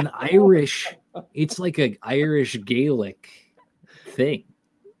it's an Irish. It's like an Irish Gaelic thing.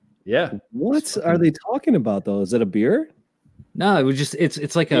 Yeah. What are they talking about though? Is it a beer? No, it was just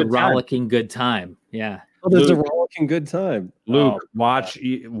it's like a Good time. rollicking good time. Yeah. Oh, there's Luke. a rollicking good time. Luke, Oh, watch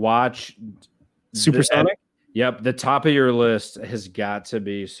Supersonic. Yep, the top of your list has got to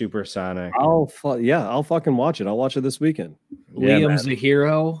be Supersonic. I'll fucking watch it. I'll watch it this weekend. Yeah, Liam's a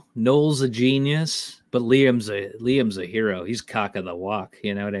hero. Noel's a genius, but Liam's a hero. He's cock of the walk.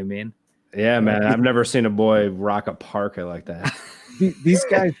 You know what I mean? Yeah, man. I've never seen a boy rock a parka like that. These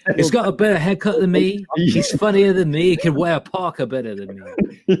guys, He's got a better haircut than me. He's funnier than me. He can wear a parka better than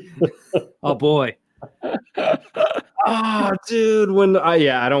me. Oh boy. Oh, dude. When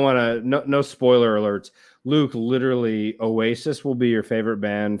I don't want to. No spoiler alerts. Luke, literally, Oasis will be your favorite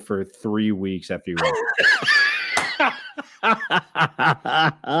band for 3 weeks after you watch.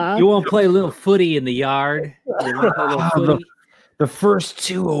 You want to play a little footy in the yard? You want to play a little footy? The first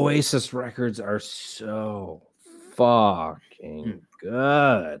 2 Oasis records are so fucking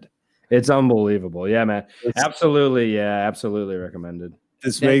good. It's unbelievable. Yeah, man. Absolutely. Yeah, absolutely recommended.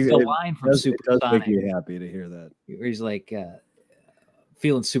 this That's makes the it line from does make Supersonic. me happy to hear that. Where he's like,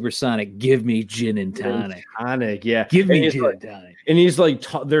 feeling supersonic, give me gin and tonic. Tonic, yeah. Give me And he's gin like- and tonic. And he's like,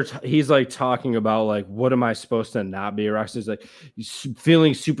 he's like talking about like, what am I supposed to not be a rock star? He's like,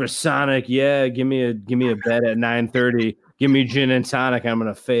 feeling supersonic. Yeah, give me a bed at 9:30. Give me gin and tonic. I'm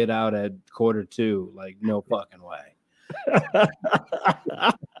gonna fade out at 1:45. Like, no fucking way.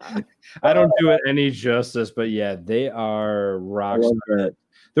 I don't do it any justice, but yeah, they are rock I love stars. that.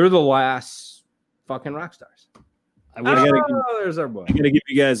 They're the last fucking rock stars. There's our boy. I'm gonna give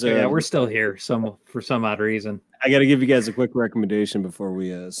you guys Yeah, we're still here for some odd reason. I got to give you guys a quick recommendation before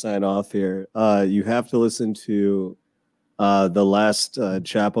we sign off here. You have to listen to the last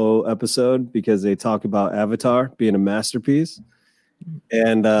Chapo episode because they talk about Avatar being a masterpiece.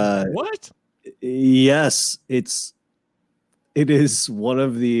 And What? yes, it is one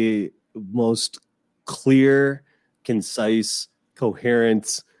of the most clear, concise,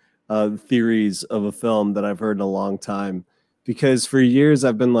 coherent theories of a film that I've heard in a long time. Because for years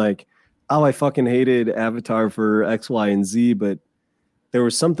I've been like, oh, I fucking hated Avatar for X, Y, and Z, but there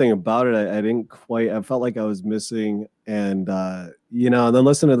was something about it I didn't quite, I felt like I was missing. And, and then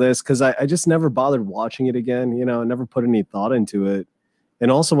listen to this, because I just never bothered watching it again, I never put any thought into it.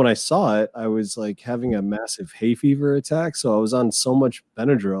 And also when I saw it, I was like having a massive hay fever attack. So I was on so much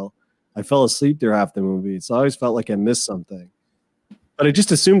Benadryl, I fell asleep through half the movie. So I always felt like I missed something. But I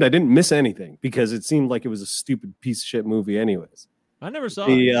just assumed I didn't miss anything because it seemed like it was a stupid piece of shit movie anyways. I never saw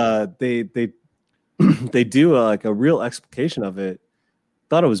it. They do like a real explication of it.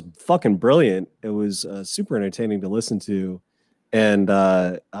 Thought it was fucking brilliant. It was super entertaining to listen to. And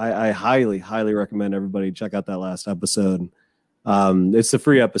I highly, highly recommend everybody check out that last episode. It's a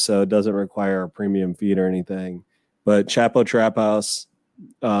free episode, doesn't require a premium feed or anything. But Chapo Trap House,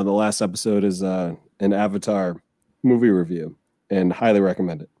 the last episode is an Avatar movie review, and highly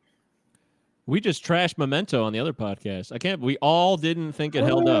recommend it. We just trashed Memento on the other podcast. We all didn't think it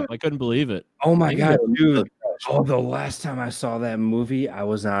held up. I couldn't believe it. Oh my Yeah. god, dude! Oh, the last time I saw that movie, I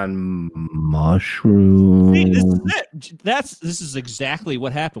was on mushrooms. See, this is it. This is exactly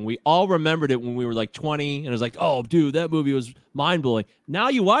what happened. We all remembered it when we were like 20, and it was like, oh, dude, that movie was mind blowing. Now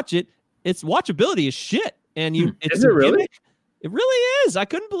you watch it, its watchability is shit, and it's Is it a really? gimmick. It really is. I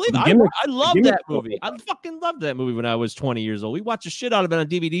couldn't believe it. I loved gimmick- that movie. I fucking loved that movie when I was 20 years old. We watched the shit out of it on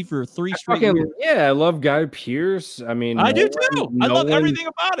DVD for 3 straight years. Yeah, I love Guy Pearce. I mean, I do too. I love Nolan- everything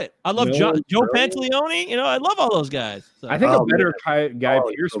about it. I love Nolan Joe Brilliant. Pantaleone. I love all those guys. So. I think Oh, a better man. Guy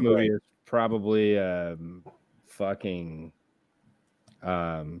Oh, Pearce so movie great. is probably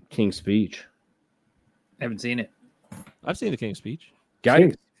King's Speech. I haven't seen it. I've seen The King's Speech.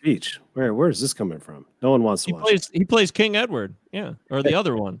 King's Speech. Where's this coming from? No one wants to watch it. He plays King Edward. Yeah, or the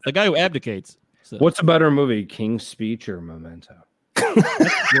other one, the guy who abdicates. So. What's a better movie, King's Speech or Memento?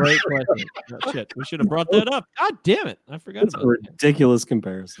 Great question. Oh, shit, we should have brought that up. God damn it, I forgot That's a about that. ridiculous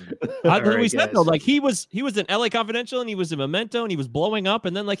comparison. Like All we right, said though, guys. like he was in LA Confidential and he was in Memento and he was blowing up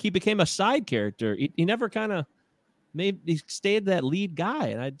and then like he became a side character. He never kind of he stayed that lead guy,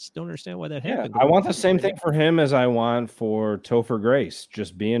 and I just don't understand why that Yeah, happened. I want the same thing for him as I want for Topher Grace,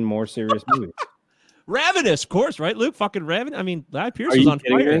 just being more serious movies. Ravenous, of course, right, Luke? Fucking Ravenous. I mean, Guy Pearce Are was you on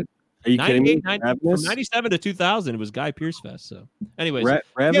kidding fire. me? Are you kidding me? 98, from Ravenous? 97 to 2000, it was Guy Pearce Fest. So, anyways, I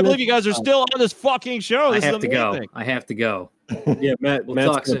Ravenous? can't believe you guys are still on this fucking show. I This have is to go. amazing. I have to go. Yeah, Matt's We'll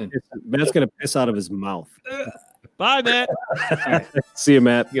talk gonna soon. Matt's gonna piss out of his mouth. Bye, Matt. See you,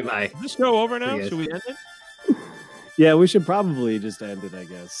 Matt. Goodbye. Is this show over now? See you guys. Should we end it? Yeah, we should probably just end it, I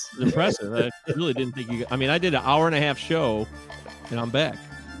guess. It's impressive. I really didn't think you. I mean, I did an hour and a half show, and I'm back.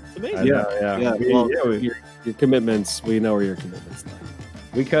 It's amazing. Yeah, well, your commitments. We know where your commitments lie.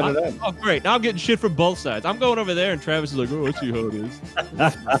 We cut it up. Oh, great. Now I'm getting shit from both sides. I'm going over there, and Travis is like, oh, let's see how it is.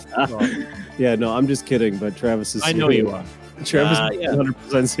 Yeah, no, I'm just kidding, but Travis is I know you are. Travis is yeah.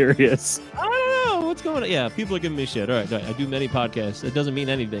 100% serious. I don't know. What's going on? Yeah, people are giving me shit. All right. I do many podcasts. It doesn't mean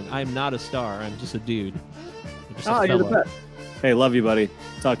anything. I'm not a star. I'm just a dude. I'm just a You're the fellow. best. Hey, love you, buddy.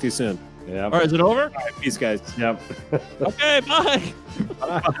 Talk to you soon. Yeah. All right, is it over? All right, peace, guys. Yep. Okay, bye.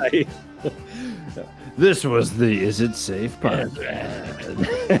 Bye. This was the Is It Safe podcast.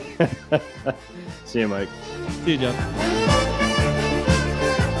 See you, Mike. See you, John.